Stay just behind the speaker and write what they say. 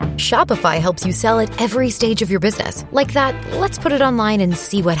Shopify helps you sell at every stage of your business. Like that, let's put it online and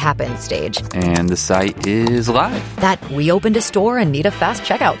see what happens stage. And the site is live. That we opened a store and need a fast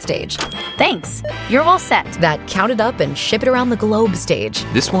checkout stage. Thanks. You're all set. That count it up and ship it around the globe stage.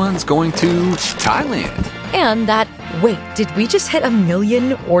 This one's going to Thailand. And that, wait, did we just hit 1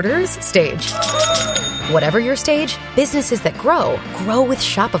 million orders stage? Whatever your stage, businesses that grow with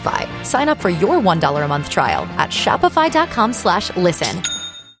Shopify. Sign up for your $1 a month trial at shopify.com/listen.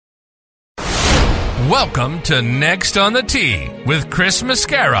 Welcome to Next on the Tee with Chris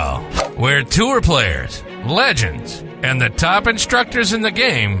Mascaro, where tour players, legends, and the top instructors in the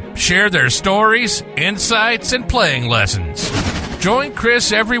game share their stories, insights, and playing lessons. Join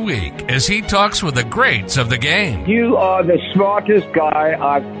Chris every week as he talks with the greats of the game. You are the smartest guy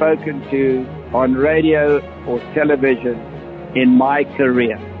I've spoken to on radio or television in my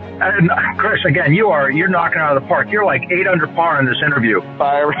career. And Chris, again, you're knocking out of the park. You're like 8 under par in this interview.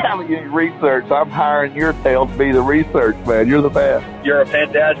 By around any research, I'm hiring your tail to be the research man. You're the best. You're a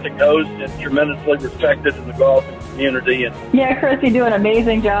fantastic host and tremendously respected in the golf community. Yeah, Chris, you do an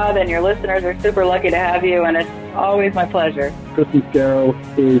amazing job, and your listeners are super lucky to have you, and it's always my pleasure. Chris Mascaro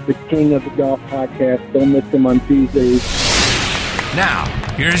is the king of the golf podcast. Don't miss him on Tuesdays. Now,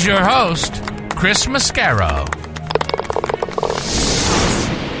 here's your host, Chris Mascaro.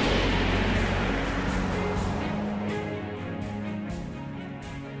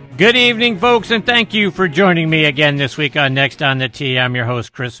 Good evening, folks, and thank you for joining me again this week on Next on the Tee. I'm your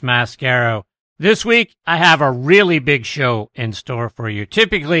host, Chris Mascaro. This week, I have a really big show in store for you.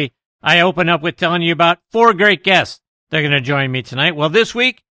 Typically, I open up with telling you about 4 great guests that are going to join me tonight. Well, this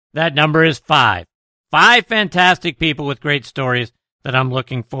week, that number is 5. 5 fantastic people with great stories that I'm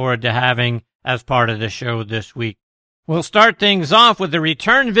looking forward to having as part of the show this week. We'll start things off with a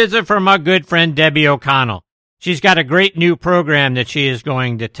return visit from our good friend Debbie O'Connell. She's got a great new program that she is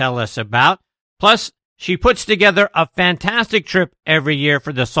going to tell us about. Plus, she puts together a fantastic trip every year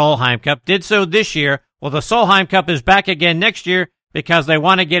for the Solheim Cup. Did so this year. Well, the Solheim Cup is back again next year because they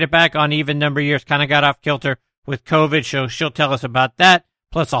want to get it back on even number years. Kind of got off kilter with COVID, so she'll tell us about that,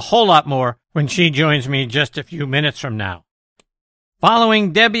 plus a whole lot more when she joins me just a few minutes from now.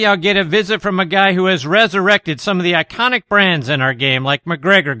 Following Debbie, I'll get a visit from a guy who has resurrected some of the iconic brands in our game like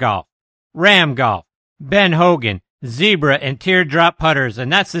MacGregor Golf, Ram Golf, Ben Hogan, Zebra, and Teardrop Putters,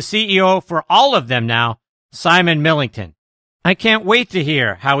 and that's the CEO for all of them now, Simon Millington. I can't wait to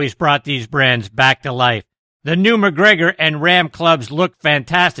hear how he's brought these brands back to life. The new MacGregor and Ram clubs look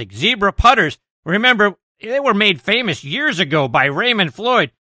fantastic. Zebra putters, remember, they were made famous years ago by Raymond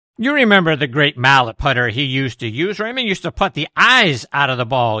Floyd. You remember the great mallet putter he used to use. Raymond used to put the eyes out of the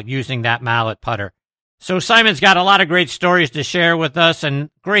ball using that mallet putter. So Simon's got a lot of great stories to share with us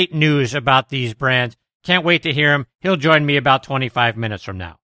and great news about these brands. Can't wait to hear him. He'll join me about 25 minutes from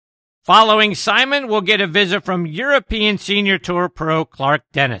now. Following Simon, we'll get a visit from European Senior Tour pro Clark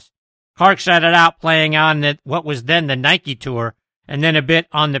Dennis. Clark started out playing on what was then the Nike Tour and then a bit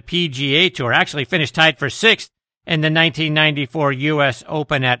on the PGA Tour. Actually finished tied for 6th in the 1994 U.S.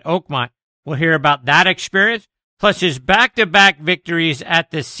 Open at Oakmont. We'll hear about that experience, plus his back-to-back victories at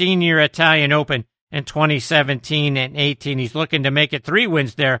the Senior Italian Open in 2017 and 18. He's looking to make it 3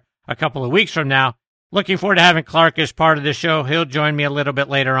 wins there a couple of weeks from now. Looking forward to having Clark as part of the show. He'll join me a little bit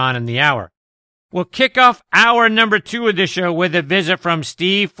later on in the hour. We'll kick off hour number 2 of the show with a visit from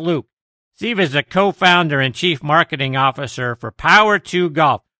Steve Fluke. Steve is the co-founder and chief marketing officer for Power 2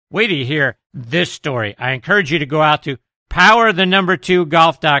 Golf. Wait till you hear this story. I encourage you to go out to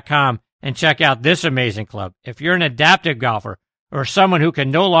power2golf.com and check out this amazing club. If you're an adaptive golfer or someone who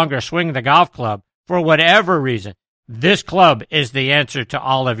can no longer swing the golf club for whatever reason, this club is the answer to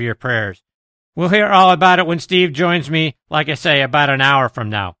all of your prayers. We'll hear all about it when Steve joins me, like I say, about an hour from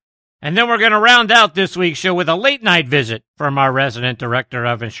now. And then we're going to round out this week's show with a late-night visit from our resident director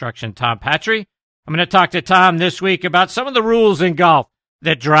of instruction, Tom Patry. I'm going to talk to Tom this week about some of the rules in golf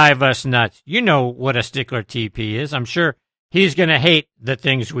that drive us nuts. You know what a stickler TP is. I'm sure he's going to hate the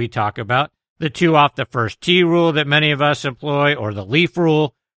things we talk about. The 2 off the first tee rule that many of us employ, or the leaf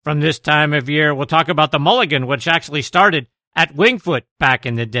rule from this time of year. We'll talk about the mulligan, which actually started at Wingfoot back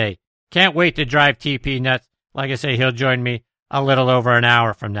in the day. Can't wait to drive TP nuts. Like I say, he'll join me a little over an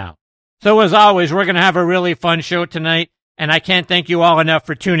hour from now. So as always, we're going to have a really fun show tonight, and I can't thank you all enough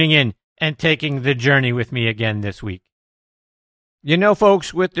for tuning in and taking the journey with me again this week. You know,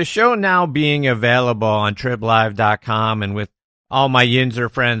 folks, with the show now being available on TribLive.com and with all my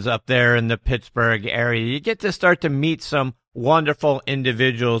Yinzer friends up there in the Pittsburgh area, you get to start to meet some wonderful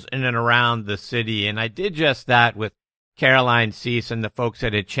individuals in and around the city, and I did just that with Caroline Cease and the folks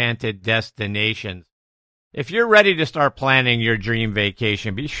at Enchanted Destinations. If you're ready to start planning your dream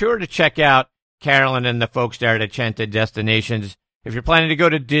vacation, be sure to check out Carolyn and the folks there at Enchanted Destinations. If you're planning to go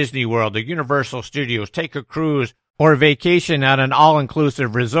to Disney World or Universal Studios, take a cruise, or a vacation at an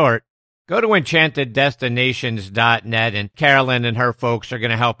all-inclusive resort, go to enchanteddestinations.net, and Carolyn and her folks are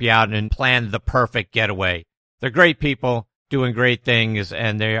going to help you out and plan the perfect getaway. They're great people doing great things,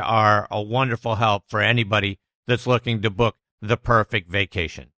 and they are a wonderful help for anybody that's looking to book the perfect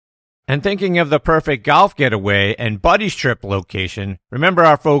vacation. And thinking of the perfect golf getaway and buddies trip location, remember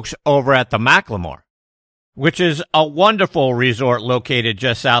our folks over at the McLemore, which is a wonderful resort located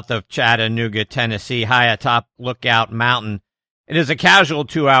just south of Chattanooga, Tennessee, high atop Lookout Mountain. It is a casual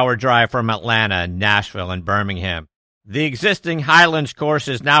 2-hour drive from Atlanta, Nashville, and Birmingham. The existing Highlands course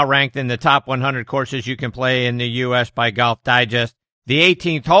is now ranked in the top 100 courses you can play in the U.S. by Golf Digest. The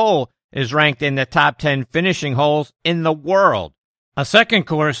 18th hole is ranked in the top 10 finishing holes in the world. A second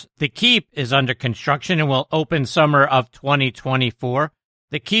course, The Keep, is under construction and will open summer of 2024.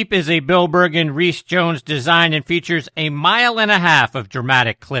 The Keep is a Bill Bergen, Reese Jones design and features a 1.5 miles of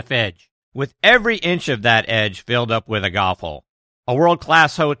dramatic cliff edge, with every inch of that edge filled up with a golf hole. A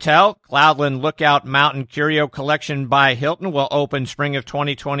world-class hotel, Cloudland Lookout Mountain Curio Collection by Hilton, will open spring of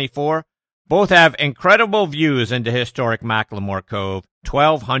 2024. Both have incredible views into historic McLemore Cove,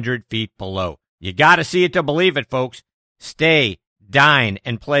 1,200 feet below. You got to see it to believe it, folks. Stay, dine,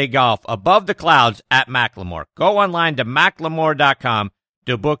 and play golf above the clouds at McLemore. Go online to McLemore.com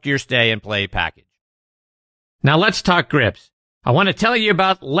to book your stay and play package. Now let's talk grips. I want to tell you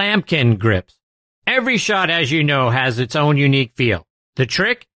about Lambkin grips. Every shot, as you know, has its own unique feel. The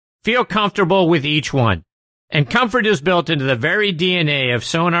trick? Feel comfortable with each one. And comfort is built into the very DNA of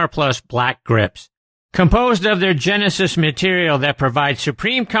Sonar Plus Black grips. Composed of their Genesis material that provides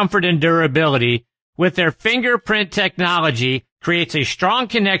supreme comfort and durability, with their fingerprint technology, creates a strong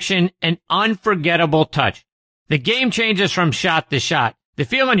connection and unforgettable touch. The game changes from shot to shot. The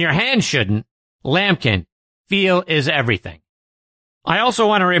feel in your hand shouldn't. Lambkin. Feel is everything. I also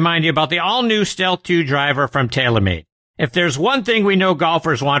want to remind you about the all-new Stealth 2 driver from TaylorMade. If there's one thing we know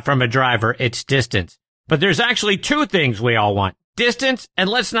golfers want from a driver, it's distance. But there's actually two things we all want. Distance, and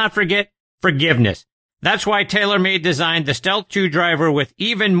let's not forget, forgiveness. That's why TaylorMade designed the Stealth 2 driver with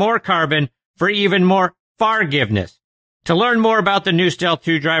even more carbon for even more forgiveness. To learn more about the new Stealth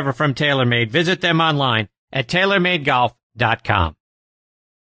 2 driver from TaylorMade, visit them online at TaylorMadeGolf.com.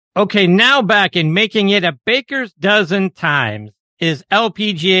 Okay, now back in making it a baker's dozen times is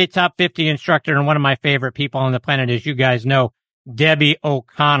LPGA Top 50 instructor and one of my favorite people on the planet, as you guys know, Debbie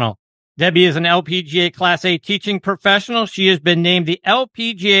O'Connell. Debbie is an LPGA Class A teaching professional. She has been named the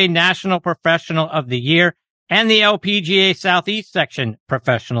LPGA National Professional of the Year and the LPGA Southeast Section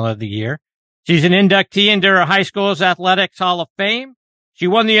Professional of the Year. She's an inductee into her high school's Athletics Hall of Fame. She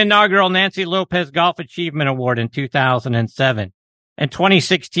won the inaugural Nancy Lopez Golf Achievement Award in 2007. In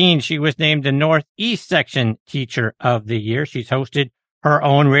 2016, she was named the Northeast Section Teacher of the Year. She's hosted her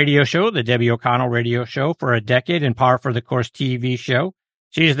own radio show, the Debbie O'Connell Radio Show, for a decade, and Par for the Course TV show.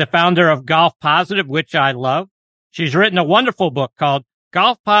 She's the founder of Golf Positive, which I love. She's written a wonderful book called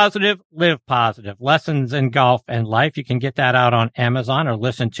Golf Positive, Live Positive, Lessons in Golf and Life. You can get that out on Amazon or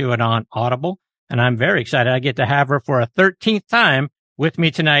listen to it on Audible. And I'm very excited. I get to have her for a 13th time with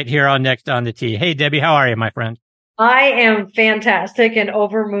me tonight here on Next on the Tee. Hey, Debbie, how are you, my friend? I am fantastic and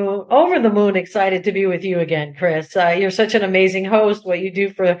over the moon excited to be with you again, Chris. You're such an amazing host, what you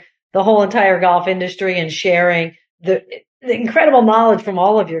do for the whole entire golf industry and sharing the incredible knowledge from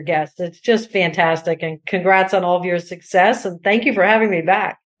all of your guests. It's just fantastic. And congrats on all of your success. And thank you for having me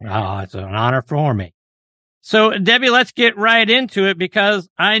back. Oh, it's an honor for me. So, Debbie, let's get right into it because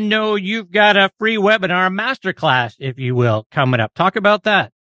I know you've got a free webinar, a masterclass, if you will, coming up. Talk about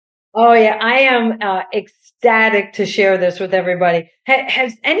that. Oh, yeah. I am ecstatic to share this with everybody.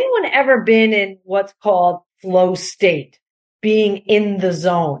 Has anyone ever been in what's called flow state, being in the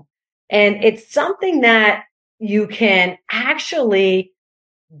zone? And it's something that you can actually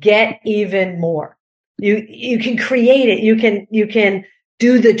get even more. You can create it. You can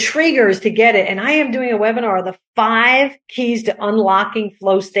do the triggers to get it. And I am doing a webinar, the 5 keys to unlocking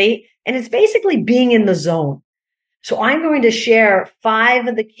flow state. And it's basically being in the zone. So I'm going to share 5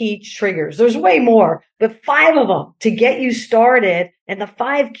 of the key triggers. There's way more, but 5 of them to get you started, and the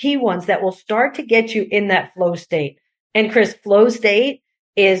 5 key ones that will start to get you in that flow state. And Chris, flow state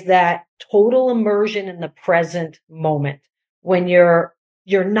is that total immersion in the present moment when you're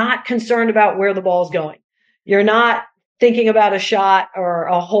not concerned about where the ball's going. You're not thinking about a shot or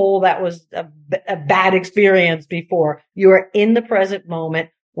a hole that was a bad experience before. You are in the present moment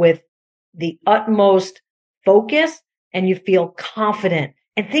with the utmost focus, and you feel confident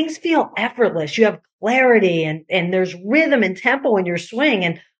and things feel effortless. You have clarity and there's rhythm and tempo in your swing.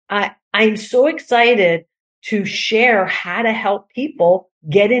 And I'm so excited to share how to help people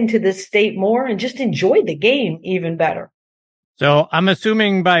get into this state more and just enjoy the game even better. So I'm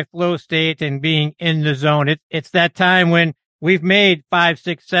assuming by flow state and being in the zone, it's that time when we've made 5,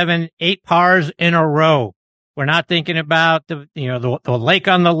 6, 7, 8 pars in a row. We're not thinking about the lake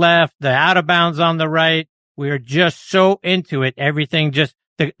on the left, the out of bounds on the right. We are just so into it. Everything just,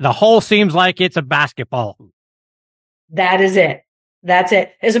 the hole seems like it's a basketball. That is it. That's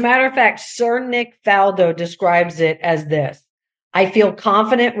it. As a matter of fact, Sir Nick Faldo describes it as this. I feel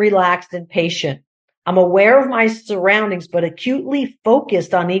confident, relaxed, and patient. I'm aware of my surroundings, but acutely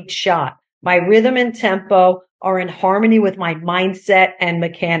focused on each shot. My rhythm and tempo are in harmony with my mindset and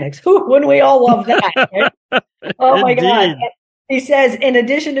mechanics. Wouldn't we all love that? Right? Oh my God. He says, in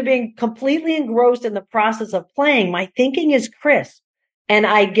addition to being completely engrossed in the process of playing, my thinking is crisp and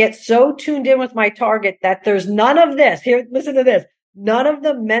I get so tuned in with my target that there's none of this. Here, listen to this. None of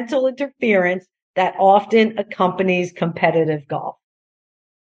the mental interference that often accompanies competitive golf.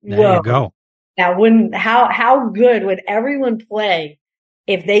 There you go. Now, how good would everyone play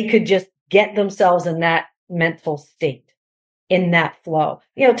if they could just get themselves in that mental state, in that flow?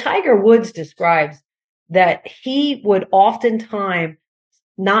 Tiger Woods describes that he would oftentimes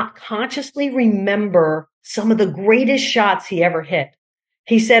not consciously remember some of the greatest shots he ever hit.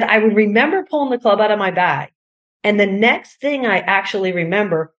 He said, I would remember pulling the club out of my bag. And the next thing I actually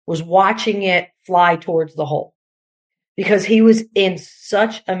remember was watching it fly towards the hole because he was in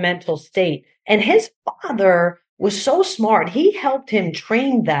such a mental state. And his father was so smart. He helped him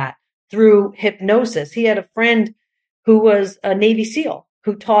train that through hypnosis. He had a friend who was a Navy SEAL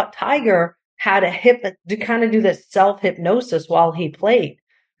who taught Tiger how to kind of do this self-hypnosis while he played,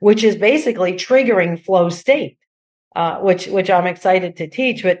 which is basically triggering flow state, which I'm excited to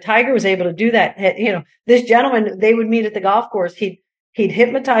teach. But Tiger was able to do that. This gentleman, they would meet at the golf course. He'd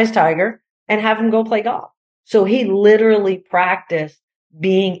hypnotize Tiger and have him go play golf. So he literally practiced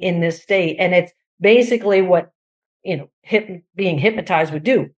being in this state. And it's basically what, being hypnotized would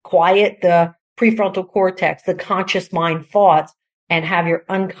do. Quiet the prefrontal cortex, the conscious mind thoughts, and have your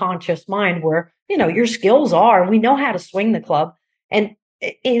unconscious mind where, your skills are. We know how to swing the club. And,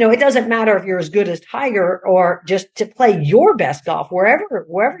 it doesn't matter if you're as good as Tiger or just to play your best golf,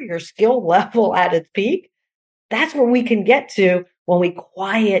 wherever your skill level at its peak, that's where we can get to when we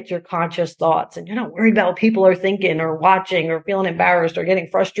quiet your conscious thoughts and you're not worried about what people are thinking or watching or feeling embarrassed or getting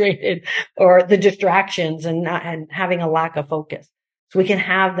frustrated or the distractions and having a lack of focus. So we can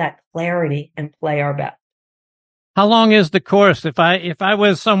have that clarity and play our best. How long is the course? If I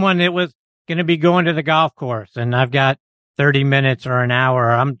was someone that was going to be going to the golf course and I've got 30 minutes or an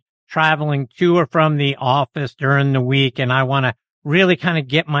hour, I'm traveling to or from the office during the week and I want to really kind of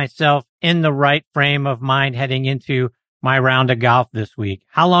get myself in the right frame of mind heading into my round of golf this week.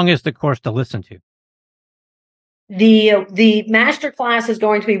 How long is the course to listen to? The master class is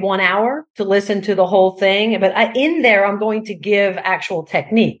going to be 1 hour to listen to the whole thing, but in there, I'm going to give actual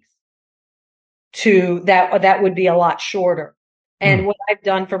techniques to that would be a lot shorter. And what I've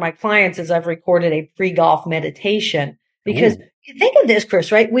done for my clients is I've recorded a pre-golf meditation because you think of this,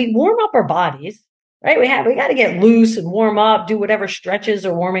 Chris, right? We warm up our bodies, right? We got to get loose and warm up, do whatever stretches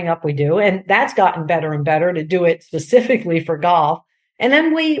or warming up we do. And that's gotten better and better to do it specifically for golf. And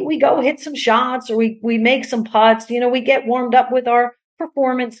then we go hit some shots or we make some putts, we get warmed up with our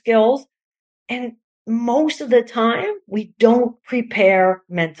performance skills. And most of the time we don't prepare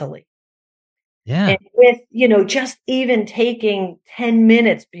mentally. Yeah. And with, just even taking 10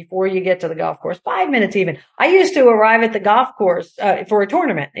 minutes before you get to the golf course, 5 minutes even. I used to arrive at the golf course for a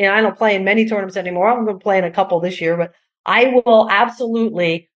tournament. I don't play in many tournaments anymore. I'm going to play in a couple this year, but I will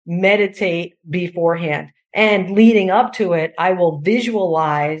absolutely meditate beforehand. And leading up to it, I will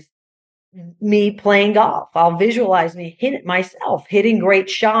visualize me playing golf. I'll visualize me hitting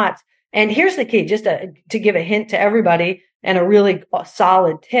great shots. And here's the key, just to give a hint to everybody and a really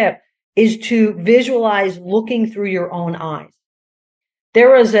solid tip, is to visualize looking through your own eyes.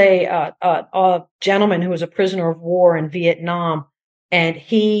 There was a gentleman who was a prisoner of war in Vietnam, and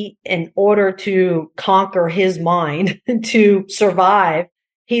he, in order to conquer his mind to survive,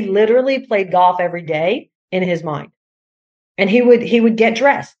 he literally played golf every day in his mind. And he would get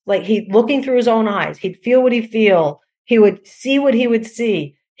dressed, like looking through his own eyes. He'd feel what he'd feel. He would see what he would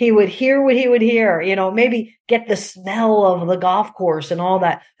see. He would hear what he would hear, maybe get the smell of the golf course and all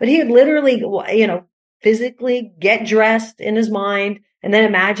that. But he would literally, physically get dressed in his mind and then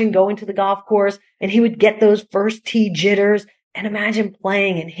imagine going to the golf course and he would get those first tee jitters and imagine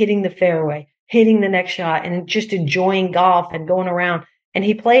playing and hitting the fairway, hitting the next shot and just enjoying golf and going around. And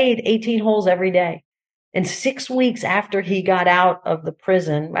he played 18 holes every day. And 6 weeks after he got out of the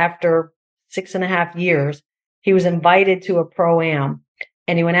prison, after 6.5 years, he was invited to a pro-am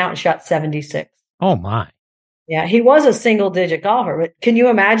and he went out and shot 76. Oh my. Yeah, he was a single digit golfer, but can you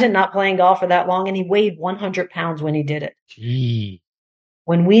imagine not playing golf for that long? And he weighed 100 pounds when he did it. Gee.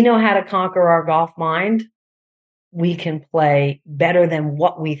 When we know how to conquer our golf mind, we can play better than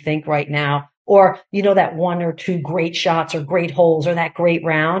what we think right now. Or, that 1 or 2 great shots or great holes or that great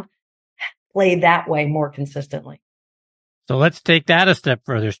round, play that way more consistently. So let's take that a step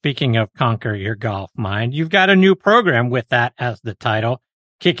further. Speaking of conquer your golf mind, you've got a new program with that as the title,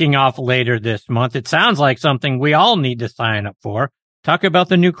 kicking off later this month. It sounds like something we all need to sign up for. Talk about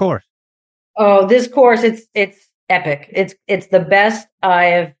the new course. Oh, this course, it's epic. It's the best I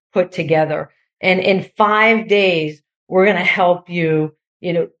have put together. And in 5 days, we're going to help you,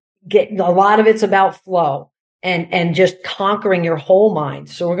 get a lot of it's about flow and just conquering your whole mind.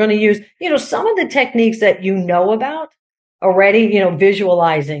 So we're going to use, some of the techniques that you know about already,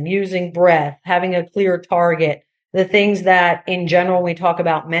 visualizing, using breath, having a clear target, the things that in general, we talk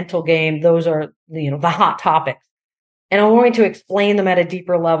about mental game. Those are, the hot topics. And I'm going to explain them at a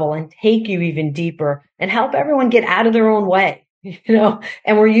deeper level and take you even deeper and help everyone get out of their own way,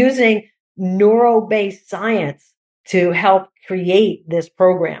 and we're using neuro-based science to help create this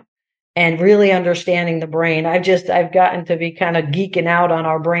program and really understanding the brain. I've gotten to be kind of geeking out on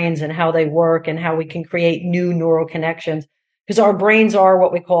our brains and how they work and how we can create new neural connections, because our brains are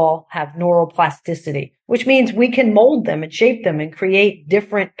what we have neuroplasticity, which means we can mold them and shape them and create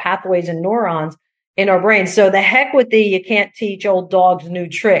different pathways and neurons in our brains. So the heck with you can't teach old dogs a new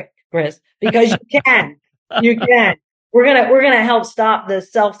trick, Chris, because you can. You can. We're going to help stop the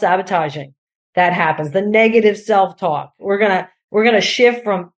self-sabotaging that happens, the negative self-talk. We're going to shift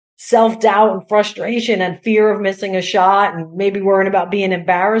from self-doubt and frustration and fear of missing a shot and maybe worrying about being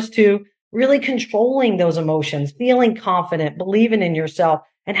embarrassed to really controlling those emotions, feeling confident, believing in yourself,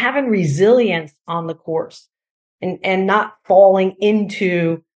 and having resilience on the course and not falling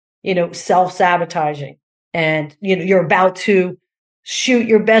into, self-sabotaging. And, you're about to shoot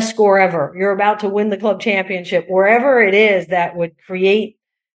your best score ever. You're about to win the club championship, wherever it is that would create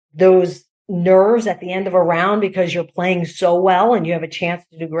those nerves at the end of a round because you're playing so well and you have a chance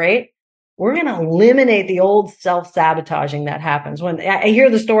to do great. We're going to eliminate the old self-sabotaging that happens. When I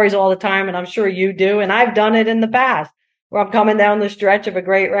hear the stories all the time, and I'm sure you do, and I've done it in the past, where I'm coming down the stretch of a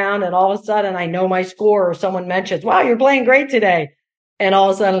great round and all of a sudden I know my score or someone mentions, wow, you're playing great today. And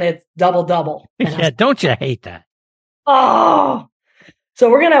all of a sudden it's double. Yeah, don't you hate that? Oh, so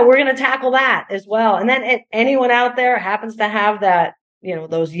we're going to tackle that as well. And then anyone out there happens to have that,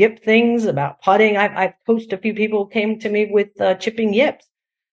 those yip things about putting. I've coached a few people who came to me with chipping yips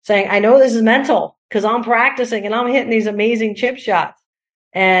saying, I know this is mental because I'm practicing and I'm hitting these amazing chip shots.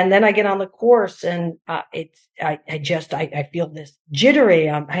 And then I get on the course and I feel this jittery.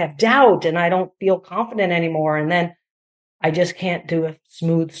 I have doubt and I don't feel confident anymore. And then I just can't do a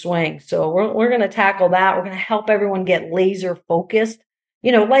smooth swing. So we're going to tackle that. We're going to help everyone get laser focused.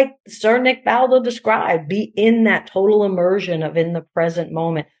 Like Sir Nick Baldo described, be in that total immersion of in the present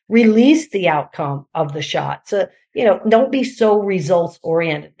moment, release the outcome of the shot. So, don't be so results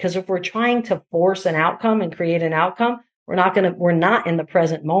oriented, because if we're trying to force an outcome and create an outcome, we're not in the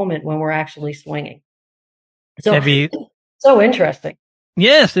present moment when we're actually swinging. So, so interesting.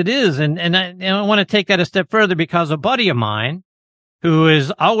 Yes, it is. And I want to take that a step further, because a buddy of mine who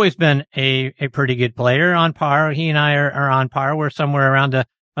has always been a pretty good player on par. He and I are on par. We're somewhere around a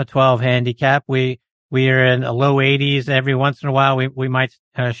 12 handicap. We are in the low 80s. Every once in a while, we might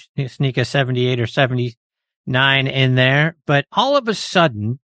sneak a 78 or 79 in there. But all of a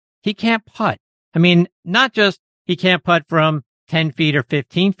sudden, he can't putt. I mean, not just he can't putt from 10 feet or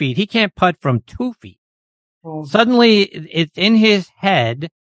 15 feet. He can't putt from 2 feet. Oh. Suddenly, it's in his head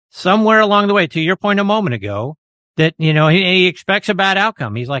somewhere along the way, to your point a moment ago, that, he expects a bad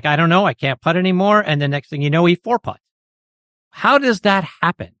outcome. He's like, I don't know, I can't putt anymore. And the next thing you know, he 4-putts. How does that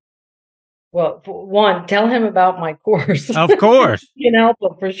happen? Well, one, tell him about my course. Of course. You can help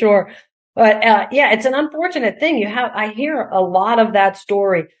him for sure. But it's an unfortunate thing. I hear a lot of that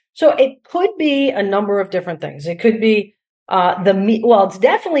story. So it could be a number of different things. It could be it's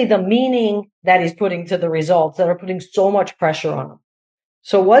definitely the meaning that he's putting to the results that are putting so much pressure on him.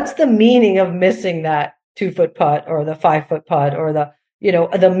 So what's the meaning of missing that 2-foot putt or the 5-foot putt or the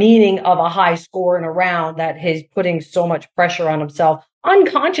meaning of a high score in a round that he's putting so much pressure on himself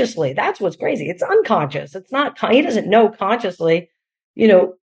unconsciously? That's what's crazy. It's unconscious. It's not, he doesn't know consciously,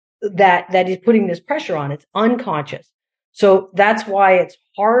 that he's putting this pressure on. It's unconscious. So that's why it's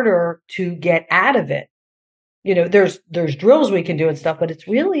harder to get out of it. there's drills we can do and stuff, but it's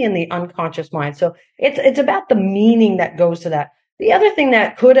really in the unconscious mind. So it's about the meaning that goes to that. The other thing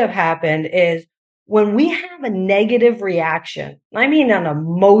that could have happened is when we have a negative reaction, I mean an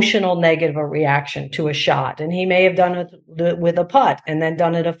emotional negative reaction to a shot, and he may have done it with a putt and then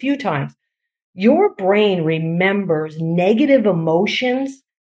done it a few times. Your brain remembers negative emotions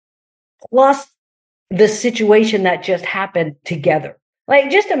plus the situation that just happened together.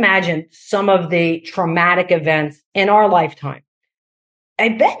 Like, just imagine some of the traumatic events in our lifetime. I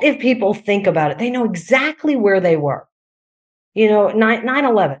bet if people think about it, they know exactly where they were.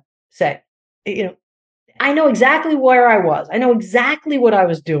 9/11, say, I know exactly where I was. I know exactly what I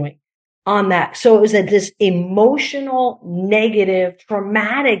was doing on that. So it was this emotional, negative,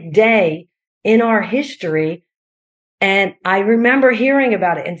 traumatic day in our history. And I remember hearing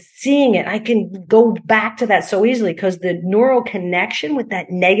about it and seeing it. I can go back to that so easily because the neural connection with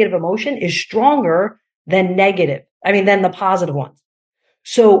that negative emotion is stronger than than the positive ones.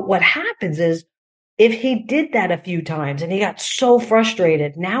 So what happens is if he did that a few times and he got so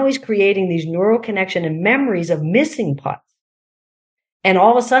frustrated, now he's creating these neural connection and memories of missing putts. And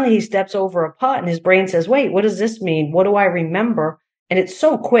all of a sudden he steps over a putt and his brain says, wait, what does this mean? What do I remember? And it's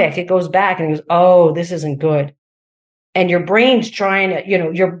so quick. It goes back and he goes, oh, this isn't good. And your brain's trying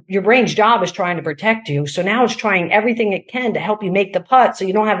to, your brain's job is trying to protect you. So now it's trying everything it can to help you make the putt so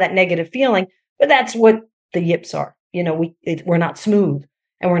you don't have that negative feeling. But that's what the yips are. We're not smooth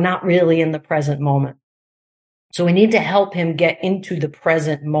and we're not really in the present moment. So we need to help him get into the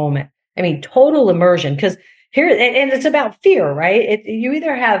present moment. I mean, total immersion, because here, and it's about fear, right? You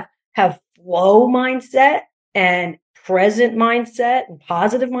either have flow mindset and present mindset and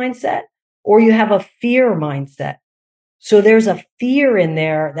positive mindset, or you have a fear mindset. So there's a fear in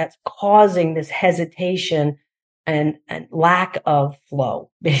there that's causing this hesitation and lack of flow,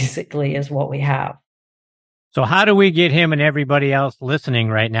 basically, is what we have. So how do we get him and everybody else listening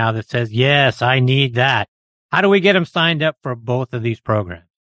right now that says, yes, I need that? How do we get them signed up for both of these programs?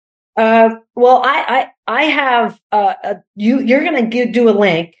 Well, I have, you're going to do a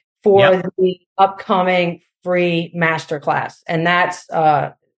link for the upcoming free masterclass. And that's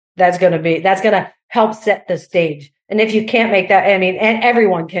going to help set the stage. And if you can't make that, and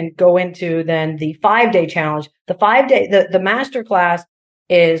everyone can go into then the 5-day challenge. The masterclass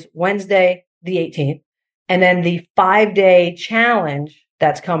is Wednesday, the 18th. And then the 5-day challenge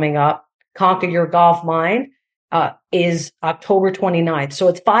that's coming up, Conquer Your Golf Mind, is October 29th. So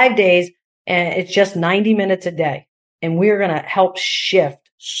it's 5 days and it's just 90 minutes a day. And we're going to help shift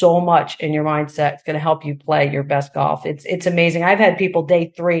so much in your mindset. It's going to help you play your best golf. It's amazing. I've had people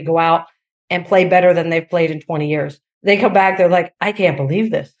day 3 go out and play better than they've played in 20 years. They come back, they're like, I can't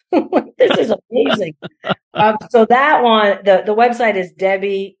believe this. This is amazing. So that one, the website is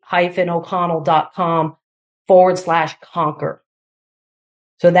debbie-o'connell.com/conquer.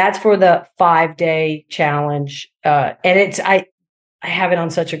 So that's for the 5-day challenge. And I have it on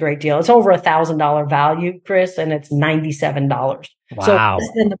such a great deal. It's over $1,000 value, Chris, and it's $97. Wow. So less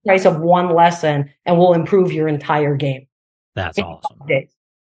than the price of one lesson and will improve your entire game. That's awesome.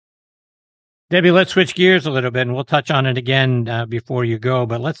 Debbie, let's switch gears a little bit, and we'll touch on it again before you go.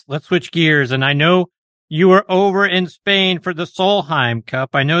 But let's switch gears. And I know you were over in Spain for the Solheim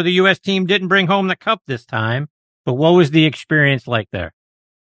Cup. I know the U.S. team didn't bring home the cup this time, but what was the experience like there?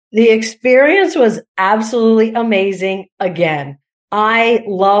 The experience was absolutely amazing. Again, I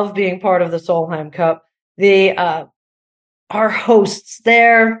love being part of the Solheim Cup. Our hosts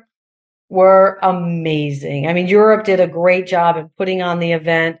there were amazing. Europe did a great job in putting on the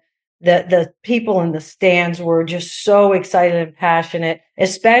event. The people in the stands were just so excited and passionate,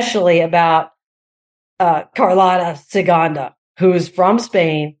 especially about Carlota Ciganda, who's from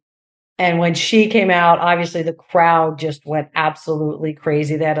Spain. And when she came out, obviously the crowd just went absolutely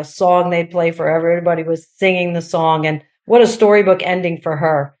crazy. They had a song they'd play forever. Everybody was singing the song. And what a storybook ending for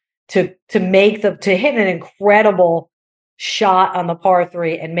her to hit an incredible shot on the par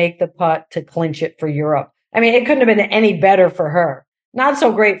 3 and make the putt to clinch it for Europe. It couldn't have been any better for her. Not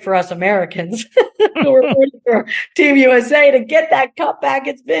so great for us Americans who were rooting for Team USA to get that cup back.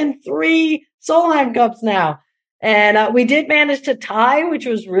 It's been 3 Solheim Cups now. And we did manage to tie, which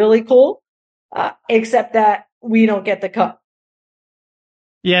was really cool, except that we don't get the cup.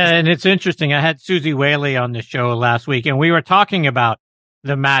 Yeah, and it's interesting. I had Susie Whaley on the show last week, and we were talking about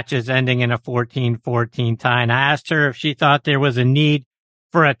the matches ending in a 14-14 tie. And I asked her if she thought there was a need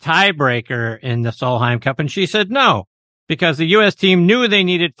for a tiebreaker in the Solheim Cup, and she said no. Because the U.S. team knew they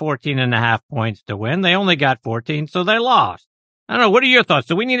needed 14.5 points to win. They only got 14, so they lost. I don't know. What are your thoughts?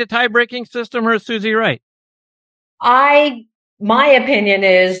 Do we need a tie-breaking system, or is Susie right? I my opinion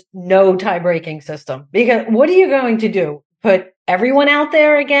is no tie-breaking system, because what are you going to do? Put everyone out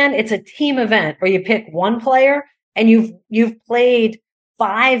there again? It's a team event, or you pick one player and you've played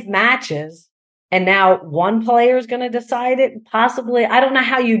 5 matches and now one player is going to decide it. Possibly. I don't know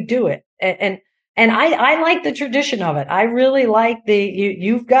how you do it. And I like the tradition of it. I really like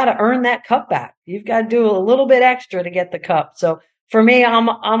you've got to earn that cup back. You've got to do a little bit extra to get the cup. So for me, I'm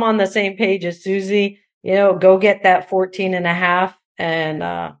on the same page as Susie. Go get that 14.5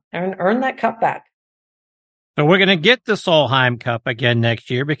 and earn that cup back. So we're going to get the Solheim Cup again next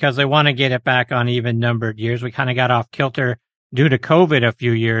year because they want to get it back on even numbered years. We kind of got off kilter due to COVID a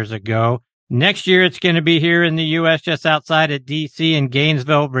few years ago. Next year, it's going to be here in the U.S., just outside of D.C. in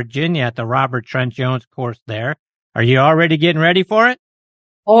Gainesville, Virginia, at the Robert Trent Jones course there. Are you already getting ready for it?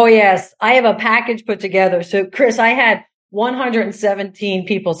 Oh, yes. I have a package put together. So, Chris, I had 117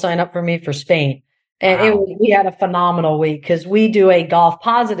 people sign up for me for Spain. And wow. We had a phenomenal week because we do a Golf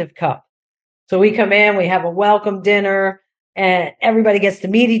Positive Cup. So we come in, we have a welcome dinner, and everybody gets to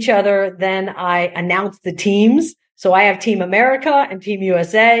meet each other. Then I announce the teams. So I have Team America and Team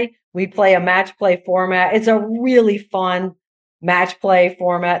USA. We play a match play format. It's a really fun match play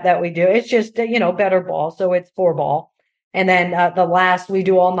format that we do. It's just, better ball. So it's 4-ball. And then we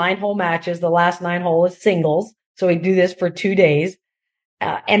do all 9-hole matches. The last 9 hole is singles. So we do this for 2 days.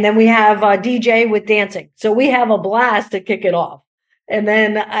 And then we have DJ with dancing. So we have a blast to kick it off. And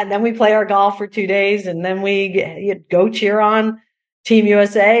then we play our golf for 2 days, and then we go cheer on Team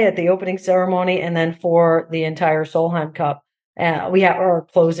USA at the opening ceremony, and then for the entire Solheim Cup. We have our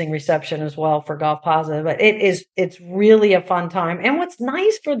closing reception as well for Golf Positive. But it's really a fun time. And what's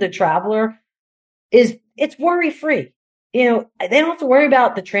nice for the traveler is it's worry free. They don't have to worry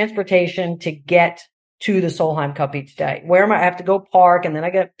about the transportation to get to the Solheim Cup each day. Where am I have to go park, and then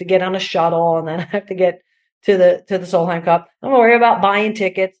I get to get on a shuttle, and then I have to get to the Solheim Cup. I don't worry about buying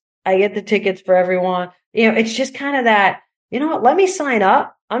tickets. I get the tickets for everyone. It's just kind of that, let me sign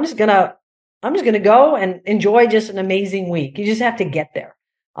up. I'm just going to go and enjoy just an amazing week. You just have to get there.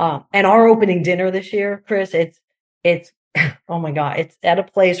 And our opening dinner this year, Chris, it's, oh my God, it's at a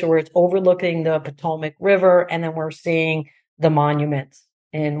place where it's overlooking the Potomac River. And then we're seeing the monuments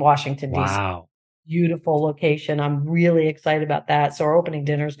in Washington, D.C. Wow. Beautiful location. I'm really excited about that. So our opening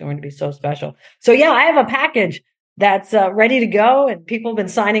dinner is going to be so special. So yeah, I have a package that's ready to go, and people have been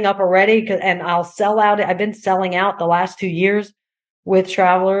signing up already, and I'll sell out. I've been selling out the last 2 years with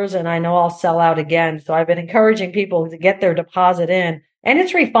travelers, and I know I'll sell out again. So I've been encouraging people to get their deposit in, and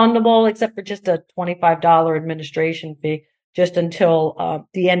it's refundable except for just a $25 administration fee just until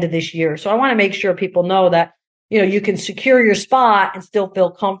the end of this year. So I want to make sure people know that, you can secure your spot and still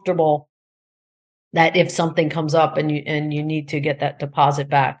feel comfortable that if something comes up and you need to get that deposit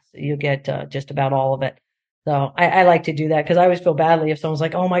back, you get just about all of it. So I like to do that because I always feel badly if someone's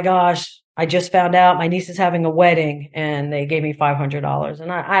like, oh my gosh, I just found out my niece is having a wedding and they gave me $500,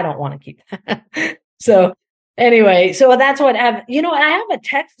 and I don't want to keep that. So anyway, so that's what I have a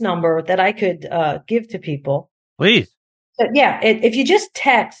text number that I could give to people. Please. So, yeah, if you just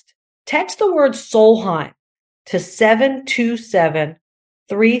text the word Solheim to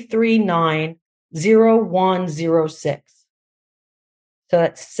 727-339-0106. So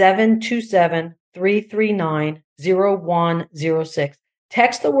that's 727-339-0106.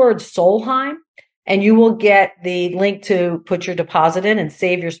 Text the word Solheim, and you will get the link to put your deposit in and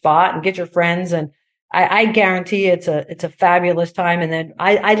save your spot and get your friends. And I guarantee it's a fabulous time. And then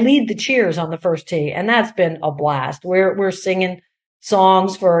I lead the cheers on the first tee, and that's been a blast. We're singing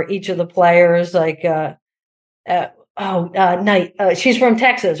songs for each of the players, like Night. She's from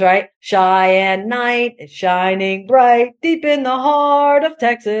Texas, right? Cheyenne night is shining bright deep in the heart of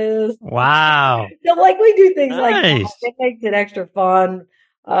Texas. Wow. So, we do things like that. Nice. It makes it extra fun.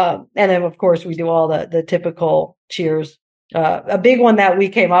 And then, of course, we do all the typical cheers. A big one that we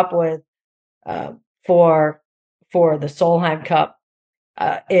came up with for the Solheim Cup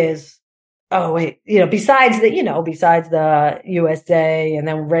is, besides the USA and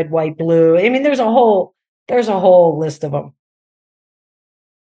then red, white, blue. I mean, there's a whole list of them.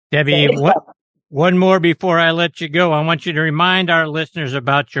 Debbie, one more before I let you go. I want you to remind our listeners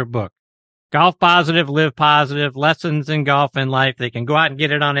about your book, Golf Positive, Live Positive, Lessons in Golf and Life. They can go out and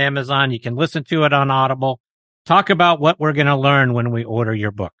get it on Amazon. You can listen to it on Audible. Talk about what we're going to learn when we order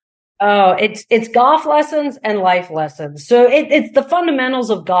your book. Oh, it's golf lessons and life lessons. So it's the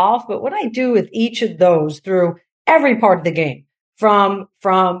fundamentals of golf, but what I do with each of those through every part of the game, from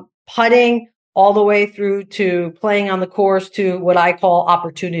putting all the way through to playing on the course to what I call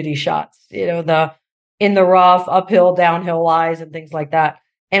opportunity shots, the in the rough, uphill, downhill lies and things like that.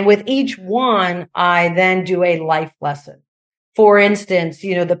 And with each one, I then do a life lesson. for instance,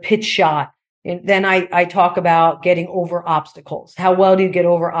 the pitch shot. And then I talk about getting over obstacles. How well do you get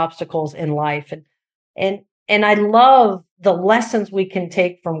over obstacles in life? And I love the lessons we can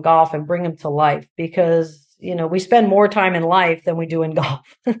take from golf and bring them to life because, we spend more time in life than we do in golf.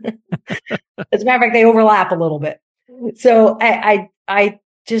 As a matter of fact, they overlap a little bit. So I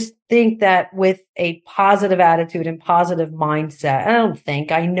just think that with a positive attitude and positive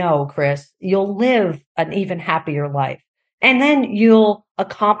mindset, I know, Chris, you'll live an even happier life. And then you'll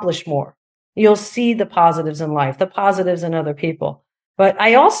accomplish more. You'll see the positives in life, the positives in other people. But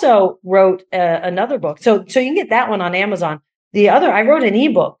I also wrote another book. So you can get that one on Amazon. I wrote an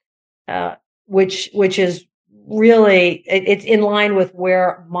ebook, which is really, it's in line with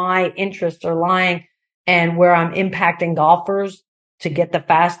where my interests are lying and where I'm impacting golfers to get the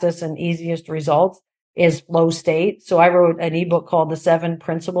fastest and easiest results is flow state. So I wrote an ebook called The 7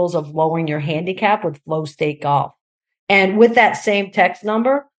 Principles of Lowering Your Handicap with Flow State Golf. And with that same text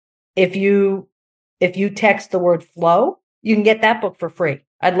number, if you text the word flow, you can get that book for free.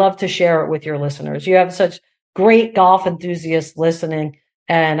 I'd love to share it with your listeners. You have such great golf enthusiasts listening.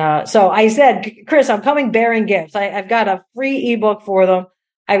 And so I said, Chris, I'm coming bearing gifts. I've got a free ebook for them.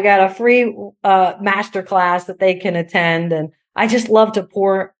 I've got a free masterclass that they can attend. And I just love to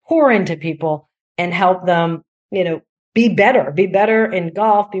pour into people and help them, be better in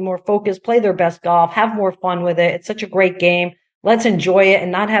golf, be more focused, play their best golf, have more fun with it. It's such a great game. Let's enjoy it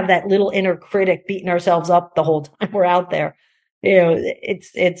and not have that little inner critic beating ourselves up the whole time we're out there.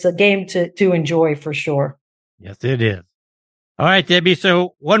 It's a game to enjoy for sure. Yes, it is. All right, Debbie.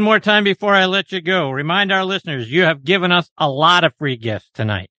 So one more time before I let you go, remind our listeners, you have given us a lot of free gifts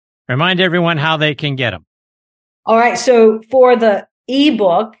tonight. Remind everyone how they can get them. All right. So for the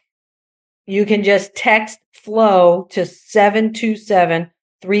ebook, you can just text FLOW to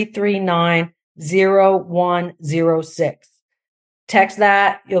 727-339-0106. Text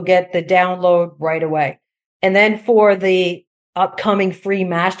that. You'll get the download right away. And then for the upcoming free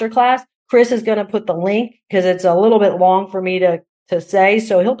masterclass, Chris is going to put the link because it's a little bit long for me to say.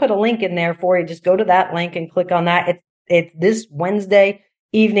 So he'll put a link in there for you. Just go to that link and click on that. It's this Wednesday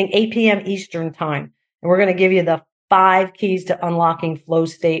evening, 8 p.m. Eastern time. And we're going to give you the 5 keys to unlocking flow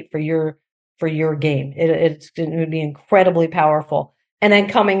state for your game. It's going to be incredibly powerful. And then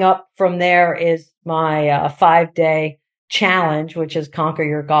coming up from there is my 5-day challenge, which is Conquer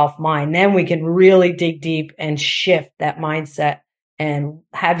Your Golf Mind. Then we can really dig deep and shift that mindset and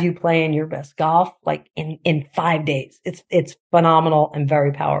have you playing your best golf like in 5 days. It's phenomenal and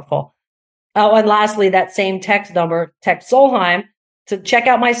very powerful. Oh, and lastly, that same text number, text Solheim to check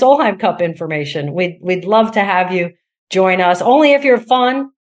out my Solheim Cup information. We'd love to have you join us. Only if you're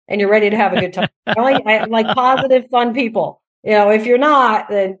fun and you're ready to have a good time. I like positive, fun people. If you're not,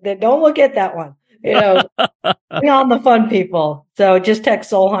 then don't look at that one. Bring on the fun people. So just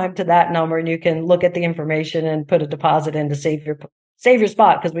text Solheim to that number and you can look at the information and put a deposit in to save your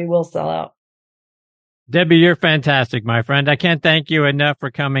spot because we will sell out. Debbie, you're fantastic, my friend. I can't thank you enough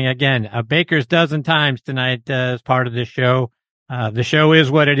for coming again. A baker's dozen times tonight as part of this show. The show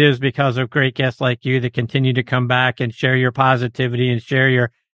is what it is because of great guests like you that continue to come back and share your positivity and share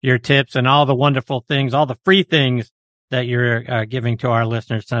your tips and all the wonderful things, all the free things that you're giving to our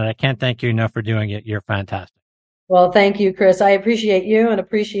listeners tonight. I can't thank you enough for doing it. You're fantastic. Well, thank you, Chris. I appreciate you and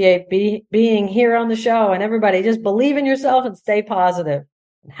appreciate being here on the show. And everybody, just believe in yourself and stay positive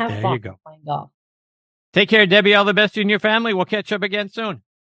and have fun playing golf. Take care, Debbie. All the best to you and your family. We'll catch up again soon.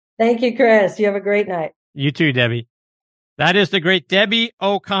 Thank you, Chris. You have a great night. You too, Debbie. That is the great Debbie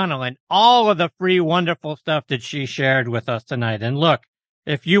O'Connell and all of the free, wonderful stuff that she shared with us tonight. And look,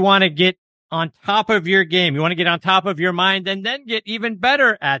 if you want to get on top of your game, you want to get on top of your mind and then get even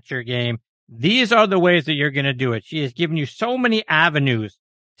better at your game, these are the ways that you're going to do it. She has given you so many avenues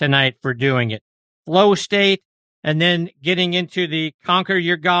tonight for doing it. Flow state, and then getting into the Conquer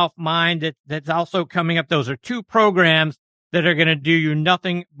Your Golf Mind that's also coming up. Those are 2 programs that are going to do you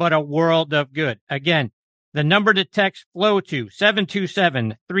nothing but a world of good. Again, the number to text FLOW to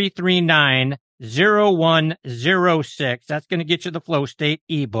 727-339-0106. That's going to get you the Flow State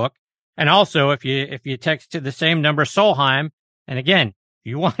ebook. And also, if you text to the same number, Solheim, and again, if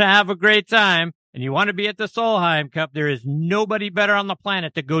you want to have a great time and you want to be at the Solheim Cup, there is nobody better on the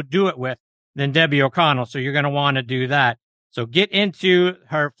planet to go do it with than Debbie O'Connell. So you're going to want to do that. So get into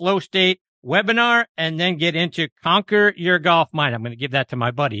her Flow State webinar and then get into Conquer Your Golf Mind. I'm going to give that to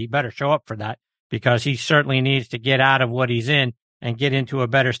my buddy. He better show up for that because he certainly needs to get out of what he's in and get into a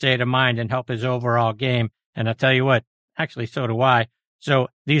better state of mind and help his overall game. And I'll tell you what, actually, so do I. So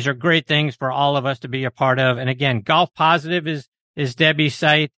these are great things for all of us to be a part of. And again, Golf Positive is Debbie's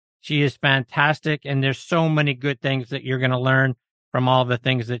site. She is fantastic, and there's so many good things that you're going to learn from all the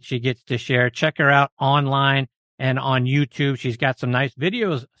things that she gets to share. Check her out online and on YouTube. She's got some nice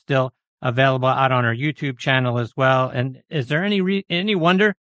videos still available out on her YouTube channel as well. And is there any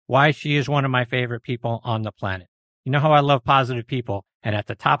wonder why she is one of my favorite people on the planet? You know how I love positive people, and at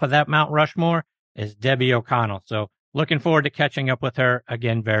the top of that Mount Rushmore is Debbie O'Connell. So looking forward to catching up with her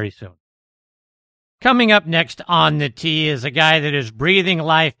again very soon. Coming up next on the tee is a guy that is breathing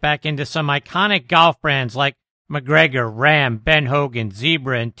life back into some iconic golf brands like MacGregor, Ram, Ben Hogan,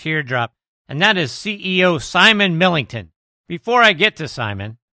 Zebra, and Teardrop, and that is CEO Simon Millington. Before I get to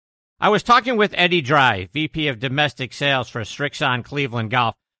Simon, I was talking with Eddie Dry, VP of Domestic Sales for Strixon Cleveland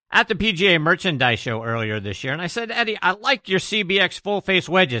Golf, at the PGA Merchandise Show earlier this year, and I said, Eddie, I like your CBX full-face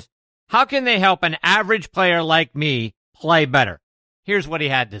wedges. How can they help an average player like me play better? Here's what he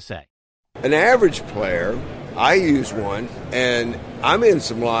had to say. An average player, I use one, and I'm in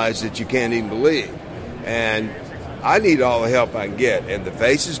some lies that you can't even believe. And I need all the help I can get. And the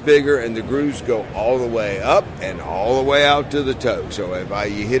face is bigger, and the grooves go all the way up and all the way out to the toe. So if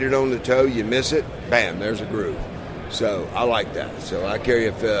you hit it on the toe, you miss it, bam, there's a groove. So I like that. So I carry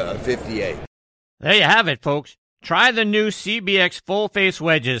a 58. There you have it, folks. Try the new CBX full-face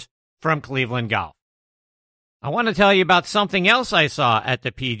wedges from Cleveland Golf. I want to tell you about something else I saw at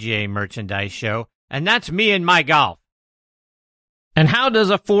the PGA Merchandise Show, and that's Me and My Golf. And how does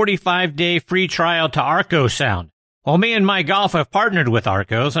a 45-day free trial to Arccos sound? Well, Me and My Golf have partnered with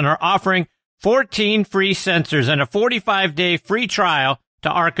Arccos and are offering 14 free sensors and a 45-day free trial to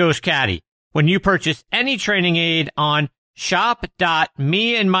Arccos Caddy when you purchase any training aid on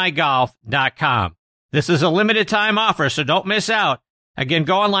shop.meandmygolf.com. This is a limited time offer, so don't miss out. Again,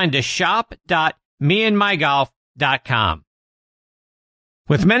 go online to shop.meandmygolf.com.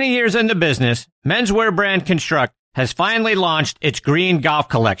 With many years in the business, menswear brand Construct has finally launched its green golf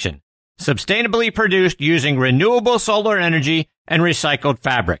collection, sustainably produced using renewable solar energy and recycled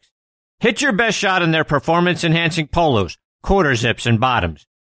fabrics. Hit your best shot in their performance-enhancing polos, quarter zips, and bottoms.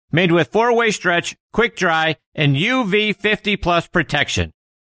 Made with 4-way stretch, quick dry, and UV 50-plus protection.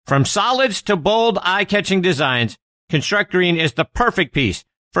 From solids to bold, eye-catching designs, Construct Green is the perfect piece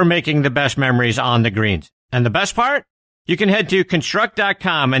for making the best memories on the greens. And the best part? You can head to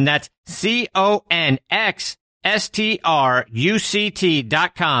construct.com, and that's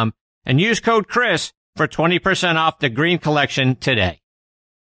CONXSTRUCT.com, and use code Chris for 20% off the green collection today.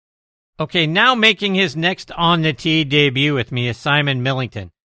 Okay, now making his next On the Tee debut with me is Simon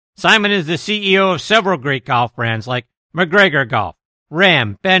Millington. Simon is the CEO of several great golf brands like MacGregor Golf,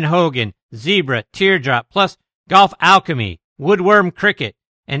 Ram, Ben Hogan, Zebra, Teardrop, plus Golf Alchemy, Woodworm Cricket,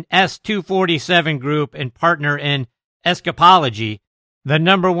 and S247 Group, and partner in Escapology, the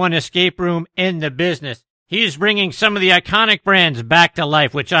 #1 escape room in the business. He's bringing some of the iconic brands back to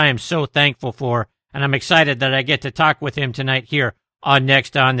life, which I am so thankful for, and I'm excited that I get to talk with him tonight here on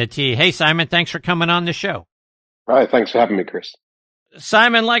Next on the Tee. Hey, Simon, thanks for coming on the show. All right, thanks for having me, Chris.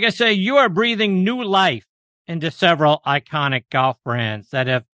 Simon, like I say, you are breathing new life into several iconic golf brands that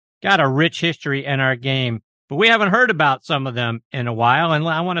have got a rich history in our game, but we haven't heard about some of them in a while. And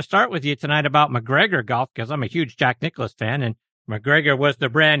I want to start with you tonight about MacGregor Golf, because I'm a huge Jack Nicklaus fan, and MacGregor was the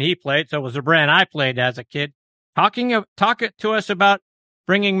brand he played, so it was the brand I played as a kid. Talk to us about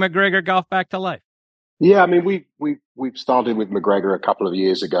bringing MacGregor Golf back to life. Yeah, I mean, we've started with MacGregor a couple of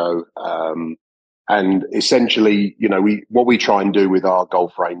years ago, and essentially, you know, what we try and do with our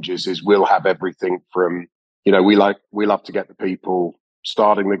golf ranges is we'll have everything from, you know, we love to get the people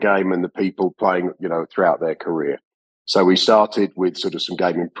starting the game and the people playing, you know, throughout their career. So we started with sort of some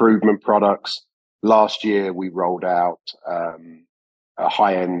game improvement products. Last year, we rolled out a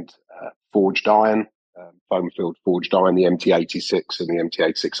high-end forged iron, foam-filled forged iron, the MT86 and the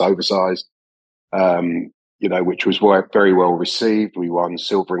MT86 oversized, you know, which was very well received. We won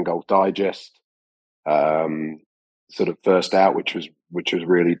Silver and Gold Digest, sort of first out, which was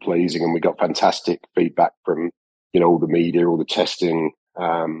really pleasing, and we got fantastic feedback from, you know, all the media, all the testing,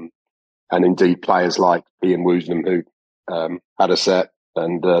 and indeed players like Ian Woosnam, who had a set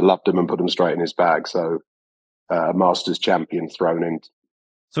and loved them and put them straight in his bag. So a Masters champion thrown in.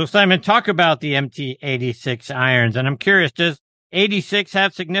 So Simon, talk about the MT86 irons, and I'm curious, does 86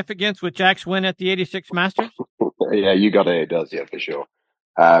 have significance with Jack's win at the 86 Masters? Yeah, you got it. It does, yeah, for sure.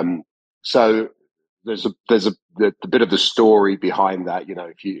 So there's a bit of the story behind that. You know,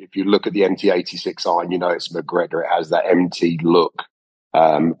 if you look at the MT86 iron, you know it's MacGregor. It has that MT look,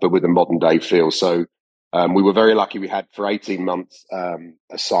 but with a modern day feel. So we were very lucky. We had for 18 months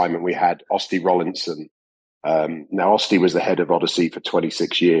assignment. We had Osty Rollinson. Now Osty was the head of Odyssey for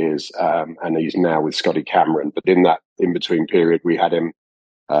 26 years, and he's now with Scotty Cameron. But in that in between period, we had him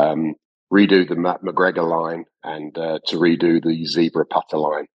redo the MacGregor line and to redo the Zebra putter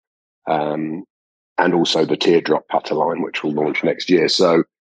line, and also the Teardrop putter line, which will launch next year. So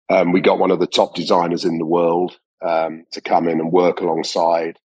we got one of the top designers in the world to come in and work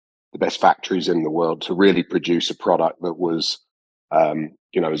alongside the best factories in the world to really produce a product that was,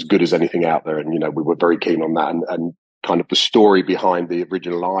 as good as anything out there. And, we were very keen on that. And kind of the story behind the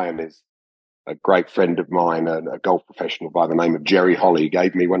original iron is a great friend of mine, a golf professional by the name of Jerry Holly,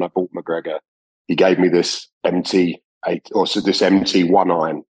 gave me, when I bought MacGregor, he gave me this this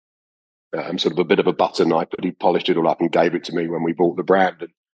MT1 iron, sort of a bit of a butter knife, but he polished it all up and gave it to me when we bought the brand.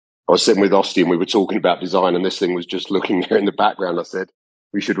 And I was sitting with Austin and we were talking about design, and this thing was just looking there in the background. I said,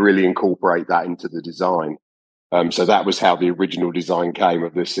 we should really incorporate that into the design. So that was how the original design came,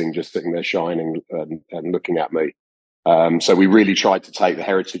 of this thing just sitting there shining and looking at me. So we really tried to take the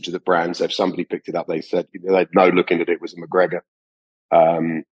heritage of the brand. So if somebody picked it up, they said they'd know looking at it was a MacGregor,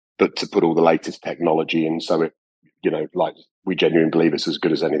 but to put all the latest technology in. So it, we genuinely believe it's as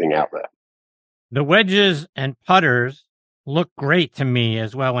good as anything out there. The wedges and putters look great to me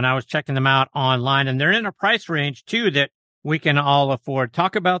as well when I was checking them out online, and they're in a price range too that we can all afford.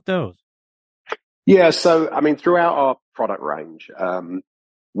 Talk about those. Yeah. So, throughout our product range,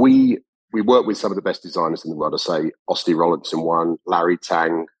 we work with some of the best designers in the world. I say Austin Rollinson one, Larry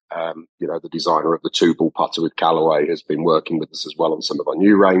Tang, the designer of the 2-ball putter with Callaway, has been working with us as well on some of our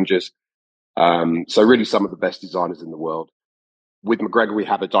new ranges. So really some of the best designers in the world. With MacGregor, we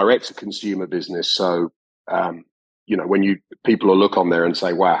have a direct-to-consumer business. So, when people will look on there and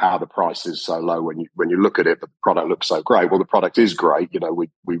say, wow, how the price is so low, when you look at it, but the product looks so great. Well, the product is great. We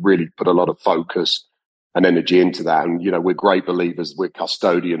really put a lot of focus and energy into that. And, we're great believers. We're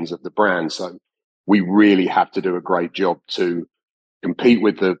custodians of the brand. So we really have to do a great job to compete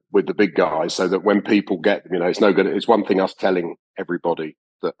with the big guys, so that when people get them, it's no good. It's one thing us telling everybody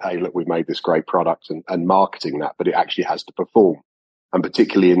that, hey, look, we made this great product and marketing that, but it actually has to perform. And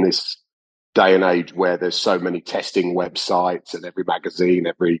particularly in this day and age where there's so many testing websites and every magazine,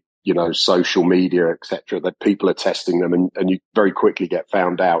 every, social media, etc., that people are testing them, and you very quickly get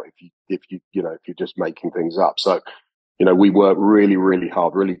found out if you're just making things up. So, we work really, really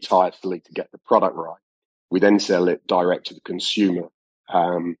hard, really tirelessly to get the product right. We then sell it direct to the consumer.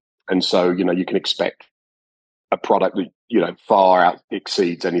 And so, you can expect a product that, far out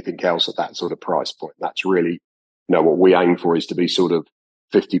exceeds anything else at that sort of price point. That's really, what we aim for, is to be sort of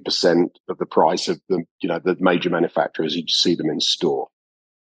 50% of the price of the major manufacturers. You see them in store.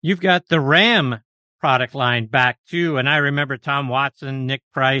 You've got the Ram product line back too. And I remember Tom Watson, Nick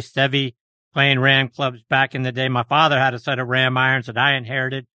Price, Sevi playing Ram clubs back in the day. My father had a set of Ram irons that I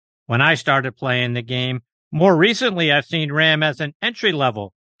inherited when I started playing the game. More recently, I've seen Ram as an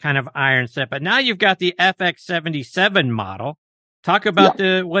entry-level kind of iron set, but now you've got the FX77 model. Talk about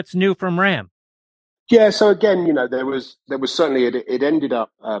what's new from Ram. Yeah, so again, there was certainly, it ended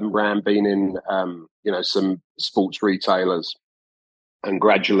up Ram being in some sports retailers, and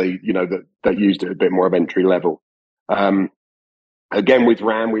gradually that used it a bit more of entry level. Again, with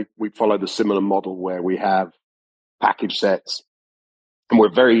Ram, we follow the similar model where we have package sets, and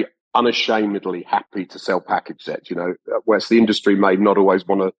we're very unashamedly happy to sell package sets. Whereas the industry may not always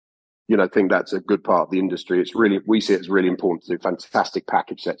want to think that's a good part of the industry. It's really, we see it as really important to do fantastic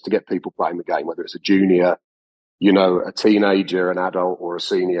package sets to get people playing the game, whether it's a junior, a teenager, an adult, or a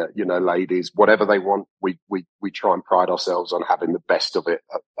senior, ladies, whatever they want. We try and pride ourselves on having the best of it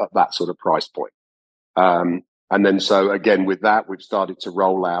at that sort of price point. And then, so again, with that, we've started to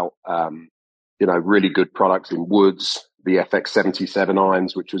roll out, really good products in woods, the FX77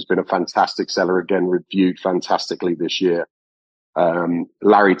 irons, which has been a fantastic seller, again, reviewed fantastically this year.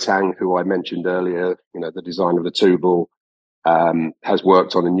 Larry Tang, who I mentioned earlier, the designer of the 2-ball, has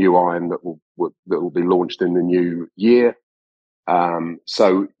worked on a new iron that will be launched in the new year.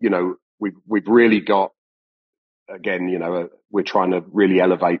 So, we've really got, again, we're trying to really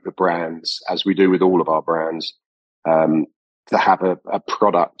elevate the brands, as we do with all of our brands, to have a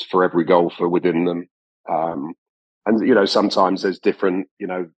product for every golfer within them. And, sometimes there's different,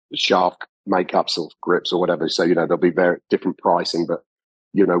 shaft makeups or grips or whatever. So, there'll be very different pricing, but,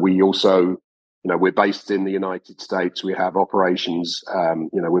 we also, we're based in the United States. We have operations,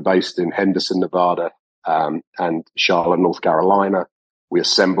 we're based in Henderson, Nevada, and Charlotte, North Carolina. We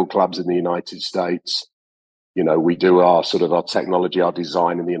assemble clubs in the United States. We do our technology, our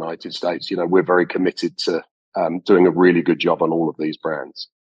design in the United States. We're very committed to doing a really good job on all of these brands.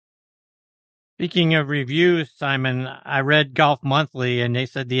 Speaking of reviews, Simon, I read Golf Monthly, and they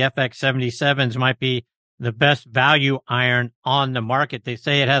said the FX77s might be the best value iron on the market. They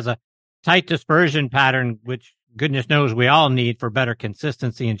say it has a tight dispersion pattern, which goodness knows we all need for better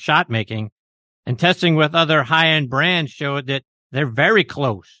consistency in shot making. And testing with other high-end brands showed that they're very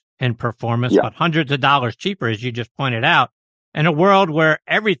close in performance, but hundreds of dollars cheaper, as you just pointed out, in a world where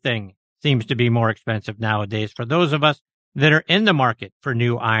everything seems to be more expensive nowadays. For those of us that are in the market for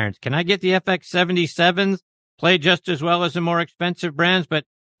new irons, can I get the FX77s, play just as well as the more expensive brands, but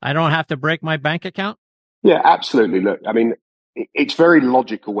I don't have to break my bank account? Yeah, absolutely. Look, I mean, it's very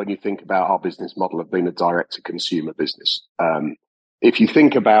logical when you think about our business model of being a direct-to-consumer business. If you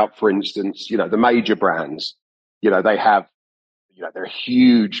think about, for instance, the major brands, they have, they're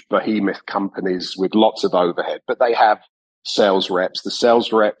huge behemoth companies with lots of overhead, but they have sales reps. The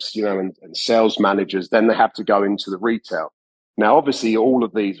sales reps, and sales managers, then they have to go into the retail. Now, obviously, all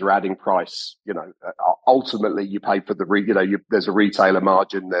of these are adding price. Ultimately, you pay for there's a retailer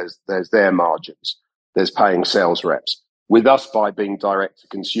margin, there's their margins, there's paying sales reps. With us, by being direct to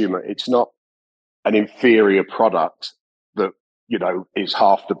consumer, it's not an inferior product that is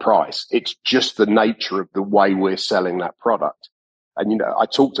half the price. It's just the nature of the way we're selling that product. And I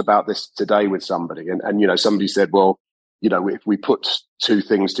talked about this today with somebody, and somebody said, well, if we put two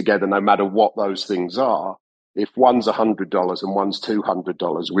things together, no matter what those things are, if one's $100 and one's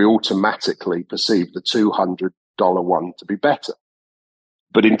 $200, we automatically perceive the $200 one to be better.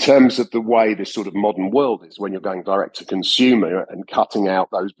 But in terms of the way this sort of modern world is, when you're going direct to consumer and cutting out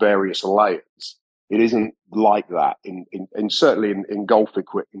those various layers, it isn't like that. And certainly in golf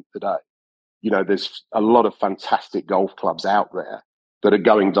equipment today, there's a lot of fantastic golf clubs out there that are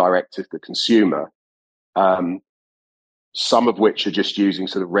going direct to the consumer. Some of which are just using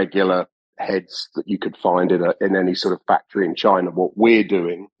sort of regular heads that you could find in any sort of factory in China. What we're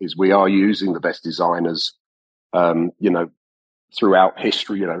doing is we are using the best designers, throughout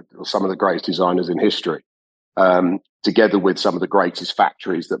history, some of the greatest designers in history, together with some of the greatest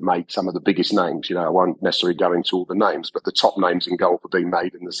factories that make some of the biggest names. I won't necessarily go into all the names, but the top names in golf are being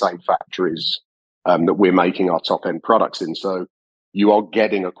made in the same factories that we're making our top end products in. So you are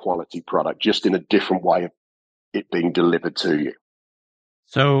getting a quality product, just in a different way of it being delivered to you.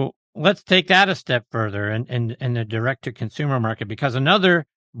 So let's take that a step further in the direct to consumer market, because another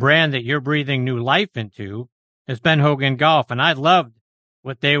brand that you're breathing new life into is Ben Hogan Golf. And I loved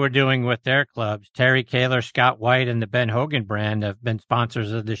what they were doing with their clubs. Terry Kaler, Scott White, and the Ben Hogan brand have been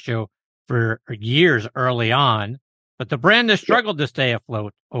sponsors of the show for years early on. But the brand has struggled to stay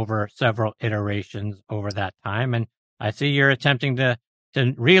afloat over several iterations over that time. And I see you're attempting to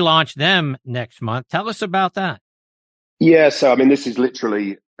relaunch them next month. Tell us about that. Yeah, so I mean, this is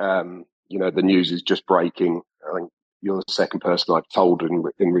literally, the news is just breaking. I think you're the second person I've told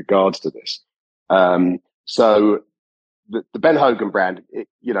in regards to this. So the Ben Hogan brand,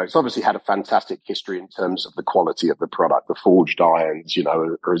 it's obviously had a fantastic history in terms of the quality of the product. The forged irons,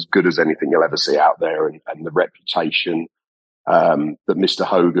 are as good as anything you'll ever see out there, and the reputation that Mr.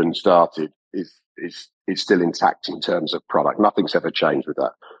 Hogan started is still intact in terms of product. Nothing's ever changed with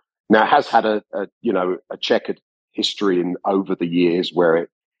that. Now, it has had a checkered history over the years, where it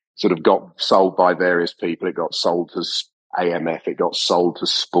sort of got sold by various people. It got sold to AMF, it got sold to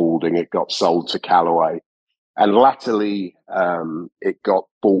Spalding, it got sold to Callaway. And latterly, it got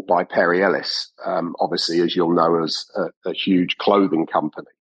bought by Perry Ellis, obviously, as you'll know, as a huge clothing company.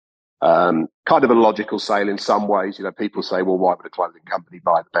 Kind of a logical sale in some ways. People say, well, why would a clothing company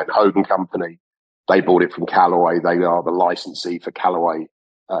buy the Ben Hogan company? They bought it from Callaway. They are the licensee for Callaway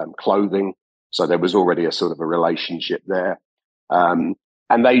clothing. So there was already a sort of a relationship there.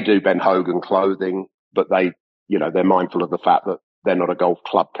 And they do Ben Hogan clothing, but they're mindful of the fact that they're not a golf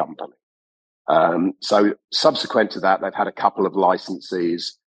club company. So subsequent to that, they've had a couple of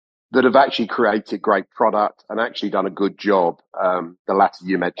licensees that have actually created great product and actually done a good job. The latter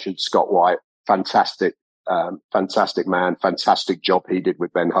you mentioned, Scott White, fantastic man, fantastic job he did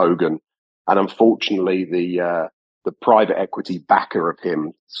with Ben Hogan. And unfortunately, the private equity backer of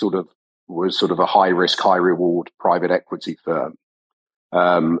him was sort of a high risk, high reward private equity firm.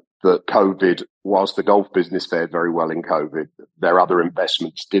 That COVID, whilst the golf business fared very well in COVID, their other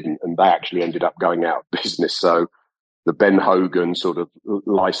investments didn't, and they actually ended up going out of business. So the Ben Hogan sort of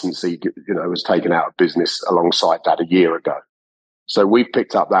licensee, was taken out of business alongside that a year ago. So we've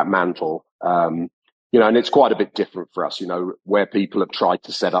picked up that mantle, and it's quite a bit different for us, where people have tried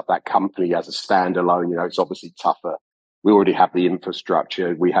to set up that company as a standalone, it's obviously tougher. We already have the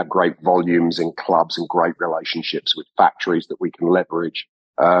infrastructure. We have great volumes in clubs and great relationships with factories that we can leverage.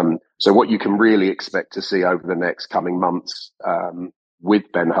 So what you can really expect to see over the next coming months with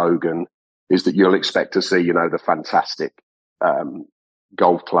Ben Hogan is that you'll expect to see, the fantastic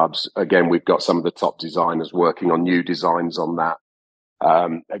golf clubs. Again, we've got some of the top designers working on new designs on that.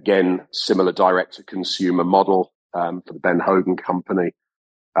 Again, similar direct-to-consumer model for the Ben Hogan company.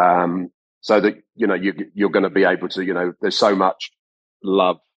 So that, you're going to be able to, there's so much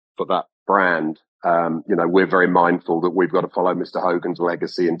love for that brand. We're very mindful that we've got to follow Mr. Hogan's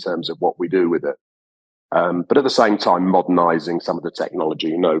legacy in terms of what we do with it. But at the same time, modernizing some of the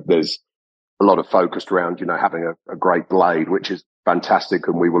technology. There's a lot of focus around, having a great blade, which is fantastic,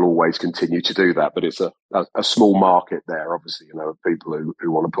 and we will always continue to do that. But it's a small market there, obviously, of people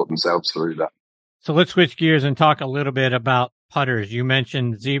who want to put themselves through that. So let's switch gears and talk a little bit about putters. You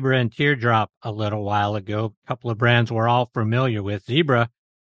mentioned Zebra and Teardrop a little while ago. A couple of brands we're all familiar with. Zebra,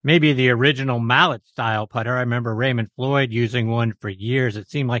 maybe the original mallet style putter. I remember Raymond Floyd using one for years. It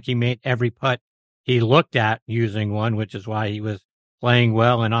seemed like he made every putt he looked at using one, which is why he was playing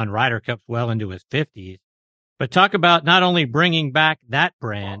well and on Ryder Cups well into his 50s. But talk about not only bringing back that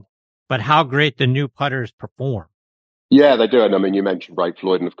brand, but how great the new putters perform. Yeah, they do. And I mean, you mentioned Ray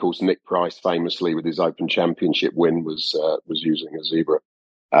Floyd, and of course, Nick Price famously with his Open Championship win was using a Zebra.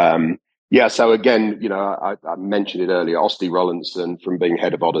 So again, I mentioned it earlier. Osti Rollinson, from being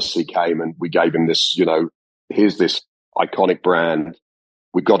head of Odyssey, came and we gave him this, here's this iconic brand.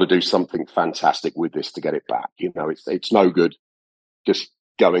 We've got to do something fantastic with this to get it back. It's no good just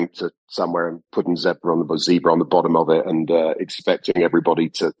going to somewhere and putting zebra on the bottom of it and expecting everybody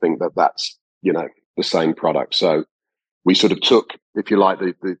to think that that's, the same product. So we sort of took, if you like,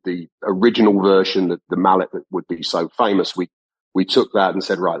 the original version, the mallet that would be so famous. We took that and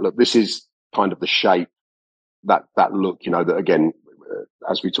said, right, look, this is kind of the shape, that look, that again,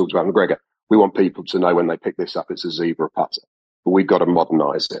 as we talked about MacGregor, we want people to know when they pick this up, it's a Zebra putter, but we've got to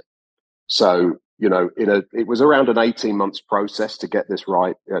modernize it. So, it was around an 18 months process to get this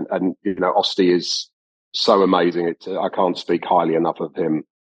right. And Osti is so amazing. I can't speak highly enough of him.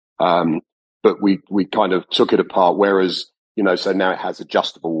 But we kind of took it apart, whereas, so now it has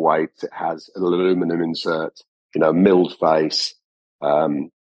adjustable weights, it has an aluminum insert, milled face.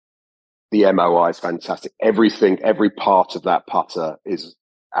 The MOI is fantastic. Everything, every part of that putter is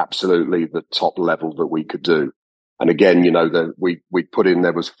absolutely the top level that we could do. And again, we put in,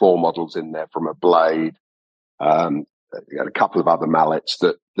 there was 4 models in there, from a blade, a couple of other mallets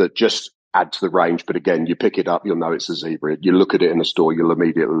that just add to the range. But again, you pick it up, you'll know it's a Zebra. You look at it in a store, you'll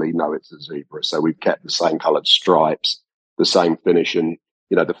immediately know it's a Zebra. So we've kept the same coloured stripes, the same finish. And,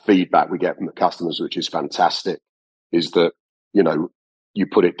 the feedback we get from the customers, which is fantastic, is that, you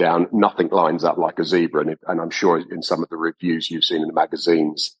put it down, nothing lines up like a Zebra. And I'm sure in some of the reviews you've seen in the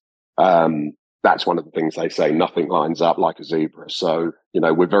magazines, that's one of the things they say, nothing lines up like a Zebra. So,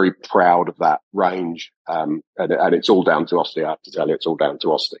 we're very proud of that range. And it's all down to Osti. I have to tell you, it's all down to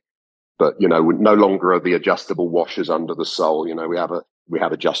Osti. But, no longer are the adjustable washers under the sole. We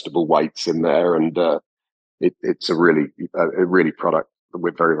have adjustable weights in there, and it's a really product that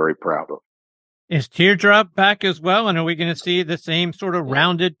we're very, very proud of. Is Teardrop back as well? And are we going to see the same sort of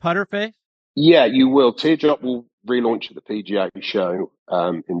rounded putter face? Yeah, you will. Teardrop will relaunch at the PGA show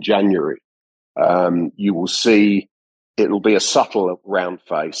in January. You will see it'll be a subtle round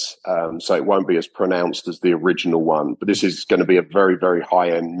face, so it won't be as pronounced as the original one. But this is going to be a very, very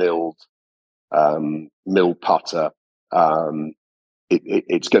high-end milled putter.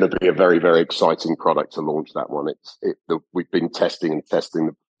 It's going to be a very, very exciting product to launch that one. We've been testing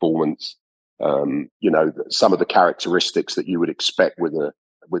the performance. Some of the characteristics that you would expect with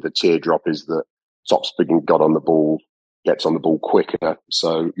a Teardrop is that topspin gets on the ball quicker.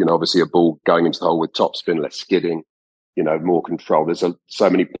 So, obviously a ball going into the hole with topspin, less skidding, more control. There's so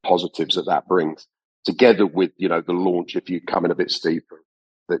many positives that brings, together with, the launch. If you come in a bit steeper,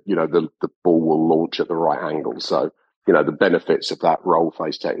 that, the ball will launch at the right angle. So, the benefits of that roll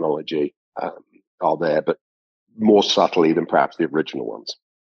face technology are there, but more subtly than perhaps the original ones.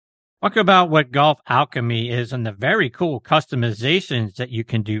 Talk about what Golf Alchemy is and the very cool customizations that you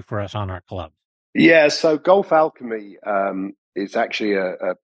can do for us on our club. Yeah, so Golf Alchemy is actually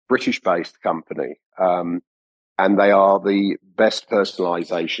a British-based company, and they are the best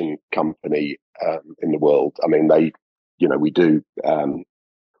personalization company in the world. I mean, we do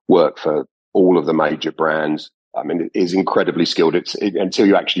work for all of the major brands. I mean, it is incredibly skilled. Until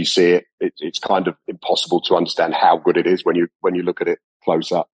you actually see it, it's kind of impossible to understand how good it is when you look at it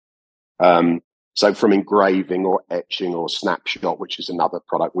close up. So from engraving or etching or snapshot, which is another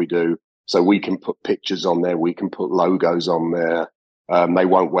product we do, so we can put pictures on there, we can put logos on there. They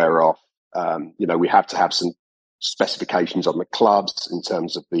won't wear off. We have to have some specifications on the clubs in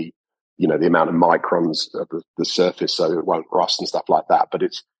terms of the amount of microns of the surface, so it won't rust and stuff like that. But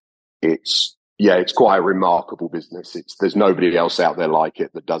it's quite a remarkable business. There's nobody else out there like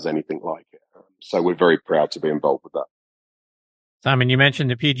it that does anything like it. So we're very proud to be involved with that. Simon, you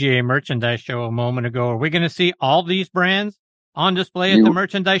mentioned the PGA Merchandise Show a moment ago. Are we going to see all these brands on display at the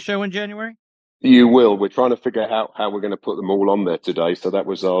Merchandise Show in January? You will. We're trying to figure out how we're going to put them all on there today. So that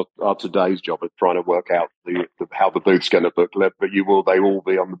was our today's job, of trying to work out how the booth's going to look. But they will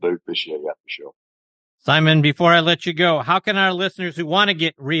be on the booth this year, yeah, for sure. Simon, before I let you go, how can our listeners who want to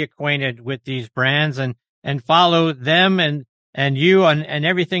get reacquainted with these brands and follow them and you and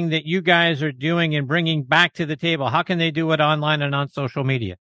everything that you guys are doing and bringing back to the table, how can they do it online and on social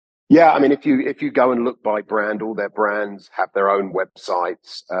media? Yeah, I mean, if you go and look by brand, all their brands have their own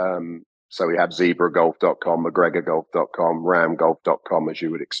websites. So we have zebragolf.com, MacGregorGolf.com, RamGolf.com, as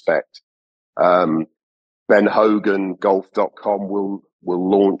you would expect. Then HoganGolf.com will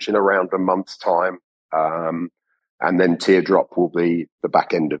launch in around a month's time. And then Teardrop will be the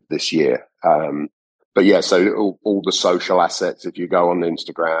back end of this year. But yeah, so all the social assets, if you go on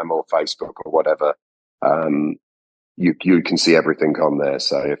Instagram or Facebook or whatever, you can see everything on there.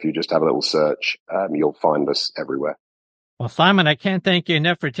 So if you just have a little search, you'll find us everywhere. Well, Simon, I can't thank you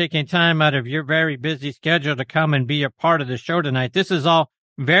enough for taking time out of your very busy schedule to come and be a part of the show tonight. This is all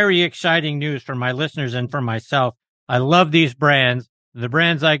very exciting news for my listeners and for myself. I love these brands, the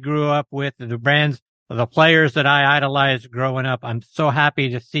brands I grew up with, the brands, the players that I idolized growing up. I'm so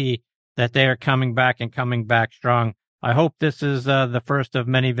happy to see that they are coming back and coming back strong. I hope this is the first of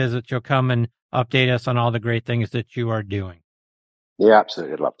many visits. You'll come and update us on all the great things that you are doing. Yeah,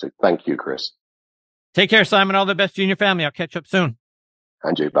 absolutely. I'd love to. Thank you, Chris. Take care, Simon. All the best to you and your family. I'll catch up soon.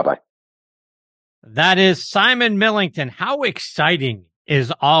 And you. Bye-bye. That is Simon Millington. How exciting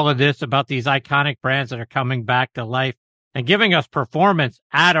is all of this about these iconic brands that are coming back to life and giving us performance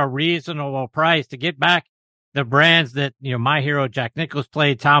at a reasonable price to get back the brands that, my hero Jack Nicklaus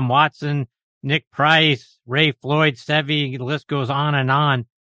played, Tom Watson, Nick Price, Ray Floyd, Seve, the list goes on.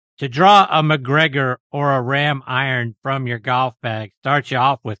 To draw a MacGregor or a Ram iron from your golf bag starts you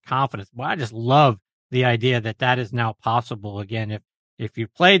off with confidence. Well, I just love the idea that is now possible again. If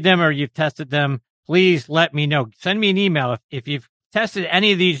you've played them or you've tested them, please let me know. Send me an email. If you've tested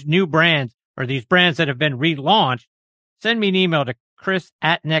any of these new brands or these brands that have been relaunched, send me an email to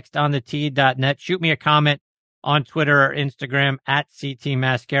chris@nextonthetee.net. Shoot me a comment on Twitter or Instagram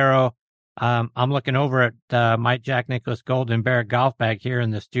 @CTMascaro. I'm looking over at my Jack Nicklaus Golden Bear golf bag here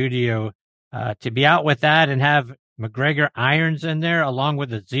in the studio. To be out with that and have MacGregor irons in there along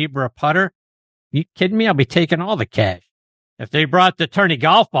with a zebra putter. You kidding me? I'll be taking all the cash. If they brought the tourney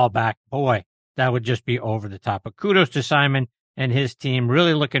golf ball back, boy, that would just be over the top. But kudos to Simon and his team.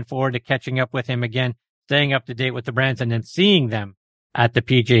 Really looking forward to catching up with him again, staying up to date with the brands, and then seeing them at the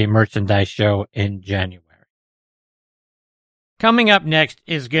PGA Merchandise Show in January. Coming up next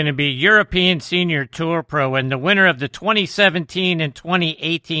is going to be European Senior Tour Pro and the winner of the 2017 and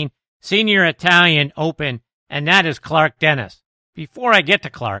 2018 Senior Italian Open, and that is Clark Dennis. Before I get to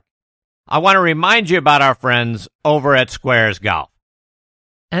Clark, I want to remind you about our friends over at Squares Golf.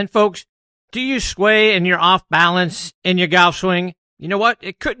 And folks, do you sway and you're off balance in your golf swing? You know what?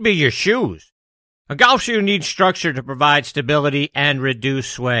 It could be your shoes. A golf shoe needs structure to provide stability and reduce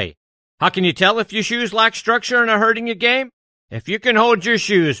sway. How can you tell if your shoes lack structure and are hurting your game? If you can hold your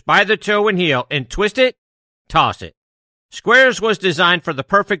shoes by the toe and heel and twist it, toss it. Squares was designed for the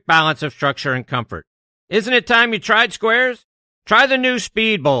perfect balance of structure and comfort. Isn't it time you tried Squares? Try the new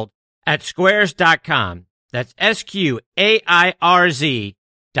Speedbolt at squares.com. That's SQAIRZ.com.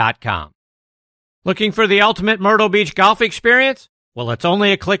 Looking for the ultimate Myrtle Beach golf experience? Well, it's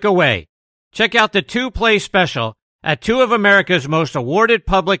only a click away. Check out the two-play special at two of America's most awarded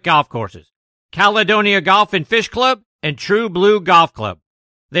public golf courses, Caledonia Golf and Fish Club and True Blue Golf Club.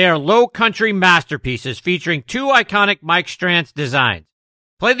 They are low country masterpieces featuring two iconic Mike Strantz designs.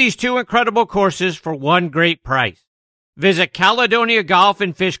 Play these two incredible courses for one great price. Visit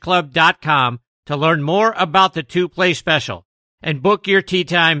CaledoniaGolfandFishClub.com to learn more about the two-play special and book your tee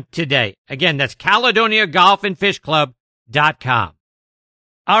time today. Again, that's CaledoniaGolfandFishClub.com.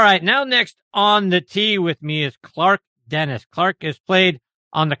 All right, now next on the tee with me is Clark Dennis. Clark has played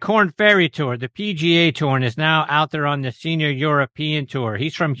on the Korn Ferry Tour, the PGA Tour, and is now out there on the Senior European Tour.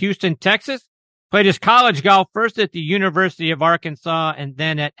 He's from Houston, Texas. Played his college golf first at the University of Arkansas and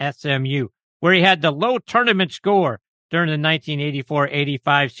then at SMU, where he had the low tournament score during the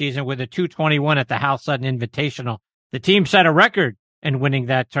 1984-85 season with a 221 at the Hal Sutton Invitational. The team set a record in winning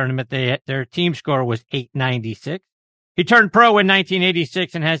that tournament. Their team score was 896. He turned pro in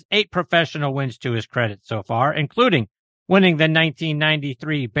 1986 and has 8 professional wins to his credit so far, including winning the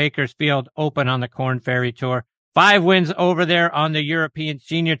 1993 Bakersfield Open on the Korn Ferry Tour, 5 wins over there on the European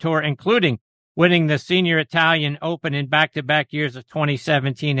Senior Tour, including winning the Senior Italian Open in back-to-back years of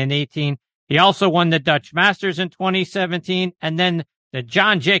 2017 and 18. He also won the Dutch Masters in 2017 and then the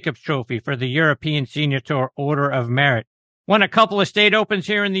John Jacobs Trophy for the European Senior Tour Order of Merit. Won a couple of state opens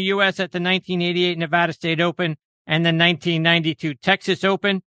here in the U.S. at the 1988 Nevada State Open and the 1992 Texas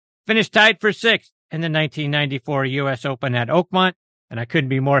Open. Finished tied for sixth in the 1994 U.S. Open at Oakmont. And I couldn't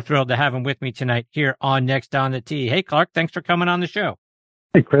be more thrilled to have him with me tonight here on Next on the Tee. Hey, Clark, thanks for coming on the show.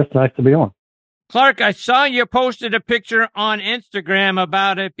 Hey, Chris, nice to be on. Clark, I saw you posted a picture on Instagram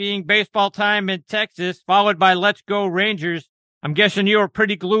about it being baseball time in Texas, followed by Let's Go Rangers. I'm guessing you were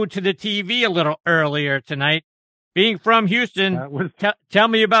pretty glued to the TV a little earlier tonight. Being from Houston, tell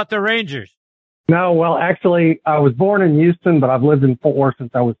me about the Rangers. No, well, actually, I was born in Houston, but I've lived in Fort Worth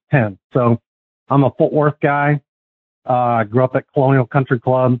since I was 10. So I'm a Fort Worth guy. I grew up at Colonial Country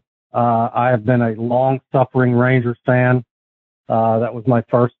Club. I have been a long-suffering Rangers fan. That was my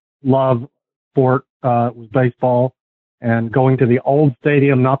first love sport, was baseball. And going to the old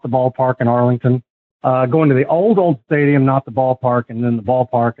stadium, not the ballpark in Arlington. Going to the old stadium, not the ballpark, and then the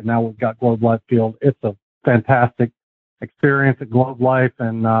ballpark, and now we've got Globe Life Field. It's a fantastic experience at Globe Life,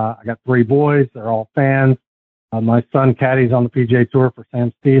 and I got 3 boys. They're all fans. My son caddies on the PGA Tour for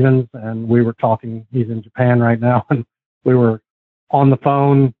Sam Stevens, and we were talking. He's in Japan right now, and we were on the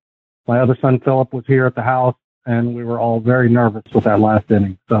phone. My other son Philip was here at the house, and we were all very nervous with that last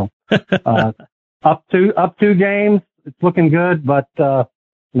inning. So up two games, it's looking good, but the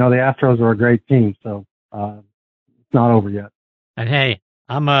Astros are a great team, so it's not over yet. And hey,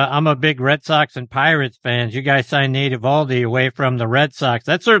 I'm a big Red Sox and Pirates fan. You guys signed Nate Eovaldi away from the Red Sox.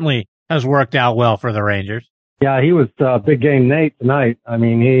 That certainly has worked out well for the Rangers. Yeah, he was big game Nate tonight. I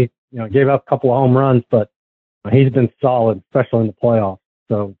mean, he gave up a couple of home runs, but he's been solid, especially in the playoffs.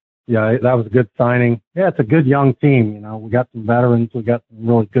 So yeah, that was a good signing. Yeah, it's a good young team. We got some veterans. We got some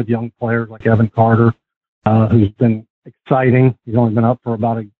really good young players like Evan Carter, who's been exciting. He's only been up for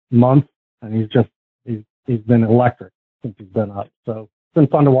about a month, and he's been electric since he's been up. So it's been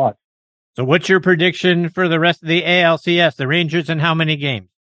fun to watch. So what's your prediction for the rest of the ALCS? The Rangers in how many games?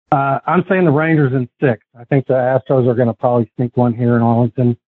 I'm saying the Rangers in 6. I think the Astros are going to probably sneak one here in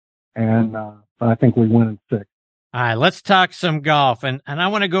Arlington, but I think we win in 6. All right, let's talk some golf. And I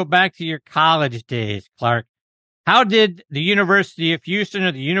want to go back to your college days, Clark. How did the University of Houston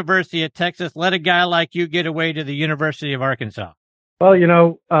or the University of Texas let a guy like you get away to the University of Arkansas? Well,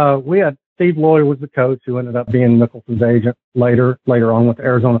 we had Steve Loy was the coach who ended up being Mickelson's agent later on with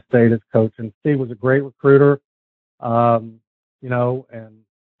Arizona State as coach. And Steve was a great recruiter, and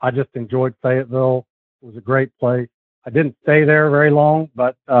I just enjoyed Fayetteville. It was a great place. I didn't stay there very long,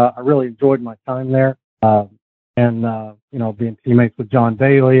 but I really enjoyed my time there. Being teammates with John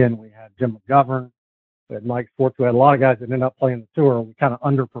Daly, and we had Jim McGovern, we had Mike Schwartz. We had a lot of guys that ended up playing the tour. We kind of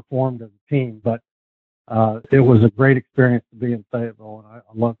underperformed as a team, but it was a great experience to be in Fayetteville, and I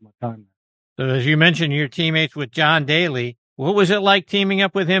loved my time there. So as you mentioned, you're teammates with John Daly. What was it like teaming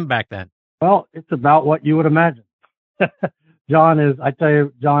up with him back then? Well, it's about what you would imagine. John is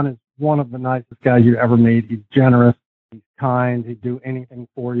one of the nicest guys you ever meet. He's generous. He's kind. He'd do anything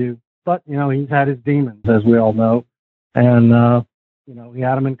for you. But, he's had his demons, as we all know. And, he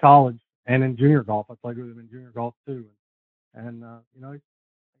had them in college and in junior golf. I played with him in junior golf, too. And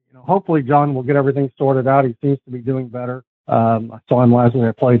hopefully John will get everything sorted out. He seems to be doing better. I saw him last week.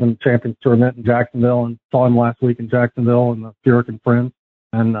 I played in the Champions Tournament in Jacksonville and saw him last week in Jacksonville and the Furyk and Friends.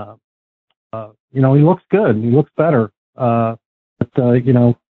 And, he looks good. He looks better.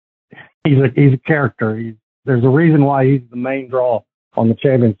 He's a character. There's a reason why he's the main draw on the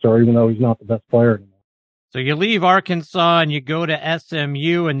Champions Tour, even though he's not the best player anymore. So you leave Arkansas and you go to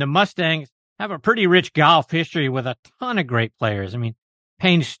SMU, and the Mustangs have a pretty rich golf history with a ton of great players. I mean,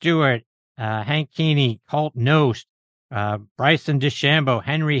 Payne Stewart, Hank Keeney, Colt Knost, Bryson DeChambeau,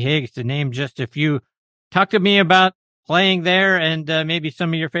 Henry Higgs, to name just a few. Talk to me about playing there and maybe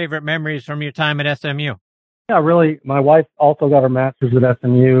some of your favorite memories from your time at SMU. Yeah, really. My wife also got her master's at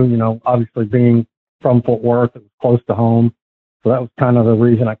SMU, obviously being from Fort Worth, it was close to home. So that was kind of the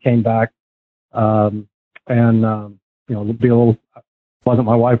reason I came back. Be a little, wasn't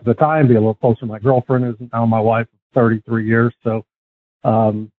my wife at the time, be a little closer to my girlfriend, who's now my wife for 33 years. So,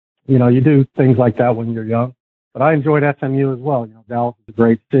 you do things like that when you're young. But I enjoyed SMU as well. Dallas is a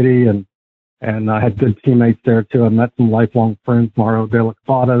great city, and I had good teammates there too. I met some lifelong friends, Mario De La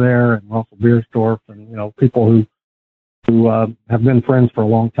Cabada there, and Russell Biersdorf, and people who have been friends for a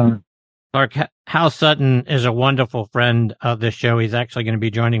long time. Clark, Hal Sutton is a wonderful friend of the show. He's actually going to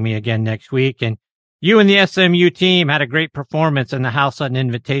be joining me again next week. And you and the SMU team had a great performance in the Hal Sutton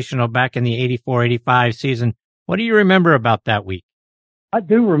Invitational back in the 84-85 season. What do you remember about that week? I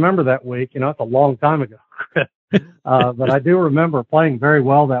do remember that week. It's a long time ago. But I do remember playing very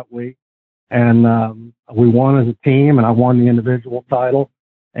well that week. And we won as a team, and I won the individual title.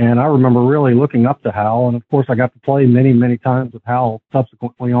 And I remember really looking up to Hal. And of course, I got to play many, many times with Hal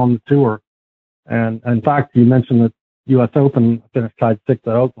subsequently on the tour. And in fact, you mentioned the U.S. Open. I finished tied sixth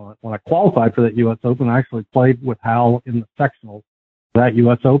at Oakland. When I qualified for that U.S. Open, I actually played with Hal in the sectionals for that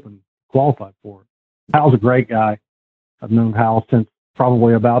U.S. Open, qualified for it. Hal's a great guy. I've known Hal since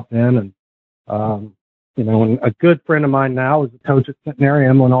probably about then. And, and a good friend of mine now is the coach at Centenary,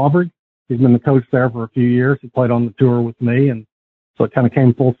 Emlyn Aubrey. He's been the coach there for a few years. He played on the tour with me. And so it kind of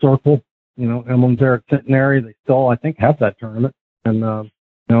came full circle. Emlyn's there at Centenary. They still, I think, have that tournament. And,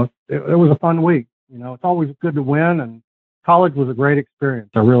 it was a fun week. It's always good to win, and college was a great experience.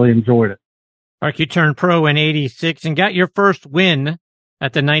 I really enjoyed it. Mark, you turned pro in 86 and got your first win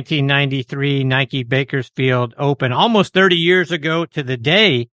at the 1993 Nike Bakersfield Open, almost 30 years ago to the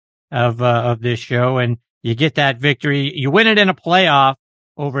day of this show. And you get that victory. You win it in a playoff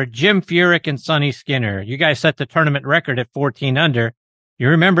over Jim Furyk and Sonny Skinner. You guys set the tournament record at 14 under. You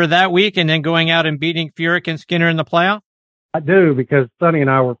remember that week and then going out and beating Furyk and Skinner in the playoff? I do, because Sonny and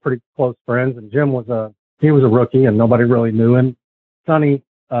I were pretty close friends, and Jim was a rookie and nobody really knew him. Sonny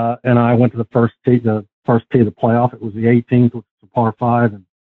and I went to the first tee of the playoff. It was the 18th, which was a par 5, and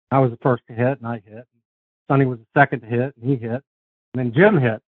I was the first to hit, and I hit. Sonny was the second to hit, and he hit. And then Jim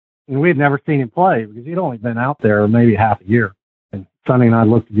hit, and we had never seen him play because he'd only been out there maybe half a year. And Sonny and I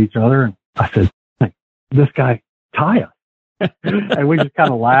looked at each other, and I said, "Hey, this guy tie us." And we just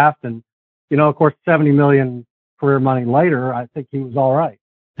kind of laughed. And, of course, 70 million career money later, I think he was all right.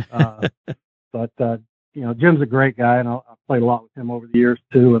 But Jim's a great guy, and I played a lot with him over the years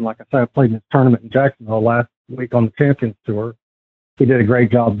too. And like I said, I played in his tournament in Jacksonville last week on the Champions Tour. He did a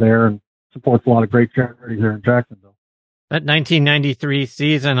great job there and supports a lot of great charities here in Jacksonville. That 1993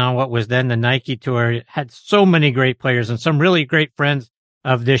 season on what was then the Nike Tour had so many great players, and some really great friends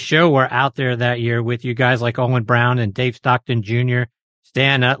of this show were out there that year with you guys like Owen Brown and Dave Stockton Jr.,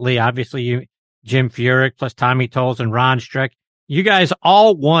 Stan Utley, obviously Jim Furyk, plus Tommy Tolles and Ron Streck. You guys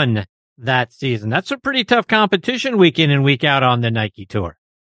all won that season. That's a pretty tough competition week in and week out on the Nike Tour.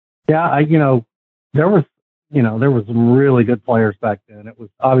 Yeah, there was some really good players back then. It was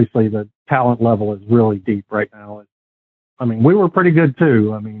obviously the talent level is really deep right now. We were pretty good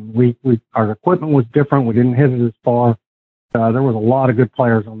too. Our equipment was different. We didn't hit it as far. There was a lot of good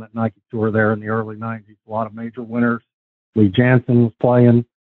players on that Nike Tour there in the early 90s. A lot of major winners. Lee Jansen was playing.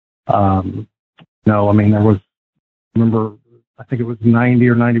 There was, I think it was 90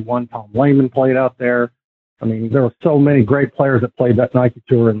 or 91, Tom Lehman played out there. There were so many great players that played that Nike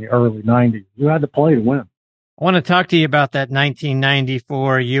Tour in the early 90s. You had to play to win. I want to talk to you about that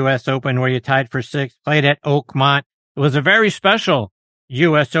 1994 U.S. Open where you tied for sixth, played at Oakmont. It was a very special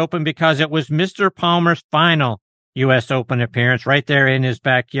U.S. Open because it was Mr. Palmer's final U.S. Open appearance right there in his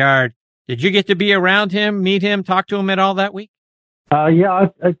backyard. Did you get to be around him, meet him, talk to him at all that week? Yeah,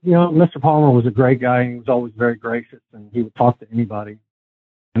 Mr. Palmer was a great guy. He was always very gracious, and he would talk to anybody.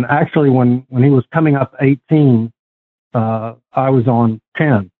 And actually, when he was coming up 18, I was on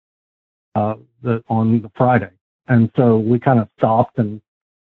 10 on the Friday, and so we kind of stopped and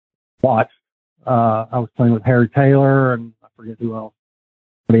watched. I was playing with Harry Taylor, and I forget who else.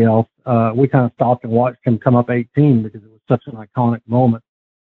 Somebody else. We kind of stopped and watched him come up 18 because it was such an iconic moment.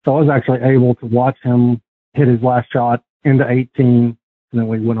 So I was actually able to watch him hit his last shot into 18, and then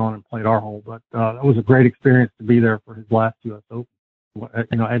we went on and played our hole. But it was a great experience to be there for his last U.S. Open,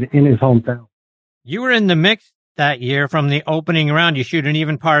 in his hometown. You were in the mix that year from the opening round. You shoot an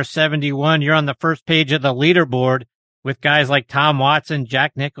even par 71. You're on the first page of the leaderboard with guys like Tom Watson,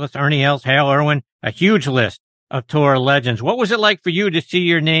 Jack Nicklaus, Ernie Els, Hale Irwin, a huge list of tour legends. What was it like for you to see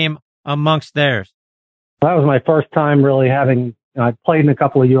your name amongst theirs? That was my first time really having, I played in a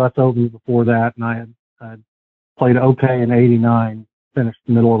couple of U.S. Opens before that, and I had played okay in 89, finished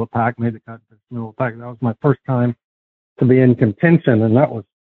middle of the pack, made the cut, finished middle of the pack. That was my first time to be in contention, and that was,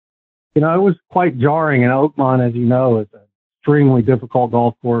 it was quite jarring. And Oakmont, as you know, is an extremely difficult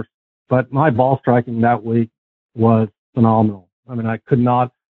golf course, but my ball striking that week was phenomenal. I could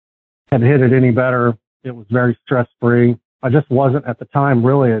not have hit it any better. It was very stress-free. I just wasn't at the time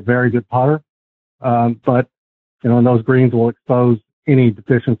really a very good putter. But, and those greens will expose any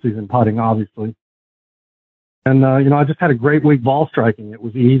deficiencies in putting, obviously. And, I just had a great week ball striking. It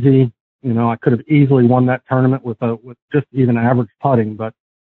was easy. I could have easily won that tournament with just even average putting, but,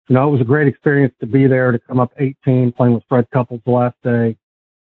 it was a great experience to be there, to come up 18, playing with Fred Couples the last day.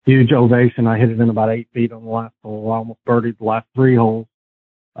 Huge ovation. I hit it in about 8 feet on the last hole. I almost birdied the last 3 holes.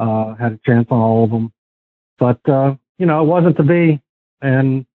 Had a chance on all of them, but, it wasn't to be.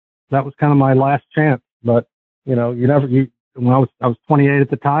 And that was kind of my last chance, but, you when I was 28 at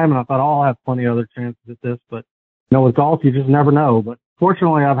the time, and I thought, I'll have plenty of other chances at this. But, with golf, you just never know. But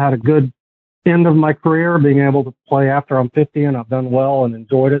fortunately, I've had a good end of my career, being able to play after I'm 50, and I've done well and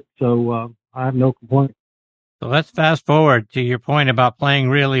enjoyed it. So I have no complaints. So let's fast forward to your point about playing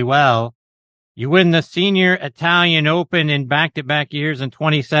really well. You win the Senior Italian Open in back-to-back years in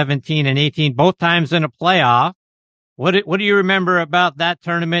 2017 and 18, both times in a playoff. What do you remember about that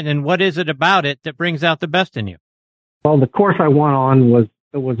tournament, and what is it about it that brings out the best in you? Well, the course I won on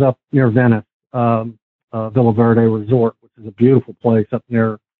was up near Venice, Villa Verde Resort, which is a beautiful place up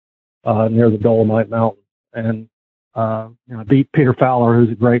near the Dolomite Mountains. And I beat Peter Fowler,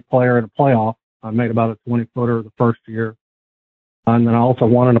 who's a great player, in a playoff. I made about a 20-footer the first year. And then I also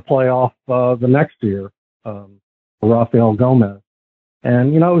won in a playoff the next year, Rafael Gomez.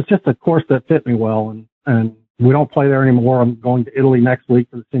 And, it was just a course that fit me well. And we don't play there anymore. I'm going to Italy next week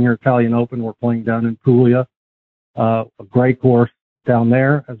for the Senior Italian Open. We're playing down in Puglia, a great course down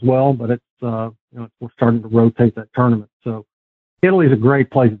there as well. But it's, we're starting to rotate that tournament. So Italy's a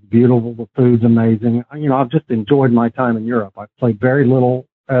great place. It's beautiful. The food's amazing. I've just enjoyed my time in Europe. I've played very little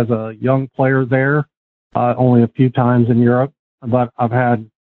as a young player there, only a few times in Europe, but I've had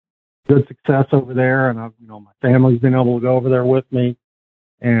good success over there, and my family's been able to go over there with me,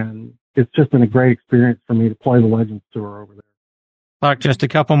 and it's just been a great experience for me to play the Legends Tour over there. Clark, just a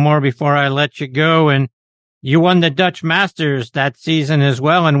couple more before I let you go, and you won the Dutch Masters that season as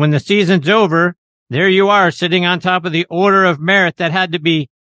well, and when the season's over, there you are sitting on top of the Order of Merit. That had to be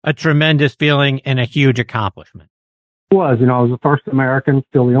a tremendous feeling and a huge accomplishment. It was, I was the first American,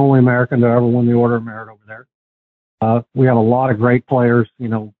 still the only American to ever win the Order of Merit over there. We have a lot of great players,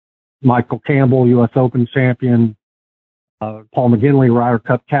 Michael Campbell, U.S. Open champion, Paul McGinley, Ryder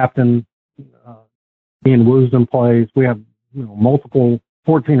Cup captain, Ian Woosnam plays. We have, multiple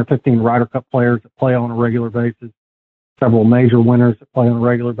 14 or 15 Ryder Cup players that play on a regular basis, several major winners that play on a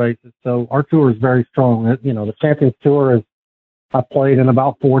regular basis. So our tour is very strong. The Champions Tour is, I've played in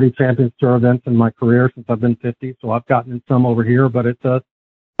about 40 Champions Tour events in my career since I've been 50. So I've gotten in some over here, but it's a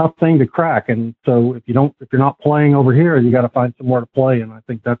tough thing to crack. And so if you're not playing over here, you got to find somewhere to play. And I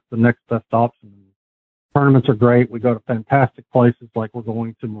think that's the next best option. Tournaments are great. We go to fantastic places. Like we're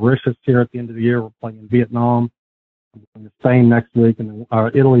going to Mauritius here at the end of the year. We're playing in Vietnam, we're going to Spain next week, and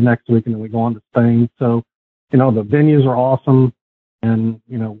then Italy next week, and then we go on to Spain. So, the venues are awesome, and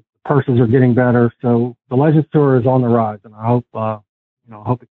purses are getting better. So the Legends Tour is on the rise, and I hope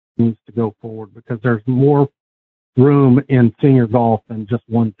it continues to go forward because there's more room in senior golf than just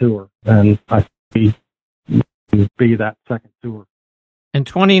one tour, and I see be that second tour. In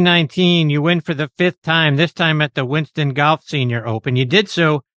 2019, you win for the fifth time, this time at the Winston Golf Senior Open. You did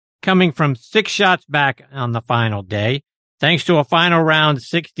so coming from 6 shots back on the final day, thanks to a final round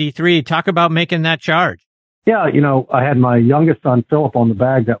 63. Talk about making that charge. Yeah, I had my youngest son, Philip, on the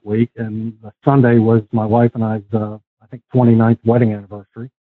bag that week, and Sunday was my wife and I's, 29th wedding anniversary.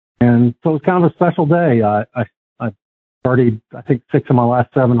 And so it was kind of a special day. I birdied, 6 of my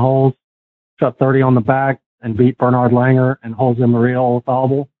last 7 holes, shot 30 on the back, and beat Bernard Langer and Jose Maria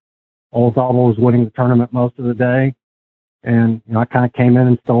Olazabal. Olazabal was winning the tournament most of the day, and I kind of came in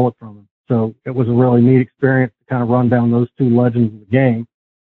and stole it from him. So it was a really neat experience to kind of run down those 2 legends of the game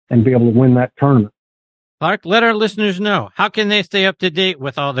and be able to win that tournament. Clark, let our listeners know, how can they stay up to date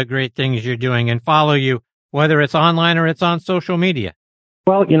with all the great things you're doing and follow you, whether it's online or it's on social media?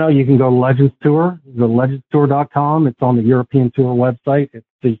 Well, you can go to Legends Tour, the legendstour.com. It's on the European Tour website. It's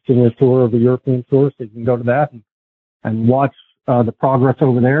the senior tour of the European Tour, so you can go to that and watch the progress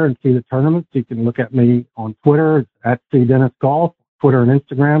over there and see the tournaments. You can look at me on Twitter. It's at C. Dennis Golf, Twitter and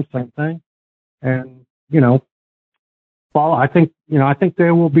Instagram, same thing. And, follow. I think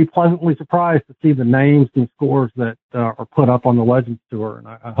they will be pleasantly surprised to see the names and scores that are put up on the Legends Tour, and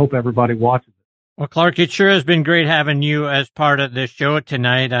I hope everybody watches it. Well, Clark, it sure has been great having you as part of this show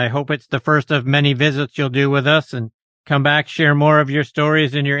tonight. I hope it's the first of many visits you'll do with us, and come back, share more of your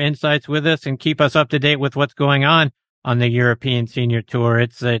stories and your insights with us, and keep us up to date with what's going on the European Senior Tour.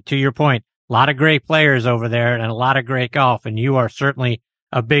 It's, to your point, a lot of great players over there and a lot of great golf, and you are certainly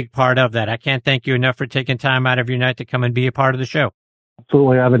a big part of that. I can't thank you enough for taking time out of your night to come and be a part of the show.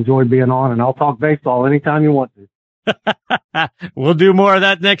 Absolutely. I've enjoyed being on, and I'll talk baseball anytime you want to. We'll do more of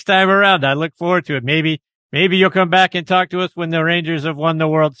that next time around. I look forward to it. Maybe you'll come back and talk to us when the Rangers have won the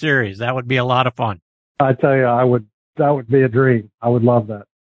World Series. That would be a lot of fun. I tell you, that would be a dream. I would love that.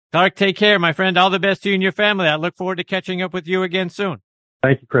 Clark, take care, my friend. All the best to you and your family. I look forward to catching up with you again soon.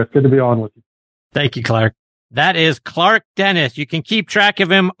 Thank you, Chris. Good to be on with you. Thank you, Clark. That is Clark Dennis. You can keep track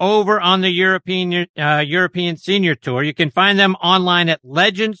of him over on the European Senior Tour. You can find them online at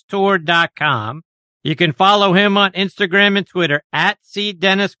legendstour.com. You can follow him on Instagram and Twitter at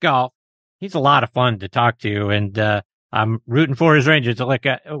CDennisGolf. He's a lot of fun to talk to, and I'm rooting for his Rangers.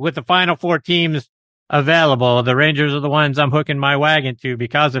 With the final 4 teams available, the Rangers are the ones I'm hooking my wagon to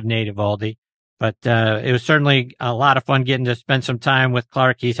because of Nate Eovaldi. But it was certainly a lot of fun getting to spend some time with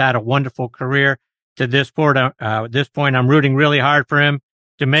Clark. He's had a wonderful career to this point. I'm rooting really hard for him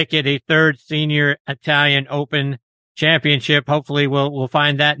to make it a 3rd Senior Italian Open championship. Hopefully we'll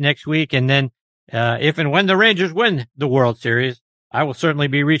find that next week. And then if and when the Rangers win the World Series, I will certainly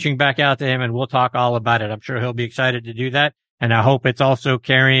be reaching back out to him, and we'll talk all about it. I'm sure he'll be excited to do that. And I hope it's also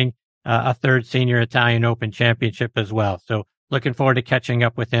carrying a 3rd Senior Italian Open championship as well. So looking forward to catching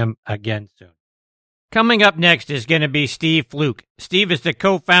up with him again soon. Coming up next is going to be Steve Fluke. Steve is the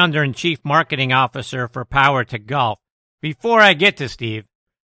co-founder and chief marketing officer for Power to Golf. Before I get to Steve,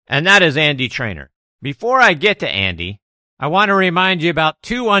 and that is Andy Trainer. Before I get to Andy, I want to remind you about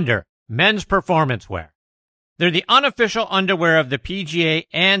 2 Under men's performance wear. They're the unofficial underwear of the PGA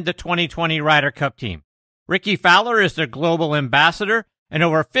and the 2020 Ryder Cup team. Ricky Fowler is their global ambassador, and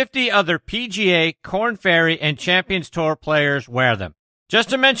over 50 other PGA, Korn Ferry, and Champions Tour players wear them. Just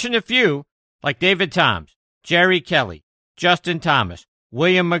to mention a few, like David Toms, Jerry Kelly, Justin Thomas,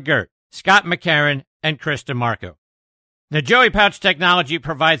 William McGirt, Scott McCarron, and Chris DeMarco. The Joey Pouch technology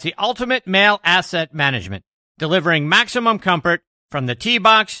provides the ultimate male asset management, delivering maximum comfort from the tee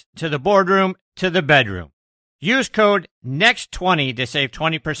box to the boardroom to the bedroom. Use code NEXT20 to save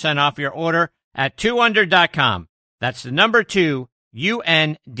 20% off your order at 2under.com. That's the number 2, UNDR.com.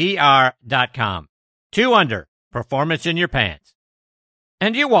 2 Under, performance in your pants.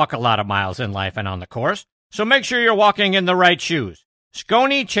 And you walk a lot of miles in life and on the course, so make sure you're walking in the right shoes.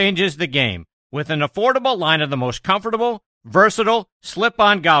 Skoni changes the game with an affordable line of the most comfortable, versatile,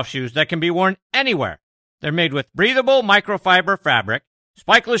 slip-on golf shoes that can be worn anywhere. They're made with breathable microfiber fabric,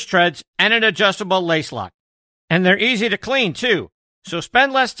 spikeless treads, and an adjustable lace lock. And they're easy to clean, too. So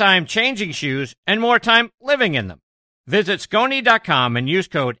spend less time changing shoes and more time living in them. Visit Skoni.com and use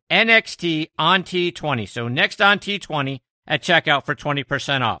code NXTONT20. So next on T20 at checkout for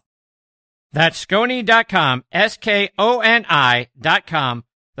 20% off. That's Skoni.com, SKONI.com.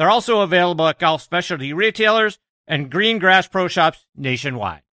 They're also available at golf specialty retailers and green grass pro shops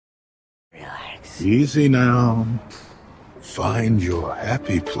nationwide. Relax. Easy now. Find your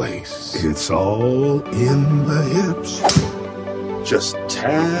happy place. It's all in the hips. Just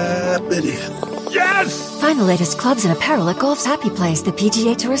tap it in. Yes! Find the latest clubs and apparel at Golf's Happy Place, the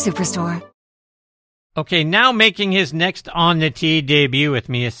PGA Tour Superstore. Okay, now making his next On the Tee debut with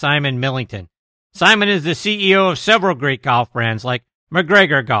me is Simon Millington. Simon is the CEO of several great golf brands like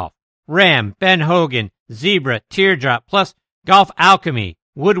MacGregor Golf, Ram, Ben Hogan, Zebra, Teardrop, plus Golf Alchemy,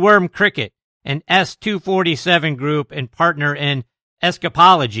 Woodworm Cricket, and S247 Group, and partner in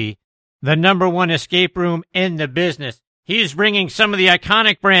Escapology, the #1 escape room in the business. He's bringing some of the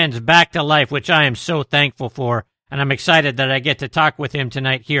iconic brands back to life, which I am so thankful for, and I'm excited that I get to talk with him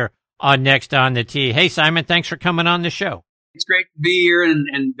tonight here on Next on the Tee. Hey, Simon, thanks for coming on the show. It's great to be here and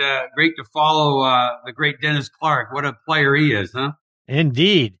great to follow the great Dennis Clark. What a player he is, huh?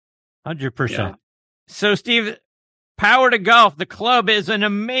 Indeed, 100%. So, Steve, Power to Golf, the club is an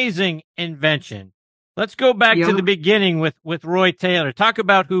amazing invention. Let's go back to the beginning with Roy Taylor. Talk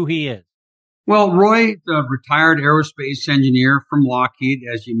about who he is. Well, Roy, a retired aerospace engineer from Lockheed,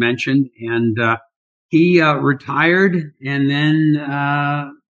 as you mentioned, and he retired, and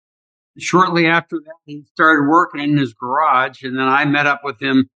then shortly after that, he started working in his garage, and then I met up with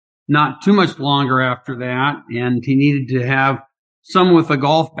him not too much longer after that, and he needed to have some with a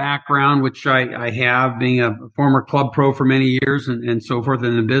golf background, which I have, being a former club pro for many years and so forth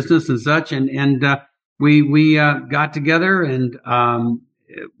in the business and such. And we got together and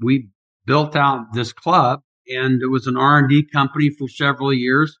we built out this club, and it was an R&D company for several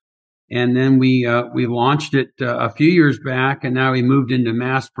years. And then we launched it a few years back, and now we moved into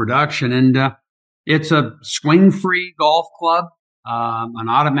mass production. And it's a swing-free golf club, an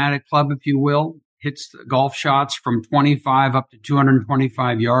automatic club, if you will. Hits golf shots from 25 up to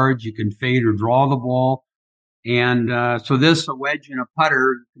 225 yards. You can fade or draw the ball. And so this, a wedge and a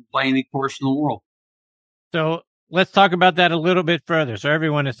putter, you can play any course in the world. So let's talk about that a little bit further. So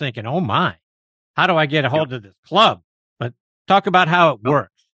everyone is thinking, oh my, how do I get a hold of this club? But talk about how it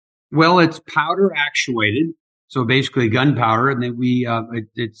works. Well, it's powder actuated. So basically gunpowder. And then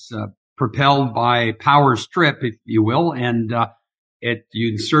it's propelled by power strip, if you will. And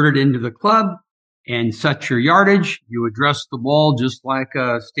you insert it into the club and set your yardage. You address the ball just like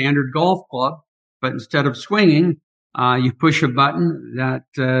a standard golf club, but instead of swinging, you push a button that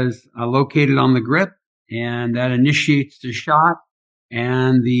is located on the grip, and that initiates the shot.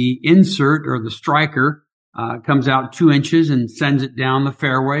 and the insert or the striker comes out 2 inches and sends it down the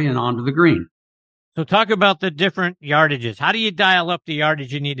fairway and onto the green. So talk about the different yardages. How do you dial up the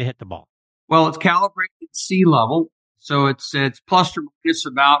yardage you need to hit the ball? Well, it's calibrated at sea level, so it's plus or minus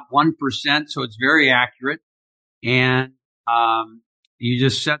about 1%, so it's very accurate. And you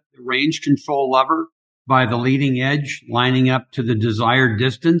just set the range control lever by the leading edge, lining up to the desired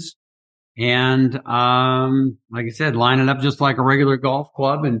distance. And like I said, line it up just like a regular golf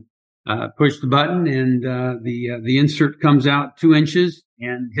club and push the button, and the insert comes out 2 inches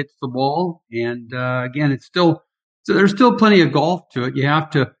and hits the ball. And again, so there's still plenty of golf to it. You have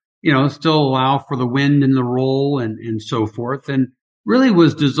to, still allow for the wind and the roll and so forth. And really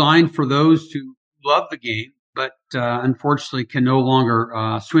was designed for those who love the game, but unfortunately can no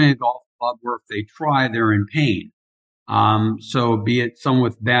longer swing a golf club, or if they try, they're in pain. So be it someone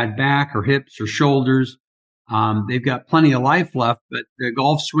with bad back or hips or shoulders, they've got plenty of life left, but the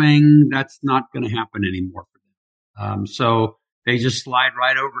golf swing, that's not going to happen anymore for them. So they just slide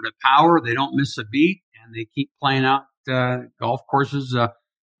right over to power. They don't miss a beat, and they keep playing out golf courses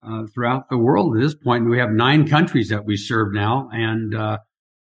throughout the world. At this point, we have 9 countries that we serve now, and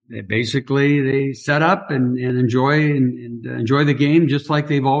they set up and enjoy the game just like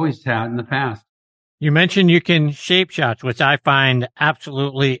they've always had in the past. You mentioned you can shape shots, which I find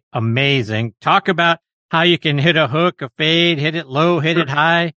absolutely amazing. Talk about how you can hit a hook, a fade, hit it low, hit it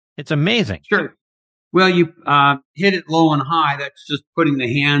high. It's amazing. Sure. Well, you hit it low and high. That's just putting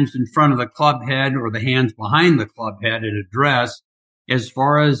the hands in front of the club head or the hands behind the club head at address. As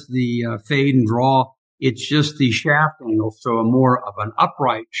far as the fade and draw, it's just the shaft angle. So a more of an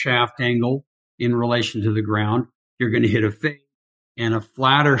upright shaft angle in relation to the ground. You're going to hit a fade, and a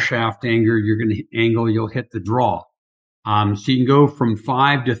flatter shaft angle, you'll hit the draw. So you can go from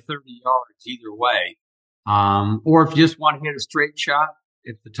 5 to 30 yards either way. Or if you just want to hit a straight shot,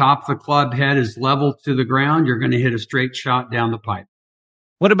 if the top of the club head is level to the ground, you're going to hit a straight shot down the pipe.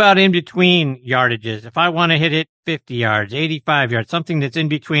 What about in between yardages? If I want to hit it 50 yards, 85 yards, something that's in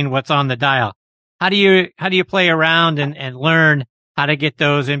between what's on the dial, how do you play around and learn how to get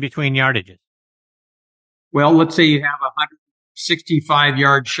those in between yardages? Well, let's say you have a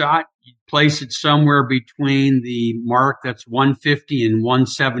 165-yard shot. You place it somewhere between the mark that's 150 and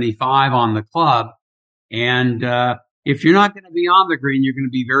 175 on the club. And if you're not going to be on the green, you're going to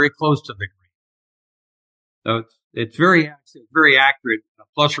be very close to the green. So it's very accurate,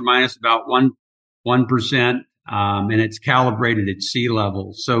 plus or minus about 1%, and it's calibrated at sea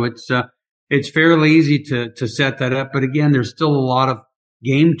level. So it's fairly easy to set that up. But again, there's still a lot of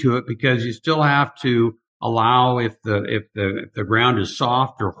game to it, because you still have to allow if the ground is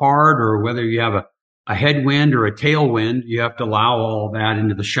soft or hard, or whether you have a headwind or a tailwind, you have to allow all that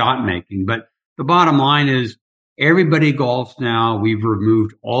into the shot making. But the bottom line is everybody golfs now. We've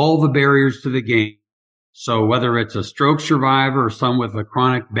removed all the barriers to the game. So whether it's a stroke survivor or someone with a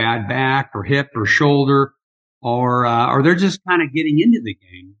chronic bad back or hip or shoulder, or they're just kind of getting into the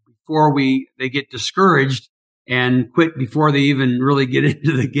game before they get discouraged and quit before they even really get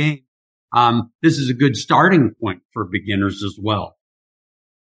into the game. This is a good starting point for beginners as well.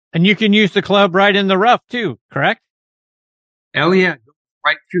 And you can use the club right in the rough too, correct? Oh yeah.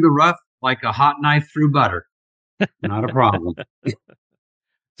 Right through the rough like a hot knife through butter. Not a problem.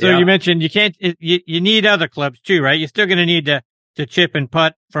 So yeah. You mentioned you need other clubs too, right? You're still going to need to chip and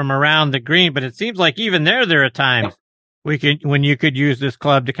putt from around the green, but it seems like even there are times when you could use this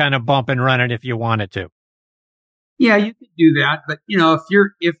club to kind of bump and run it if you wanted to. Yeah, you could do that. But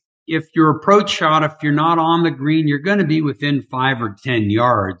if your approach shot, if you're not on the green, you're going to be within 5 or 10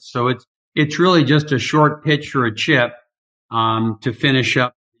 yards. So it's really just a short pitch or a chip, to finish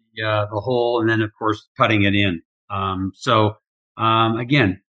up the hole, and then of course putting it in.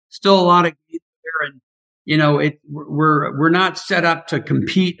 Again, still a lot of game there, and we're not set up to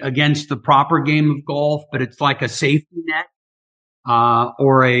compete against the proper game of golf, but it's like a safety net,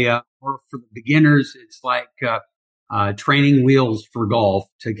 or for the beginners, it's like training wheels for golf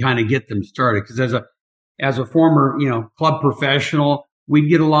to kind of get them started. Because as a former club professional, we'd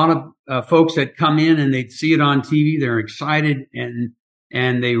get a lot of folks that come in and they'd see it on TV, they're excited,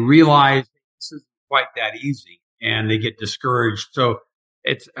 and they realize this isn't quite that easy, and they get discouraged. So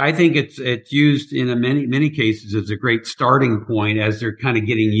I think it's used in many cases as a great starting point as they're kind of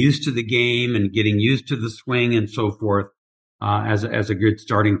getting used to the game and getting used to the swing and so forth, as a good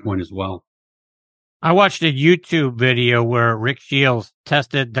starting point as well. I watched a YouTube video where Rick Shields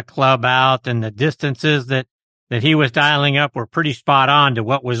tested the club out, and the distances that he was dialing up were pretty spot on to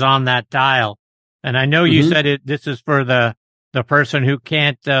what was on that dial. And I know you said this is for the person who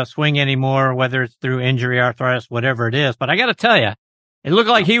can't swing anymore, whether it's through injury, arthritis, whatever it is. But I got to tell you, It looked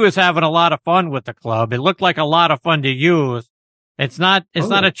like he was having a lot of fun with the club. It looked like a lot of fun to use. It's not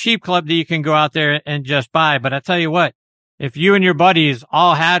a cheap club that you can go out there and just buy. But I tell you what, if you and your buddies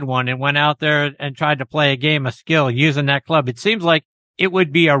all had one and went out there and tried to play a game of skill using that club, it seems like it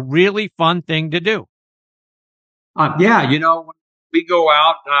would be a really fun thing to do. Yeah, when we go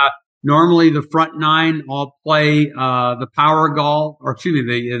out, normally the front nine all play the power golf, or excuse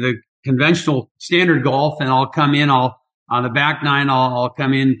me, the conventional standard golf, and I'll come in. On the back nine, I'll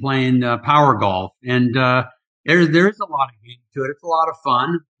come in playing power golf, and there's a lot of game to it. It's a lot of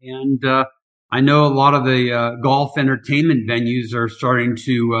fun, and I know a lot of the golf entertainment venues are starting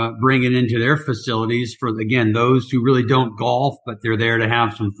to bring it into their facilities for, again, those who really don't golf, but they're there to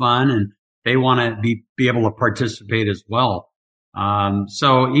have some fun, and they want to be able to participate as well.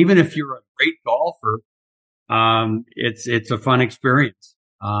 So even if you're a great golfer, it's a fun experience.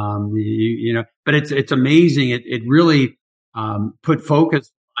 But it's amazing. It really put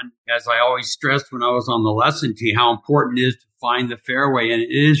focus on, as I always stressed when I was on the lesson tee, how important it is to find the fairway. And it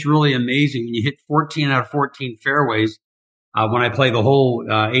is really amazing when you hit 14 out of 14 fairways. When I play the whole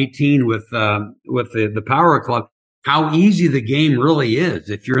 18 with the Power Club, how easy the game really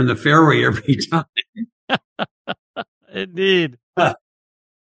is if you're in the fairway every time. Indeed. And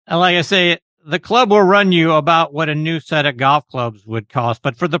like I say, the club will run you about what a new set of golf clubs would cost.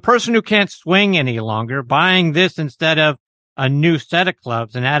 But for the person who can't swing any longer, buying this instead of a new set of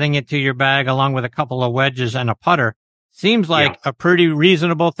clubs and adding it to your bag along with a couple of wedges and a putter seems like a pretty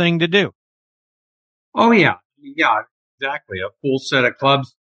reasonable thing to do. Oh, yeah. Yeah, exactly. A full set of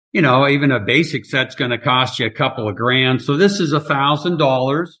clubs. Even a basic set's going to cost you a couple of grand. So this is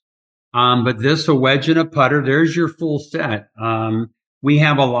 $1,000. But this, a wedge and a putter, there's your full set. We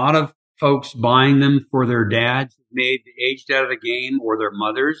have a lot of folks buying them for their dads who may be aged out of the game, or their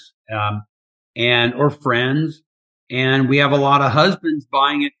mothers, or friends. And we have a lot of husbands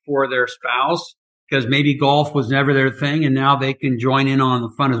buying it for their spouse because maybe golf was never their thing, and now they can join in on the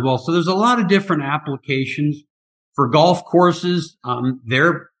fun as well. So there's a lot of different applications for golf courses.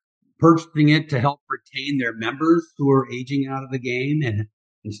 They're purchasing it to help retain their members who are aging out of the game, and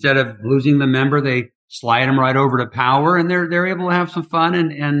instead of losing the member, they slide them right over to Power, and they're able to have some fun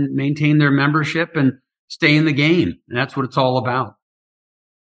and maintain their membership and stay in the game. And that's what it's all about.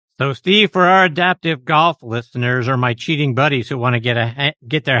 So, Steve, for our adaptive golf listeners or my cheating buddies who want to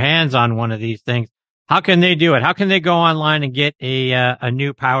get their hands on one of these things, how can they do it? How can they go online and get a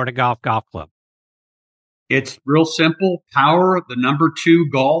new Power to Golf golf club? It's real simple.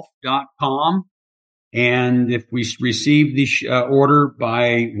 Power2golf.com. And if we receive the order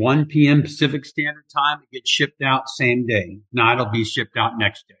by 1 p.m. Pacific Standard Time, it gets shipped out same day. Now it'll be shipped out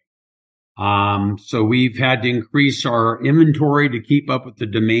next day. So we've had to increase our inventory to keep up with the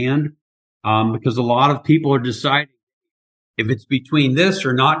demand, because a lot of people are deciding if it's between this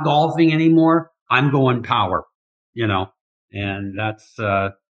or not golfing anymore, I'm going Power, and that's,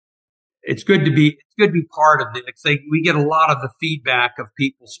 it's good to be part of it. It's like we get a lot of the feedback of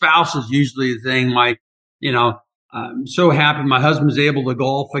people, spouses usually saying, I'm so happy my husband's able to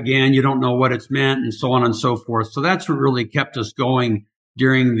golf again. You don't know what it's meant, and so on and so forth. So that's what really kept us going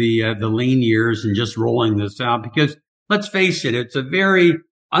during the lean years and just rolling this out, because let's face it, it's a very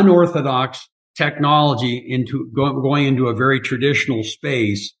unorthodox technology going into a very traditional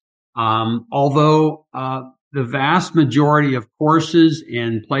space. Although, the vast majority of courses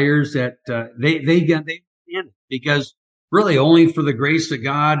and players that, they get it, because really only for the grace of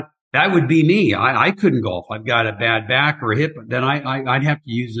God, that would be me. I couldn't golf. I've got a bad back or a hip, then I'd have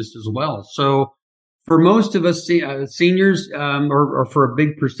to use this as well. So for most of us seniors, or for a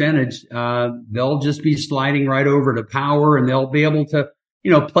big percentage, they'll just be sliding right over to Power, and they'll be able to,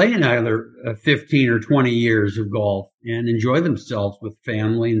 play another 15 or 20 years of golf and enjoy themselves with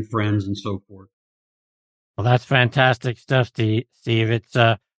family and friends and so forth. Well, that's fantastic stuff, Steve. It's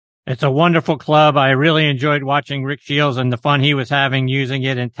a wonderful club. I really enjoyed watching Rick Shields and the fun he was having using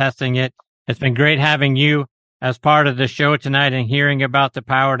it and testing it. It's been great having you as part of the show tonight and hearing about the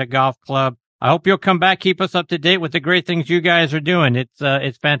Power to Golf Club. I hope you'll come back, keep us up to date with the great things you guys are doing.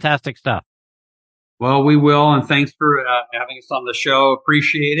 It's fantastic stuff. Well, we will, and thanks for having us on the show.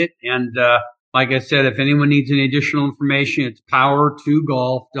 Appreciate it. And like I said, if anyone needs any additional information, it's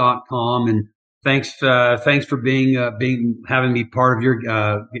power2golf.com. And thanks for having me part of your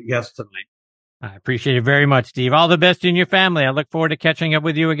guest tonight. I appreciate it very much, Steve. All the best in your family. I look forward to catching up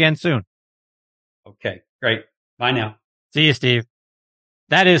with you again soon. Okay, great. Bye now. See you, Steve.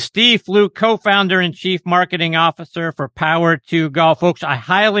 That is Steve Fluke, co-founder and chief marketing officer for Power 2 Golf. Folks, I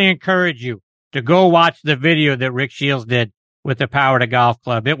highly encourage you to go watch the video that Rick Shields did with the Power to Golf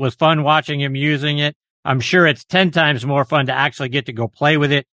Club. It was fun watching him using it. I'm sure it's 10 times more fun to actually get to go play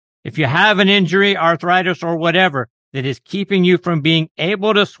with it. If you have an injury, arthritis, or whatever that is keeping you from being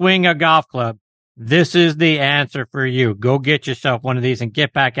able to swing a golf club, this is the answer for you. Go get yourself one of these and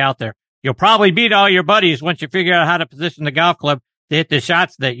get back out there. You'll probably beat all your buddies once you figure out how to position the golf club to hit the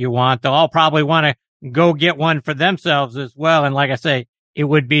shots that you want. They'll all probably want to go get one for themselves as well. And like I say, it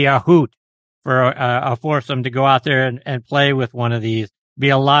would be a hoot for a foursome to go out there and play with one of these. Be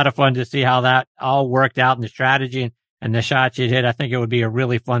a lot of fun to see how that all worked out in the strategy and the shots you'd hit. I think it would be a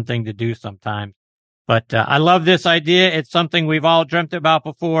really fun thing to do sometime. But I love this idea. It's something we've all dreamt about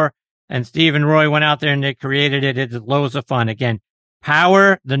before. And Steve and Roy went out there and they created it. It's loads of fun. Again,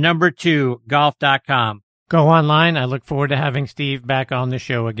 power2golf.com. Go online. I look forward to having Steve back on the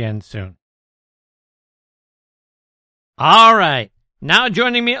show again soon. All right. Now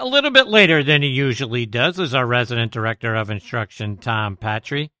joining me a little bit later than he usually does is our resident director of instruction, Tom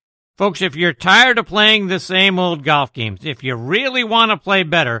Patry. Folks, if you're tired of playing the same old golf games, if you really want to play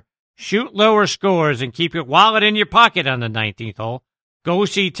better, shoot lower scores, and keep your wallet in your pocket on the 19th hole, go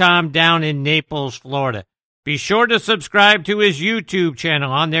see Tom down in Naples, Florida. Be sure to subscribe to his YouTube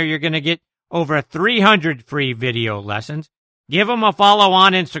channel. On there, you're going to get over 300 free video lessons. Give him a follow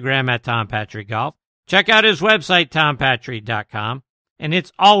on Instagram at Tom Patry Golf. Check out his website, tompatry.com. And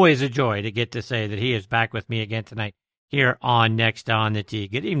it's always a joy to get to say that he is back with me again tonight here on Next on the Tee.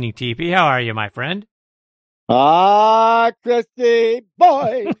 Good evening, TP. How are you, my friend? Christy,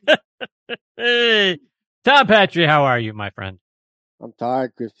 boy. Hey, Tom Patry, how are you, my friend? I'm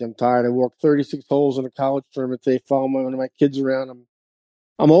tired, Christy. I'm tired. I walked 36 holes in a college tournament today, following one of my kids around.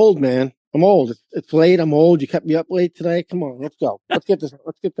 I'm old, man. I'm old. It's late. I'm old. You kept me up late today. Come on, let's go. Let's get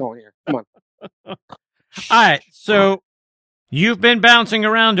going here. Come on. All right, so you've been bouncing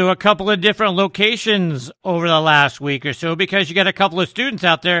around to a couple of different locations over the last week or so because you got a couple of students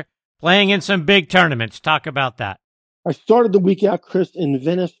out there playing in some big tournaments. Talk about that. I started the week out, Chris, in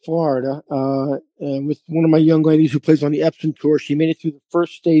Venice, Florida, with one of my young ladies who plays on the Epsom Tour. She made it through the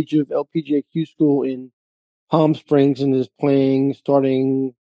first stage of LPGA school in Palm Springs and is playing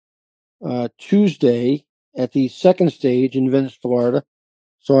starting Tuesday at the second stage in Venice, Florida.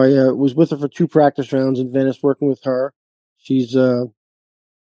 So I was with her for 2 practice rounds in Venice, working with her. She's, I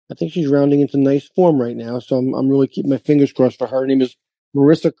think she's rounding into nice form right now. So I'm really keeping my fingers crossed for her. Her name is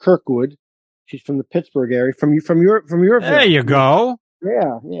Marissa Kirkwood. She's from the Pittsburgh area. From your. There you go.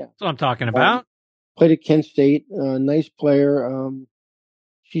 Yeah. That's what I'm talking about. Played at Kent State. Nice player.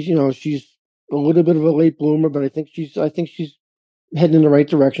 She's a little bit of a late bloomer, but I think she's heading in the right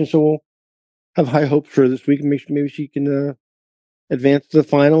direction. So we'll have high hopes for her this week, and maybe she can advance to the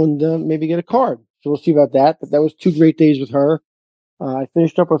final and maybe get a card. So we'll see about that. But that was 2 great days with her. I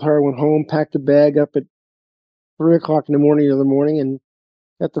finished up with her, went home, packed a bag up at 3 o'clock in the morning the other morning, and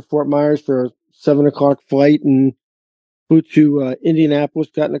got to Fort Myers for a 7 o'clock flight and flew to Indianapolis,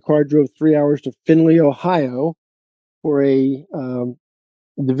 got in a car, drove 3 hours to Findlay, Ohio for a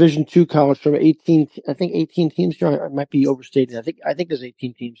Division II college from 18 teams here. I might be overstating. I think there's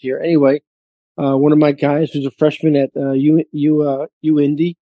 18 teams here. Anyway, one of my guys who's a freshman at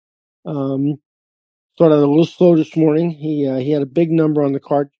UIndy, started out a little slow this morning. He had a big number on the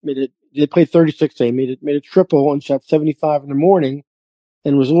card. They played 36A, made a triple and shot 75 in the morning,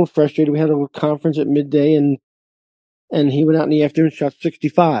 and was a little frustrated. We had a little conference at midday, and he went out in the afternoon and shot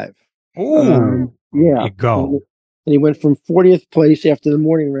 65. Ooh, yeah. You go. And he went from 40th place after the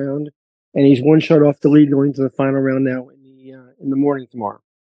morning round, and he's 1 shot off the lead going to the final round now in the morning tomorrow.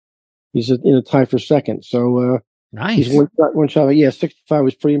 He's in a tie for second. So nice. He's one shot. Yeah, 65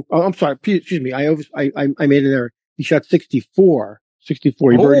 was pretty. Oh, I'm sorry. Excuse me. I made an error. He shot 64.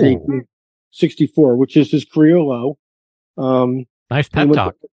 64. He birdied 64, which is his career low. Nice pep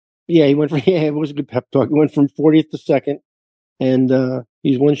talk. He went from it was a good pep talk. He went from 40th to second, and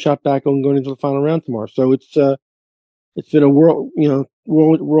he's 1 shot back on going into the final round tomorrow. So it's been a world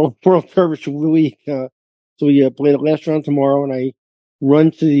service week. So we play the last round tomorrow, and I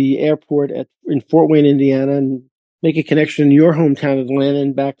run to the airport in Fort Wayne, Indiana, and make a connection in your hometown, Atlanta,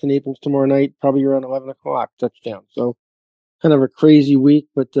 and back to Naples tomorrow night, probably around 11 o'clock touchdown. So kind of a crazy week,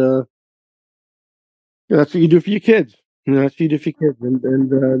 but that's what you do for your kids. That's what you do for your kids, and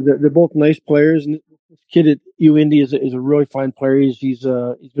they're both nice players. And this kid at UIndy is a really fine player. He's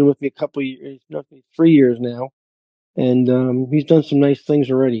been with me a couple of years, 3 years now, and he's done some nice things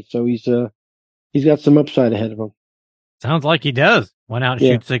already. So he's got some upside ahead of him. Sounds like he does. Went out and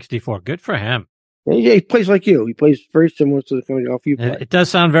shoot 64. Good for him. Yeah, he plays like you. He plays very similar to the kind of golf you play. It does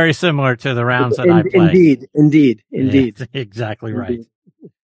sound very similar to the rounds that I play. Indeed. Yeah, exactly right.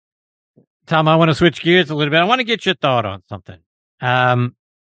 Tom, I want to switch gears a little bit. I want to get your thought on something.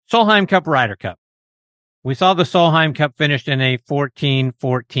 Solheim Cup, Ryder Cup. We saw the Solheim Cup finished in a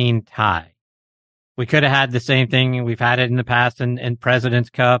 14-14 tie. We could have had the same thing. We've had it in the past in President's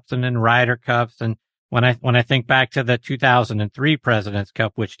Cups and in Ryder Cups. And when I think back to the 2003 President's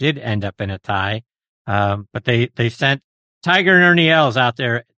Cup, which did end up in a tie, but they sent Tiger and Ernie Els out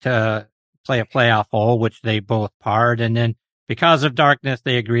there to play a playoff hole, which they both parred. And then because of darkness,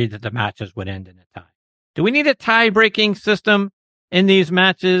 they agreed that the matches would end in a tie. Do we need a tie-breaking system in these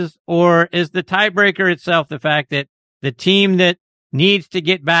matches, or is the tiebreaker itself the fact that the team that needs to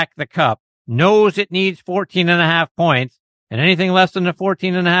get back the cup knows it needs 14.5 points, and anything less than the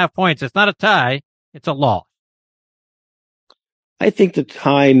 14.5 points, it's not a tie, it's a loss? I think the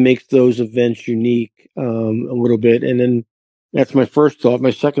tie makes those events unique a little bit, and then that's my first thought.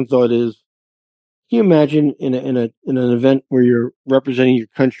 My second thought is, can you imagine in an event where you're representing your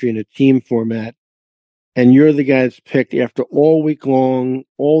country in a team format, and you're the guy that's picked after all week long,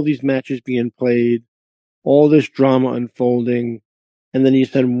 all these matches being played, all this drama unfolding, and then you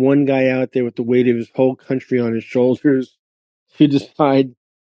send one guy out there with the weight of his whole country on his shoulders to decide,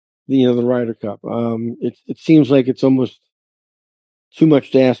 the Ryder Cup. It seems like it's almost too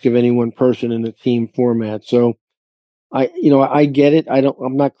much to ask of any one person in a team format. So I get it.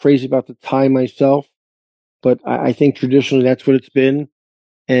 I'm not crazy about the tie myself, but I think traditionally that's what it's been.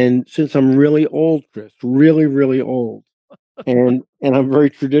 And since I'm really old, Chris, really, really old, and I'm very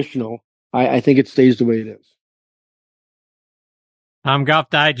traditional, I think it stays the way it is. Golf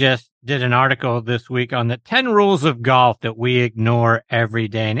Digest did an article this week on the 10 rules of golf that we ignore every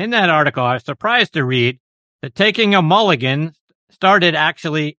day. And in that article, I was surprised to read that taking a mulligan started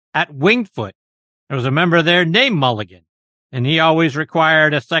actually at Winged Foot. There was a member there named Mulligan, and he always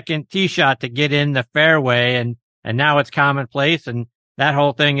required a second tee shot to get in the fairway, and now it's commonplace, and that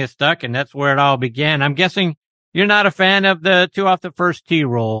whole thing is stuck, and that's where it all began. I'm guessing you're not a fan of the 2 off the first tee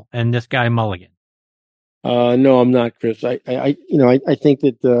rule and this guy Mulligan. No, I'm not, Chris. I think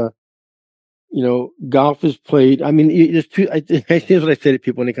that, golf is played. I mean, there's two. Here's what I say to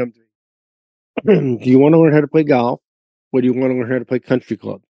people when they come to me. Do you want to learn how to play golf, or do you want to learn how to play country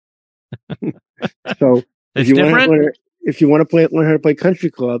club? So if you want to learn how to play country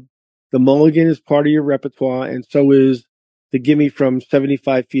club, the mulligan is part of your repertoire, and so is the gimme from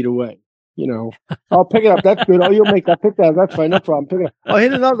 75 feet away. I'll pick it up. That's good. Oh, you'll make that. Pick that up. That's fine. No problem. Pick it up. I'll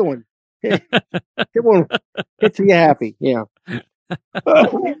hit another one. Hit one. Hit till you're happy. Yeah.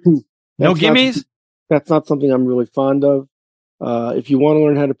 No gimmies? That's not something I'm really fond of. If you want to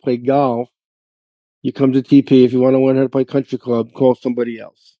learn how to play golf, you come to TP. If you want to learn how to play country club, call somebody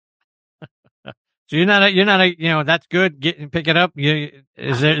else. So you're not a, that's good. Pick it up.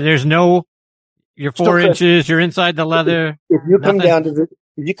 There's no, you're 4 inches, you're inside the leather. If you come down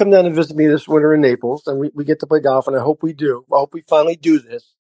to visit me this winter in Naples, and we get to play golf, and I hope we do. I hope we finally do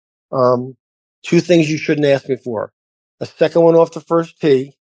this. 2 things you shouldn't ask me for: a second one off the first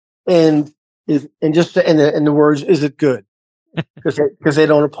tee, and the words, "Is it good?" Because they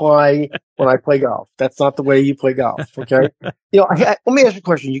don't apply when I play golf. That's not the way you play golf. Okay. Let me ask you a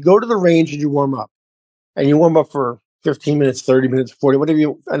question. You go to the range and you warm up, for 15 minutes, 30 minutes, 40,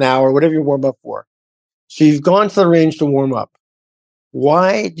 an hour, whatever you warm up for. So you've gone to the range to warm up.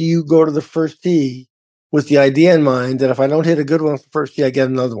 Why do you go to the first tee with the idea in mind that if I don't hit a good one off the first tee, I get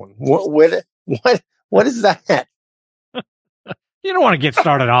another one? What is that? You don't want to get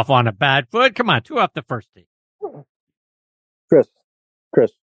started off on a bad foot. Come on, 2 off the first tee.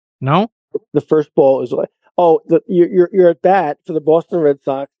 Chris. No? The first ball is you're at bat for the Boston Red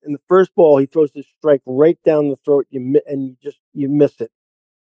Sox, and the first ball he throws this strike right down the throat, and you miss it.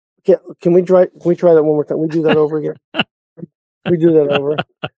 Can we try that one more time? We do that over again. We do that over.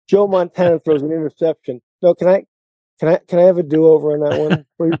 Joe Montana throws an interception. No, can I have a do-over on that one,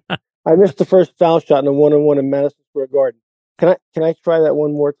 please? I missed the first foul shot in a 1-on-1 in Madison Square Garden. Can I try that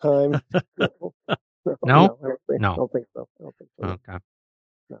one more time? No? I don't think so. Okay.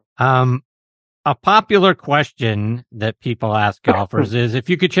 No. A popular question that people ask golfers is, if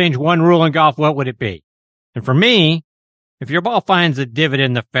you could change one rule in golf, what would it be? And for me, if your ball finds a divot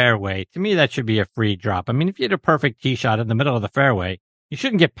in the fairway, to me, that should be a free drop. I mean, if you hit a perfect tee shot in the middle of the fairway, you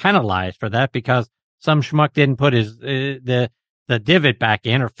shouldn't get penalized for that because some schmuck didn't put the divot back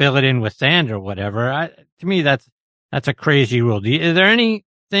in or fill it in with sand or whatever. To me, that's a crazy rule. Is there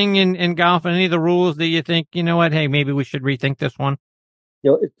anything in golf and any of the rules that you think, you know what, hey, maybe we should rethink this one?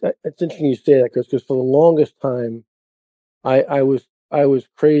 It's interesting you say that, because for the longest time, I was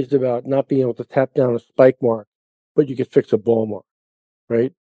crazed about not being able to tap down a spike mark, but you could fix a ball mark,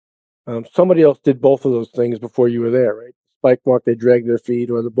 right? Somebody else did both of those things before you were there, right? Spike mark, they dragged their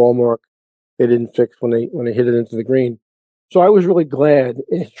feet, or the ball mark, they didn't fix when they hit it into the green. So I was really glad,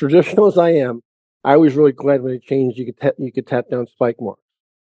 as traditional as I am, I was really glad when it changed. You could tap down spike marks.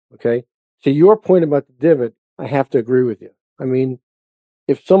 Okay. To your point about the divot, I have to agree with you. I mean,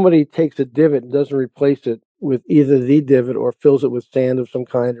 if somebody takes a divot and doesn't replace it with either the divot or fills it with sand of some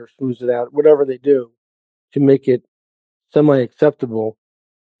kind or smooths it out, whatever they do to make it semi-acceptable,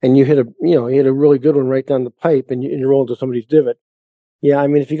 and you hit a really good one right down the pipe, and you roll into somebody's divot. Yeah, I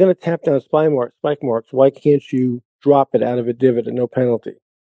mean, if you're going to tap down spike marks, why can't you drop it out of a divot at no penalty?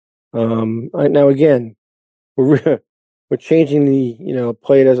 Now again, we're changing the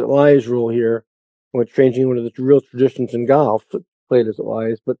play it as it lies rule here. We're changing one of the real traditions in golf, play it as it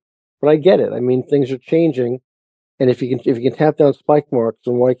lies. But I get it. I mean, things are changing, and if you can tap down spike marks,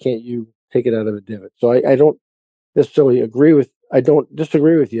 then why can't you take it out of a divot? So I don't necessarily agree with. I don't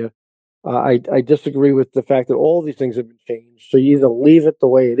disagree with you. I disagree with the fact that all these things have been changed. So you either leave it the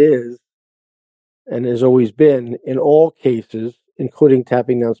way it is, and has always been in all cases, including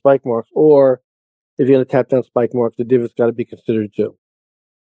tapping down spike marks, or if you're going to tap down spike marks, the divot's got to be considered too.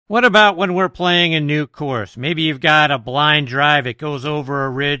 What about when we're playing a new course? Maybe you've got a blind drive. It goes over a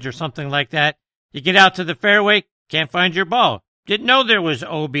ridge or something like that. You get out to the fairway, can't find your ball. Didn't know there was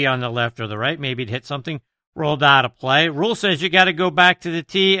OB on the left or the right. Maybe it hit something, rolled out of play. Rule says you got to go back to the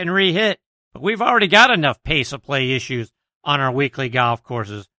tee and re-hit. But we've already got enough pace of play issues on our weekly golf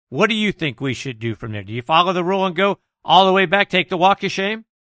courses. What do you think we should do from there? Do you follow the rule and go all the way back, take the walk of shame?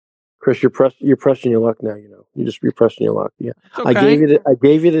 Chris, you're pressing your luck now. You're pressing your luck. Yeah, okay. I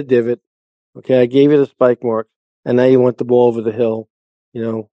gave you the divot. Okay, I gave you the spike mark, and now you want the ball over the hill.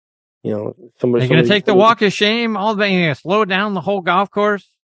 Somebody. You're going to take the walk of shame all the way. You're going to slow down the whole golf course.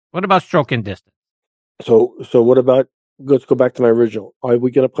 What about stroking distance? So what about? Let's go back to my original. Are we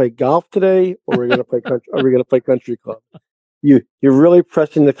going to play golf today, or are we going to play country? Are we going to play country club? You're really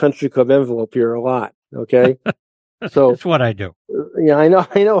pressing the country club envelope here a lot. Okay. So that's what I do. Yeah, I know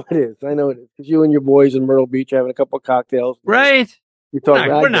it is. Because you and your boys in Myrtle Beach having a couple of cocktails. Right.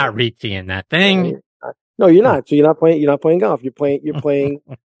 We're not reteeing that thing. No, you're not. So you're not playing golf. You're playing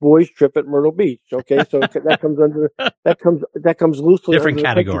boys trip at Myrtle Beach. Okay. So that comes loosely different under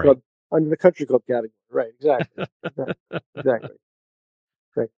category. Under the country club category. Right. Exactly. Exactly.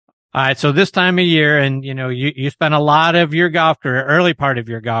 All right. So this time of year, and you spent a lot of your golf career, early part of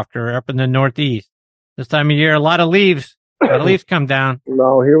your golf career up in the Northeast. This time of year, a lot of leaves come down.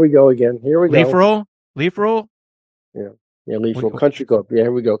 No, here we go again. Leaf roll? Yeah, leaf roll. Country club. Yeah,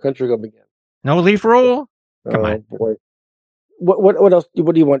 here we go. Country club again. No leaf roll? Come on. Boy. What else?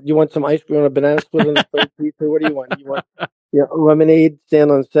 What do you want? You want some ice cream on a banana split on the third pizza? What do you want? You want lemonade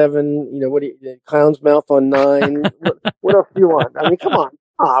stand on 7? What do you clown's mouth on 9? What else do you want? I mean, come on,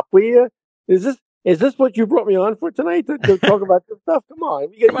 stop, will you? Is this what you brought me on for tonight to talk about this stuff? Come on.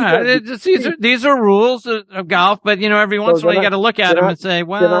 These are rules of golf, but every once in a while you got to look at them and say,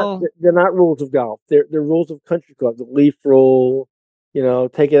 well, they're not rules of golf. They're rules of country club. The leaf roll,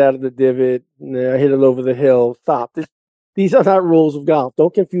 take it out of the divot, hit it over the hill. Stop. These are not rules of golf.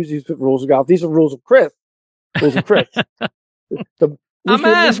 Don't confuse these with rules of golf. These are rules of Chris. Rules of Chris. I'm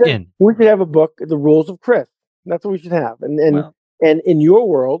asking. We should have a book, The Rules of Chris. That's what we should have. And in your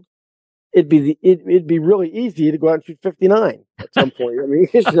world, it'd be really easy to go out and shoot 59 at some point. I mean,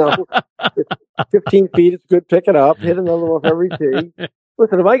 it's 15 feet. It's good. Pick it up. Hit another one off every tee.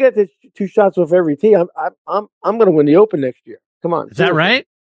 Listen, if I get this 2 shots off every tee, I'm going to win the Open next year. Come on. Is that right?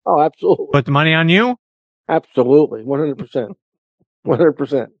 Oh, absolutely. Put the money on you? Absolutely. 100%.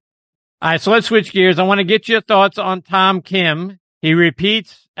 100%. All right. So let's switch gears. I want to get your thoughts on Tom Kim. He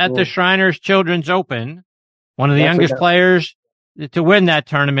repeats at the Shriners Children's Open, one of the youngest players to win that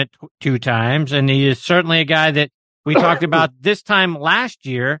tournament 2 times. And he is certainly a guy that we talked about this time last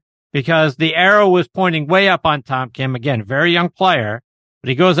year because the arrow was pointing way up on Tom Kim. Again, very young player, but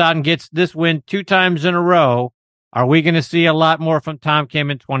he goes out and gets this win 2 times in a row. Are we going to see a lot more from Tom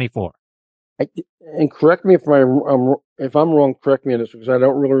Kim in 24? And correct me if I'm wrong, correct me on this because I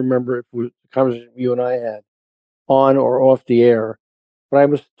don't really remember if it was the conversation you and I had on or off the air. But I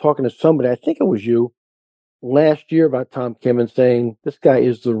was talking to somebody, I think it was you, last year about Tom Kim and saying this guy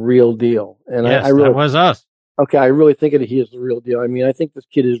is the real deal. And yes, I really, that was us. Okay, I really think that he is the real deal. I mean, I think this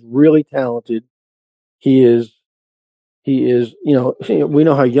kid is really talented. He is. We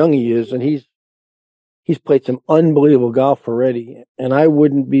know how young he is, and he's played some unbelievable golf already. And I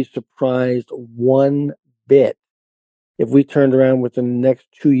wouldn't be surprised one bit if we turned around within the next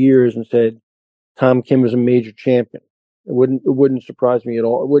 2 years and said Tom Kim is a major champion. It wouldn't surprise me at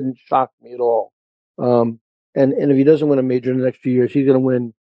all. It wouldn't shock me at all. And if he doesn't win a major in the next 2 years, he's going to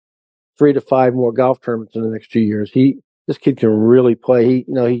win 3 to 5 more golf tournaments in the next 2 years. This kid can really play.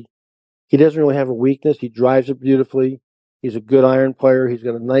 He doesn't really have a weakness. He drives it beautifully. He's a good iron player. He's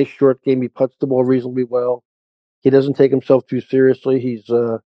got a nice short game. He puts the ball reasonably well. He doesn't take himself too seriously.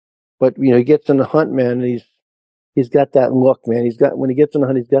 But he gets in the hunt, man. And he's got that look, man. When he gets in the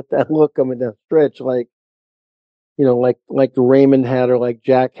hunt, he's got that look coming down the stretch, like Raymond had, or like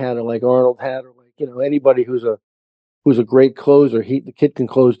Jack had, or like Arnold had, or like anybody who's a great closer. The kid can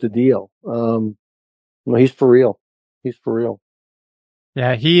close the deal. He's for real. He's for real.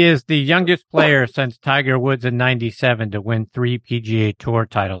 Yeah, he is the youngest player since Tiger Woods in '97 to win 3 PGA Tour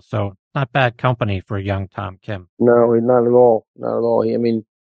titles. So not bad company for young Tom Kim. No, not at all. Not at all.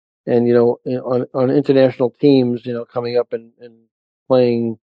 On international teams, coming up and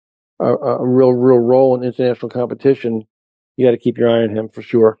playing a real role in international competition, you got to keep your eye on him for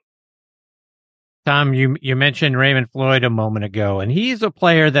sure. Tom, you mentioned Raymond Floyd a moment ago, and he's a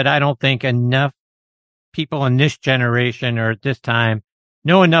player that I don't think enough people in this generation or at this time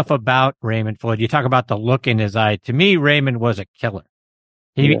know enough about Raymond Floyd. You talk about the look in his eye. To me, Raymond was a killer.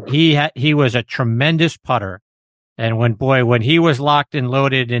 He was a tremendous putter. And when he was locked and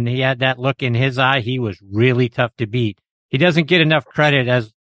loaded and he had that look in his eye, he was really tough to beat. He doesn't get enough credit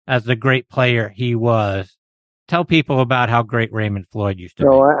as the great player he was. Tell people about how great Raymond Floyd used to be.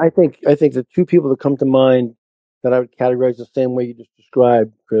 I think the two people that come to mind that I would categorize the same way you just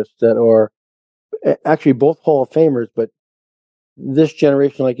described, Chris, that are actually both Hall of Famers, but this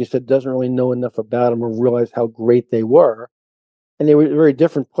generation, like you said, doesn't really know enough about them or realize how great they were. And they were very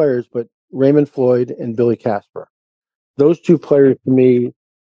different players, but Raymond Floyd and Billy Casper. Those two players, to me,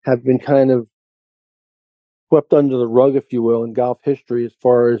 have been kind of swept under the rug, if you will, in golf history as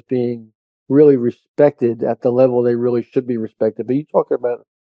far as being really respected at the level they really should be respected. But you talk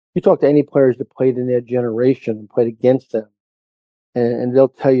to any players that played in their generation and played against them, and they'll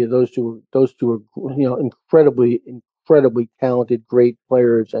tell you those two are incredibly talented, great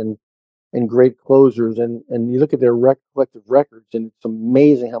players and great closers. And you look at their collective records, and it's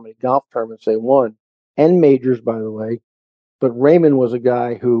amazing how many golf tournaments they won, and majors, by the way. But Raymond was a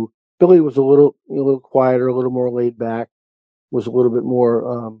guy who Billy was a little quieter, a little more laid back, was a little bit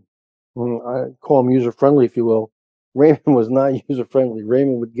more I call him user friendly, if you will. Raymond was not user friendly.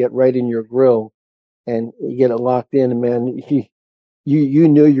 Raymond would get right in your grill, and you get it locked in. And man, you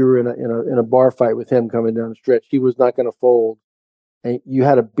knew you were in a bar fight with him coming down the stretch. He was not going to fold, and you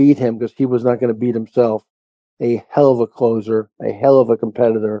had to beat him because he was not going to beat himself. A hell of a closer, a hell of a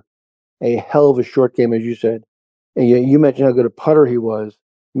competitor, a hell of a short game, as you said. And you mentioned how good a putter he was.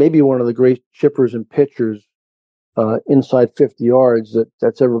 Maybe one of the great chippers and pitchers inside 50 yards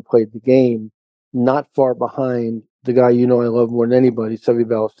that's ever played the game. Not far behind the guy I love more than anybody, Seve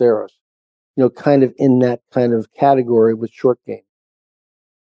Ballesteros. Kind of in that kind of category with short game.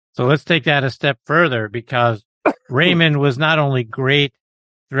 So let's take that a step further, because Raymond was not only great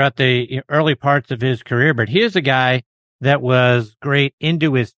throughout the early parts of his career, but here's a guy that was great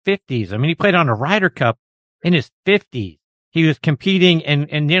into his 50s. I mean, he played on a Ryder Cup in his 50s. He was competing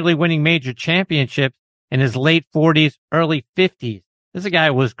and nearly winning major championships in his late 40s, early 50s. This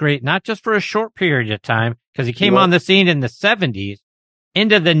guy was great, not just for a short period of time, because he came on the scene in the 70s,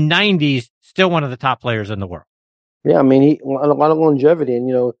 into the 90s, still one of the top players in the world. Yeah, I mean, he a lot of longevity,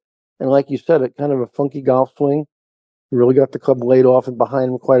 and like you said, it kind of a funky golf swing. He really got the club laid off and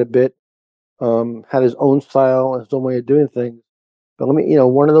behind him quite a bit. Had his own style and his own way of doing things. But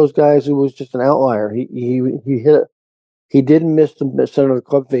one of those guys who was just an outlier. He didn't miss the center of the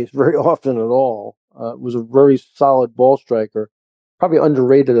club face very often at all. Was a very solid ball striker, probably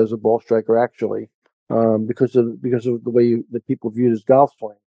underrated as a ball striker actually, because of the way that people viewed his golf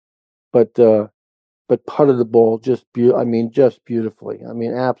swing. But putted the ball just beautifully. I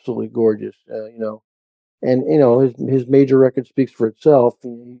mean, absolutely gorgeous. And his major record speaks for itself.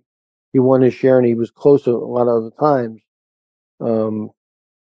 He won his share, and he was close a lot of other times.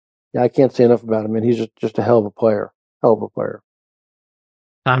 I can't say enough about him, and he's just a hell of a player. Hell of a player.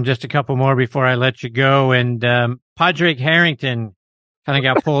 Tom, just a couple more before I let you go. And Padraig Harrington kind of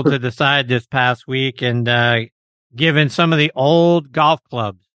got pulled to the side this past week and given some of the old golf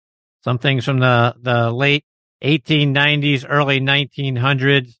clubs, some things from the late 1890s, early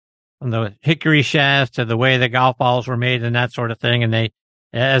 1900s, from the hickory shafts to the way the golf balls were made and that sort of thing. And they,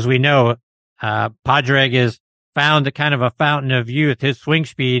 as we know, Padraig is found a kind of a fountain of youth. His swing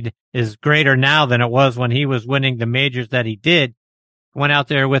speed is greater now than it was when he was winning the majors that he did. Went out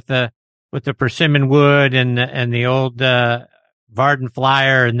there with the persimmon wood and the old Varden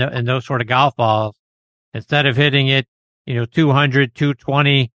Flyer and those sort of golf balls. Instead of hitting it, 200,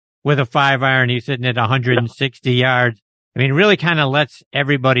 220 with a 5-iron, he's hitting it 160 yards. I mean, it really kind of lets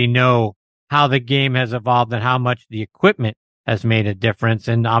everybody know how the game has evolved and how much the equipment has made a difference.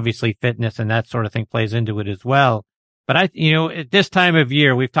 And obviously fitness and that sort of thing plays into it as well. But at this time of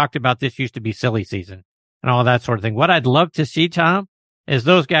year, we've talked about this used to be silly season and all that sort of thing. What I'd love to see, Tom, is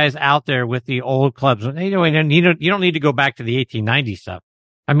those guys out there with the old clubs. And you don't need to go back to the 1890 stuff.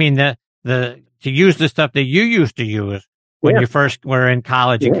 I mean, to use the stuff that you used to use when you first were in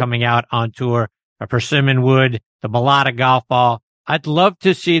college and coming out on tour, a persimmon wood, the Mulata golf ball. I'd love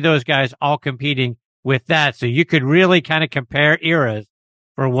to see those guys all competing with that. So you could really kind of compare eras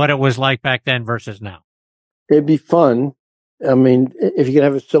for what it was like back then versus now. It'd be fun. I mean, if you could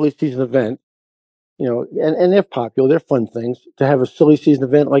have a silly season event, and they're popular, they're fun things to have a silly season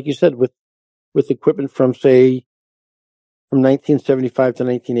event, like you said, with equipment from 1975 to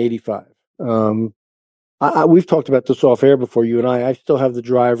 1985. We've talked about this off air before, you and I. I still have the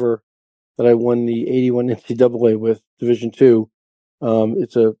driver that I won the 81 NCAA with Division II.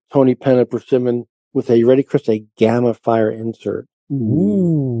 It's a Tony Penna persimmon with a, ready, Chris, a Gamma Fire insert.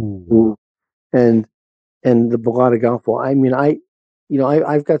 Ooh. And the Bellata golf ball. I mean,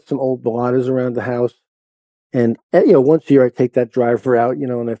 I've got some old Bellatas around the house, and once a year I take that driver out,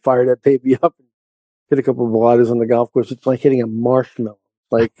 and I fire that baby up and hit a couple of Bellatas on the golf course. It's like hitting a marshmallow.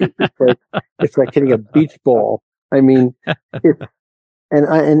 It's like hitting a beach ball. I mean,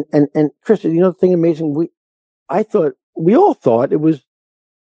 and Chris, the thing amazing, we all thought it was,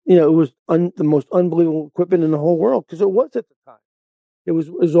 the most unbelievable equipment in the whole world, because it was at the time. It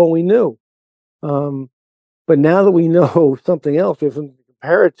was all we knew. But now that we know something else, we have something to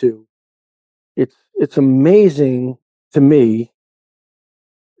compare it to. It's amazing to me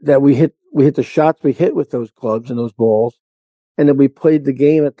that we hit the shots we hit with those clubs and those balls, and that we played the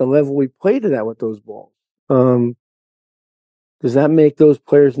game at the level we played it at with those balls. Does that make those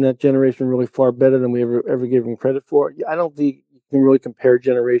players in that generation really far better than we ever gave them credit for? I don't think you can really compare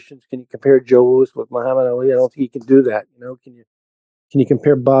generations. Can you compare Joe Louis with Muhammad Ali? I don't think you can do that. Can you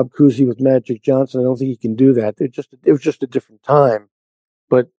compare Bob Cousy with Magic Johnson? I don't think you can do that. It was just a different time.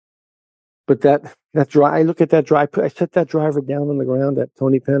 But that drive, I look at that drive. I set that driver down on the ground at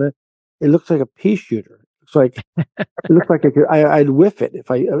Tony Penna. It looks like a pea shooter. It looks like I'd whiff it if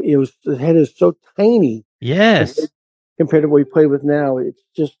the head is so tiny. Yes. Compared to what we play with now, it's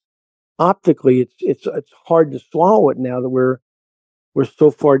just optically, it's hard to swallow it now that we're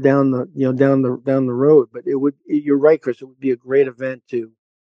so far down the road. But you're right, Chris. It would be a great event to,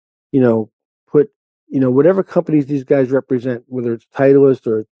 put, whatever companies these guys represent, whether it's Titleist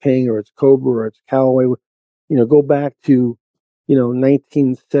or it's Ping or it's Cobra or it's Callaway, go back to,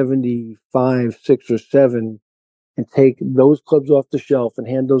 1975, 6 or 7, and take those clubs off the shelf and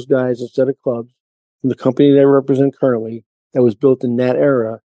hand those guys a set of clubs from the company they represent currently that was built in that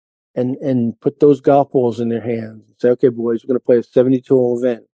era, and put those golf balls in their hands and say, okay, boys, we're going to play a 72-hole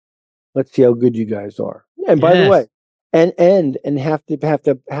event. Let's see how good you guys are. And by the way, and have to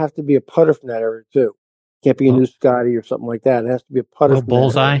be a putter from that era too. Can't be a new Scotty or something like that. It has to be a putter from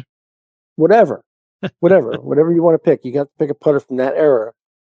bullseye. That era. Whatever you want to pick. You got to pick a putter from that era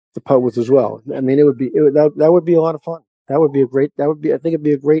to putt with as well. I mean, that would be a lot of fun. I think it'd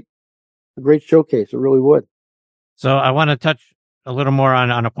be a great showcase. It really would. So I want to touch a little more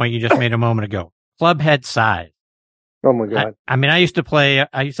on a point you just made a moment ago. Club head size. Oh my God. I mean, I used to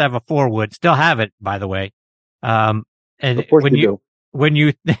have a 4-wood, still have it, by the way. And of course when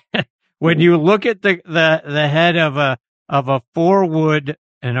you look at the head of a 4-wood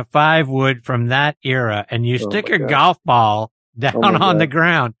and a 5-wood from that era, and you stick a golf ball down on the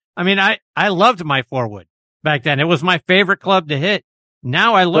ground. I mean, I loved my 4-wood back then. It was my favorite club to hit.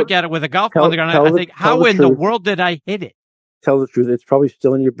 Now I look at it with a golf ball on the ground. I think, how in the world did I hit it? Tell the truth. It's probably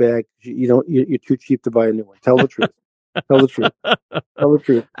still in your bag. You're too cheap to buy a new one. Tell the truth. Tell the truth. Tell the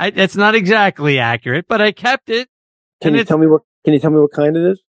truth. It's not exactly accurate, but I kept it. Can you tell me what kind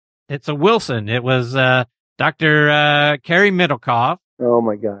it is? It's a Wilson. It was Dr. Kerry Middlecoff. Oh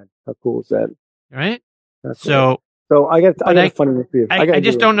my God, how cool is that? Right. That's so I got fun for you. I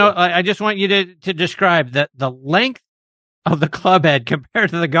just don't know. I just want you to describe the length of the club head compared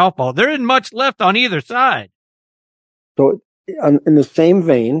to the golf ball. There isn't much left on either side. So in the same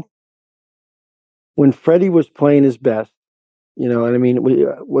vein, when Freddie was playing his best, and I mean,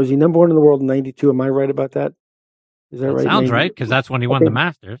 was he number 1 in the world in '92? Am I right about that? Is that right? Sounds right, because that's when he won the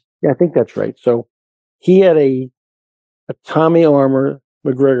Masters. Yeah, I think that's right. So he had a Tommy Armour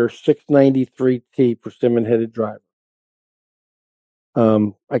MacGregor 693T persimmon headed driver.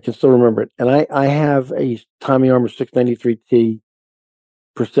 I can still remember it, and I have a Tommy Armour 693T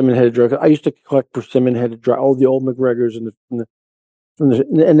persimmon headed driver. I used to collect persimmon headed driver, all the old MacGregors and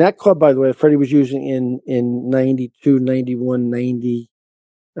that club, by the way, Freddie was using in 92, 91, 90.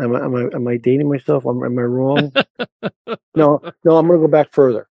 Am I dating myself? Am I wrong? No, I'm going to go back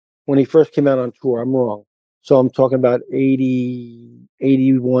further. When he first came out on tour, I'm wrong. So I'm talking about 80,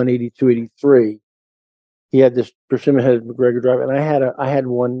 81, 82, 83. He had this persimmon headed MacGregor driver, and I had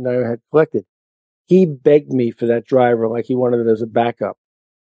one that I had collected. He begged me for that driver like he wanted it as a backup.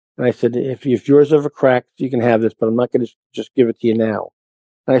 And I said, if yours ever cracks, you can have this, but I'm not going to just give it to you now.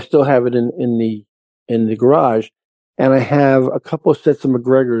 And I still have it in the garage. And I have a couple of sets of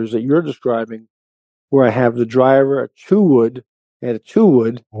MacGregors that you're describing where I have the driver, a 2-wood, I had a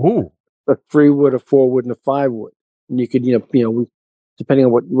 2-wood, a 3-wood, a 4-wood, and a 5-wood. And you could, depending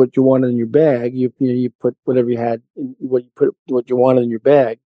on what you wanted in your bag, you put whatever you had, what you wanted in your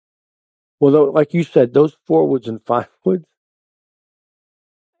bag. Well, though, like you said, those 4-woods and 5-woods,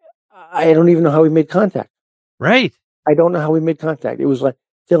 I don't even know how we made contact. Right. I don't know how we made contact. It was like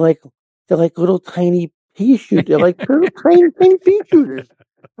they're like little tiny pea shooters. They're like little tiny pea shooters.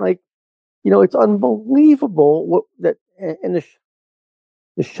 Like, it's unbelievable and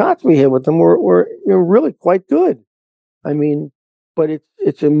the shots we hit with them were really quite good. I mean, but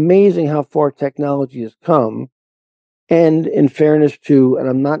it's amazing how far technology has come. And in fairness to, and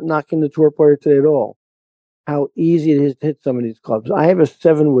I'm not knocking the tour player today at all, how easy it is to hit some of these clubs. I have a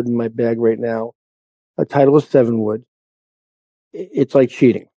 7-wood in my bag right now, a Titleist 7-wood. It's like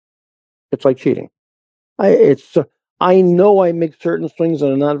cheating. It's like cheating. I know I make certain swings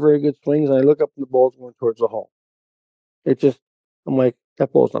that are not very good swings, and I look up and the ball's going towards the hole. I'm like,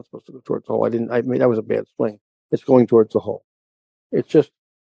 that ball's not supposed to go towards the hole. That was a bad swing. It's going towards the hole.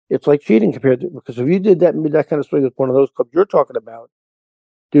 It's like cheating because if you did that kind of swing with one of those clubs you're talking about,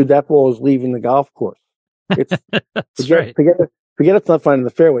 dude, that ball is leaving the golf course. It's forget it's not finding the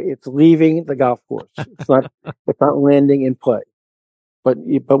fairway. It's leaving the golf course. It's not landing in play. But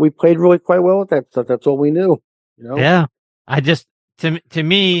we played really quite well with that stuff. That's all we knew. Yeah. To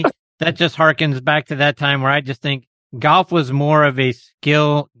me, that just harkens back to that time where I just think golf was more of a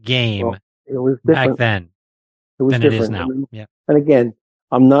skill game it was back then than it is now. Yeah. And again,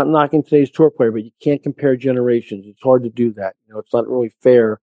 I'm not knocking today's tour player, but you can't compare generations. It's hard to do that. It's not really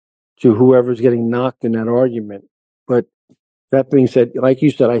fair to whoever's getting knocked in that argument. But that being said, like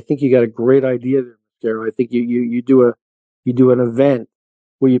you said, I think you got a great idea there, Sarah. I think you do an event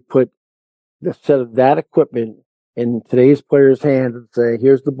where you put the set of that equipment in today's player's hands and say,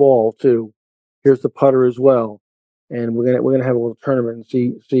 here's the ball too, here's the putter as well, and we're gonna have a little tournament and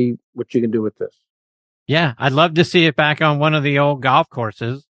see what you can do with this. Yeah, I'd love to see it back on one of the old golf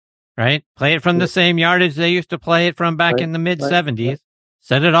courses, right? Play it from the same yardage they used to play it from back in the mid 70s. Right.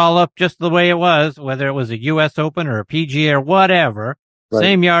 Set it all up just the way it was, whether it was a U.S. Open or a PGA or whatever. Right.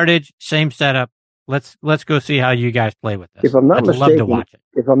 Same yardage, same setup. Let's go see how you guys play with this. I'd love to watch it.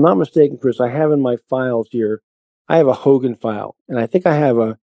 If I'm not mistaken, Chris, I have in my files here, I have a Hogan file, and I think I have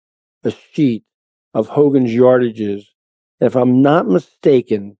a sheet of Hogan's yardages. And if I'm not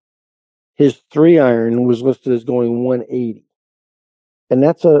mistaken, his 3-iron was listed as going 180, and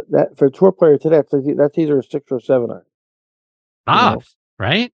that for a tour player today, that's either a 6 or a 7-iron.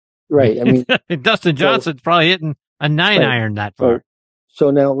 Right? Right. I mean, Dustin Johnson's probably hitting a 9-iron that far. Right.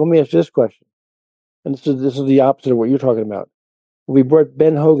 So now let me ask you this question, and this is the opposite of what you're talking about. We brought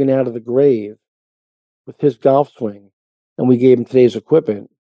Ben Hogan out of the grave with his golf swing, and we gave him today's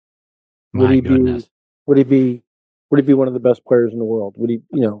equipment. Would he be one of the best players in the world? Would he?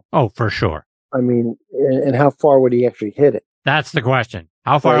 Oh, for sure. I mean, and how far would he actually hit it? That's the question.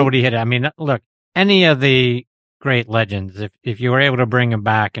 How far would he hit it? I mean, look, any of the great legends, if you were able to bring them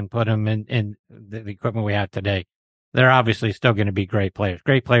back and put them in the equipment we have today, they're obviously still going to be great players.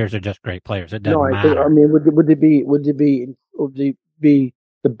 Great players are just great players. It doesn't matter. I mean, would they be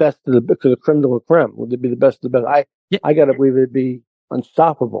the best of the creme de la creme? Would they be the best of the best? I got to believe it'd be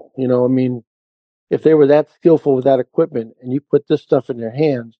unstoppable. I mean, if they were that skillful with that equipment and you put this stuff in their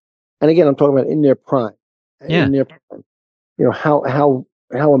hands, and again, I'm talking about in their prime. Yeah. In their prime. How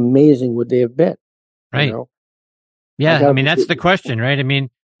amazing would they have been? Right. Yeah. I mean, that's the question, right? I mean,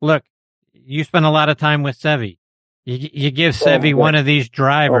 look, you spend a lot of time with Seve. You give Seve one of these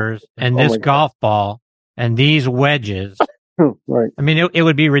drivers and this golf ball and these wedges. Right. I mean, it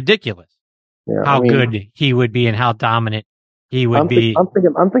would be ridiculous how good he would be and how dominant he would be. I'm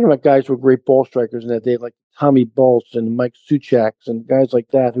thinking about guys who were great ball strikers in that day, like Tommy Bolts and Mike Suchaks and guys like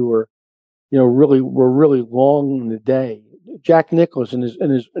that who were, really long in the day. Jack Nicklaus in his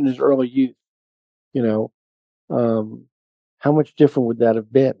early youth. How much different would that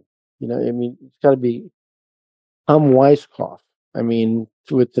have been? I mean, it's got to be Tom Weiskopf. I mean,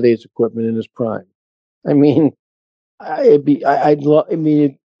 with today's equipment in his prime. I mean, it'd be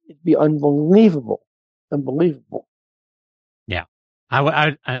unbelievable. Yeah.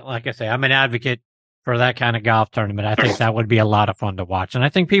 I like I say, I'm an advocate for that kind of golf tournament. I think that would be a lot of fun to watch, and I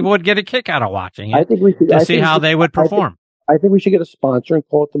think people would get a kick out of watching it. I think we should to see how they would perform. I think we should get a sponsor and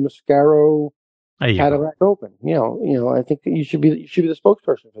call it the Mascaro There you Cadillac Open. I think that you should be the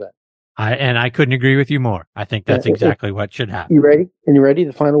spokesperson for that. I couldn't agree with you more. I think that's exactly what should happen. You ready? And you ready?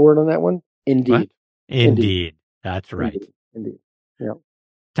 The final word on that one? Indeed. What? Indeed. That's right. Indeed. Yeah.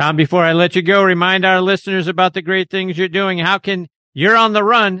 Tom, before I let you go, remind our listeners about the great things you're doing. You're on the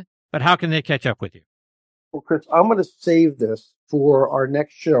run, but how can they catch up with you? Well, Chris, I'm going to save this for our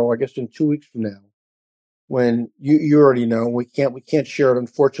next show, I guess in 2 weeks from now, when you already know we can't share it,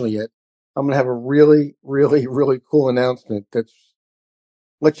 unfortunately, yet. I'm going to have a really, really, really cool announcement that's,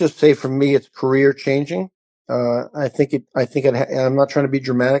 let's just say for me, it's career changing. I'm not trying to be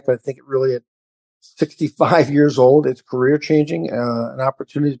dramatic, but I think it really, at 65 years old, it's career changing. An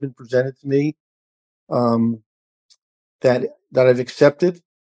opportunity has been presented to me, that I've accepted.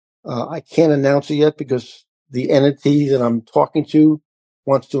 I can't announce it yet because the entity that I'm talking to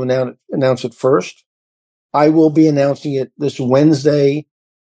wants to announce it first. I will be announcing it this Wednesday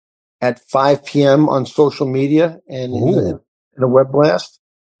at 5 p.m. on social media and in a web blast.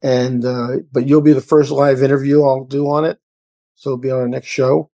 And, but you'll be the first live interview I'll do on it. So it'll be on our next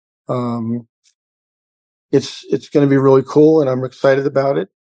show. It's going to be really cool and I'm excited about it.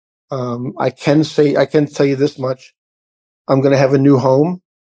 I can tell you this much. I'm going to have a new home.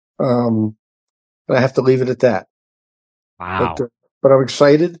 But I have to leave it at that. Wow. But I'm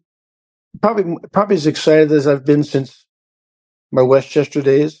excited. Probably as excited as I've been since my Westchester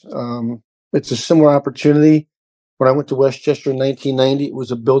days. It's a similar opportunity. When I went to Westchester in 1990, it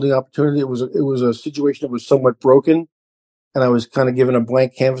was a building opportunity. It was a situation that was somewhat broken, and I was kind of given a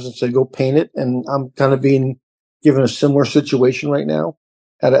blank canvas and said, "Go paint it." And I'm kind of being given a similar situation right now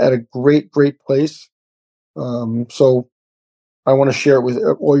at a great place. So I want to share it with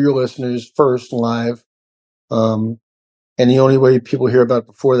all your listeners first live. And the only way people hear about it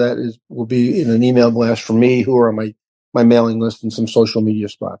before that will be in an email blast from me, who are on my mailing list and some social media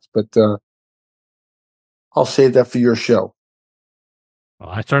spots. But I'll save that for your show. Well,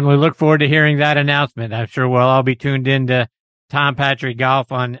 I certainly look forward to hearing that announcement. I'm sure we'll all be tuned in to Tom Patrick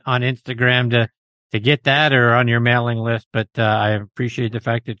Golf on Instagram to get that, or on your mailing list. But I appreciate the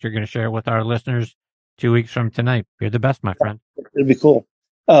fact that you're going to share it with our listeners 2 weeks from tonight. You're the best, my friend. It'd be cool.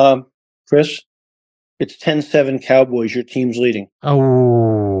 Chris, it's 10-7 Cowboys. Your team's leading.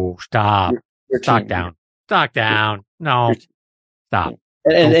 Oh, stop. Your Stock team. down. Stock down. No. Stop.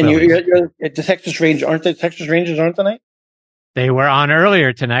 And you're at the Texas Rangers. Aren't the Texas Rangers on tonight? They were on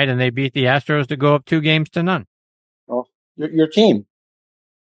earlier tonight, and they beat the Astros to go up 2-0. Oh, your team.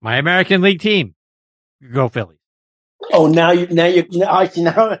 My American League team. Go Phillies. Oh, now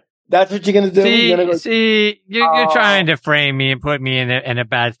that's what you're going to do? You're trying to frame me and put me in a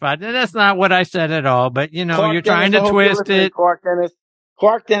bad spot. And that's not what I said at all, but, you're trying to twist it. Clark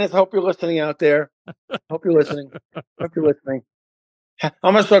Dennis, hope you're listening out there. Hope you're listening.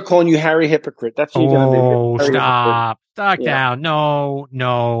 I'm going to start calling you Harry Hypocrite. That's what you're going to do. Oh, stop. Stock Yeah. down. No.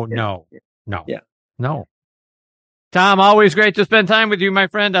 Yeah. No. Tom, always great to spend time with you, my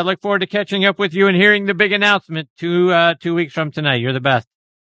friend. I look forward to catching up with you and hearing the big announcement 2 weeks from tonight. You're the best.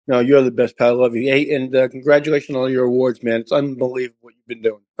 No, you're the best, pal. I love you. Hey, and congratulations on all your awards, man. It's unbelievable what you've been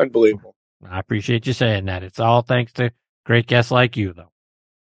doing. Unbelievable. I appreciate you saying that. It's all thanks to great guests like you, though.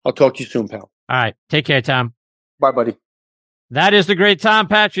 I'll talk to you soon, pal. All right. Take care, Tom. Bye, buddy. That is the great Tom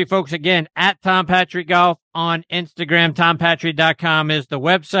Patrick, folks. Again, at Tom Patrick Golf on Instagram. TomPatrick.com is the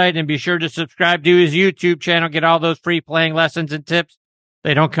website. And be sure to subscribe to his YouTube channel. Get all those free playing lessons and tips.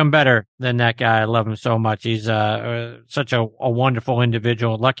 They don't come better than that guy. I love him so much. He's such a wonderful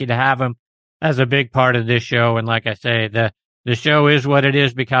individual. Lucky to have him as a big part of this show. And like I say, the show is what it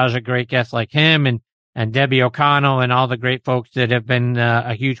is because of great guests like him and Debbie O'Connell and all the great folks that have been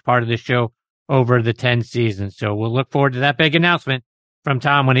a huge part of this show over the 10 seasons. So we'll look forward to that big announcement from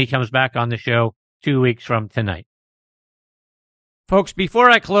Tom when he comes back on the show 2 weeks from tonight. Folks, before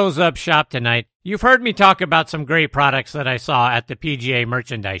I close up shop tonight, you've heard me talk about some great products that I saw at the PGA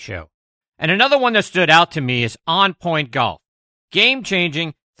Merchandise Show. And another one that stood out to me is On Point Golf.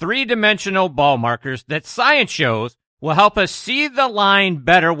 Game-changing, three-dimensional ball markers that science shows will help us see the line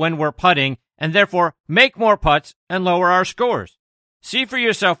better when we're putting and therefore make more putts and lower our scores. See for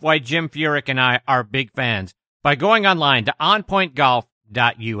yourself why Jim Furyk and I are big fans by going online to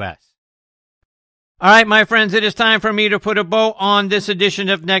onpointgolf.us. All right, my friends, it is time for me to put a bow on this edition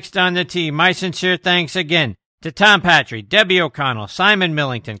of Next on the Tee. My sincere thanks again to Tom Patrick, Debbie O'Connell, Simon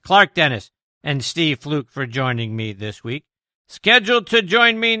Millington, Clark Dennis, and Steve Fluke for joining me this week. Scheduled to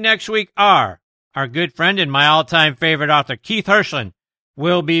join me next week are our good friend and my all-time favorite author, Keith Hirschland,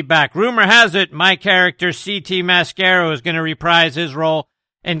 will be back. Rumor has it my character C.T. Mascaro is going to reprise his role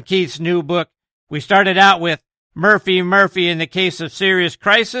in Keith's new book. We started out with Murphy in the Case of Serious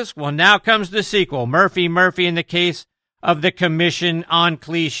Crisis. Well, now comes the sequel, Murphy in the Case of the Commission on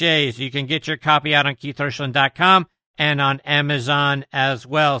Cliches. You can get your copy out on KeithHirschland.com and on Amazon as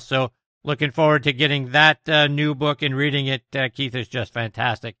well. So looking forward to getting that new book and reading it. Keith is just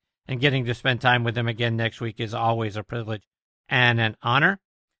fantastic. And getting to spend time with him again next week is always a privilege and an honor.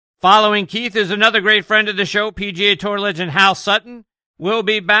 Following Keith is another great friend of the show, PGA Tour legend Hal Sutton will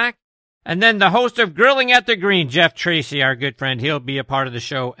be back. And then the host of Grilling at the Green, Jeff Tracy, our good friend, he'll be a part of the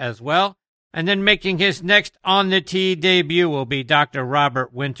show as well. And then making his next On the Tee debut will be Dr.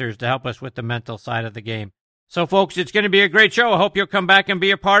 Robert Winters to help us with the mental side of the game. So, folks, it's going to be a great show. I hope you'll come back and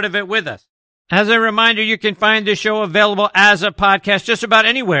be a part of it with us. As a reminder, you can find this show available as a podcast just about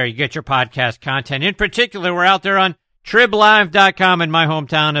anywhere you get your podcast content. In particular, we're out there on TribLive.com in my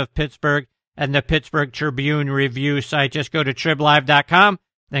hometown of Pittsburgh and the Pittsburgh Tribune Review site. Just go to TribLive.com.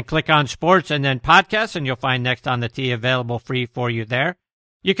 Then click on sports and then podcasts, and you'll find Next on the Tee available free for you there.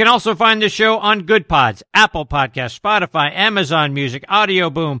 You can also find the show on Good Pods, Apple Podcasts, Spotify, Amazon Music, Audio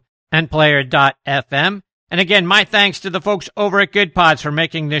Boom, and Player.fm. And again, my thanks to the folks over at Good Pods for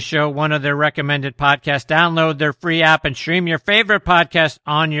making this show one of their recommended podcasts. Download their free app and stream your favorite podcast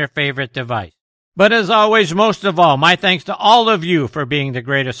on your favorite device. But as always, most of all, my thanks to all of you for being the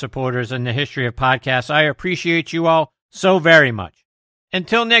greatest supporters in the history of podcasts. I appreciate you all so very much.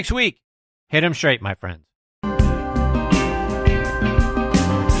 Until next week, hit 'em straight, my friends.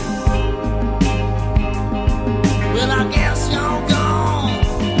 Well, I guess you're gone.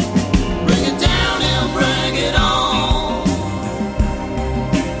 Bring it down and bring it on.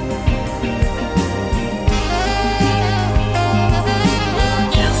 Well, I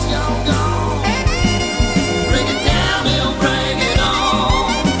guess you're gone. Bring it down and bring it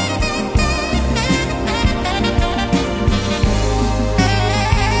on.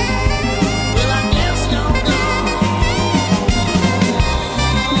 Well, I guess you're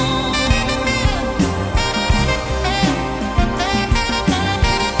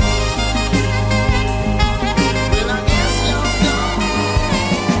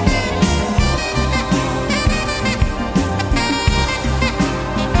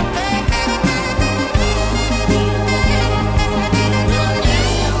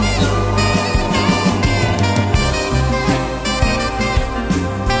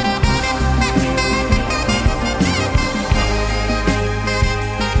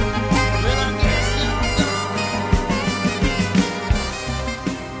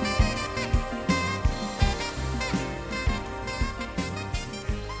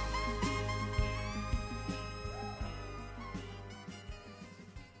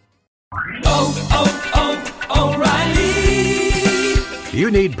You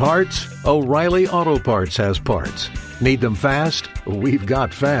need parts? O'Reilly Auto Parts has parts. Need them fast? We've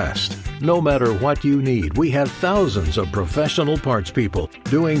got fast. No matter what you need, we have thousands of professional parts people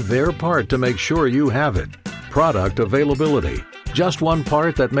doing their part to make sure you have it. Product availability. Just one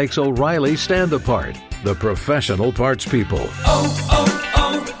part that makes O'Reilly stand apart. The professional parts people.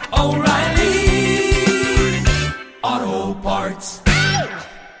 O'Reilly Auto Parts.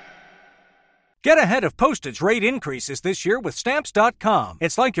 Get ahead of postage rate increases this year with Stamps.com.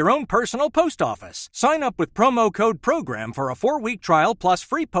 It's like your own personal post office. Sign up with promo code PROGRAM for a 4-week trial plus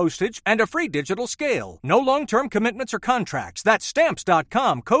free postage and a free digital scale. No long-term commitments or contracts. That's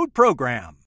Stamps.com, code PROGRAM.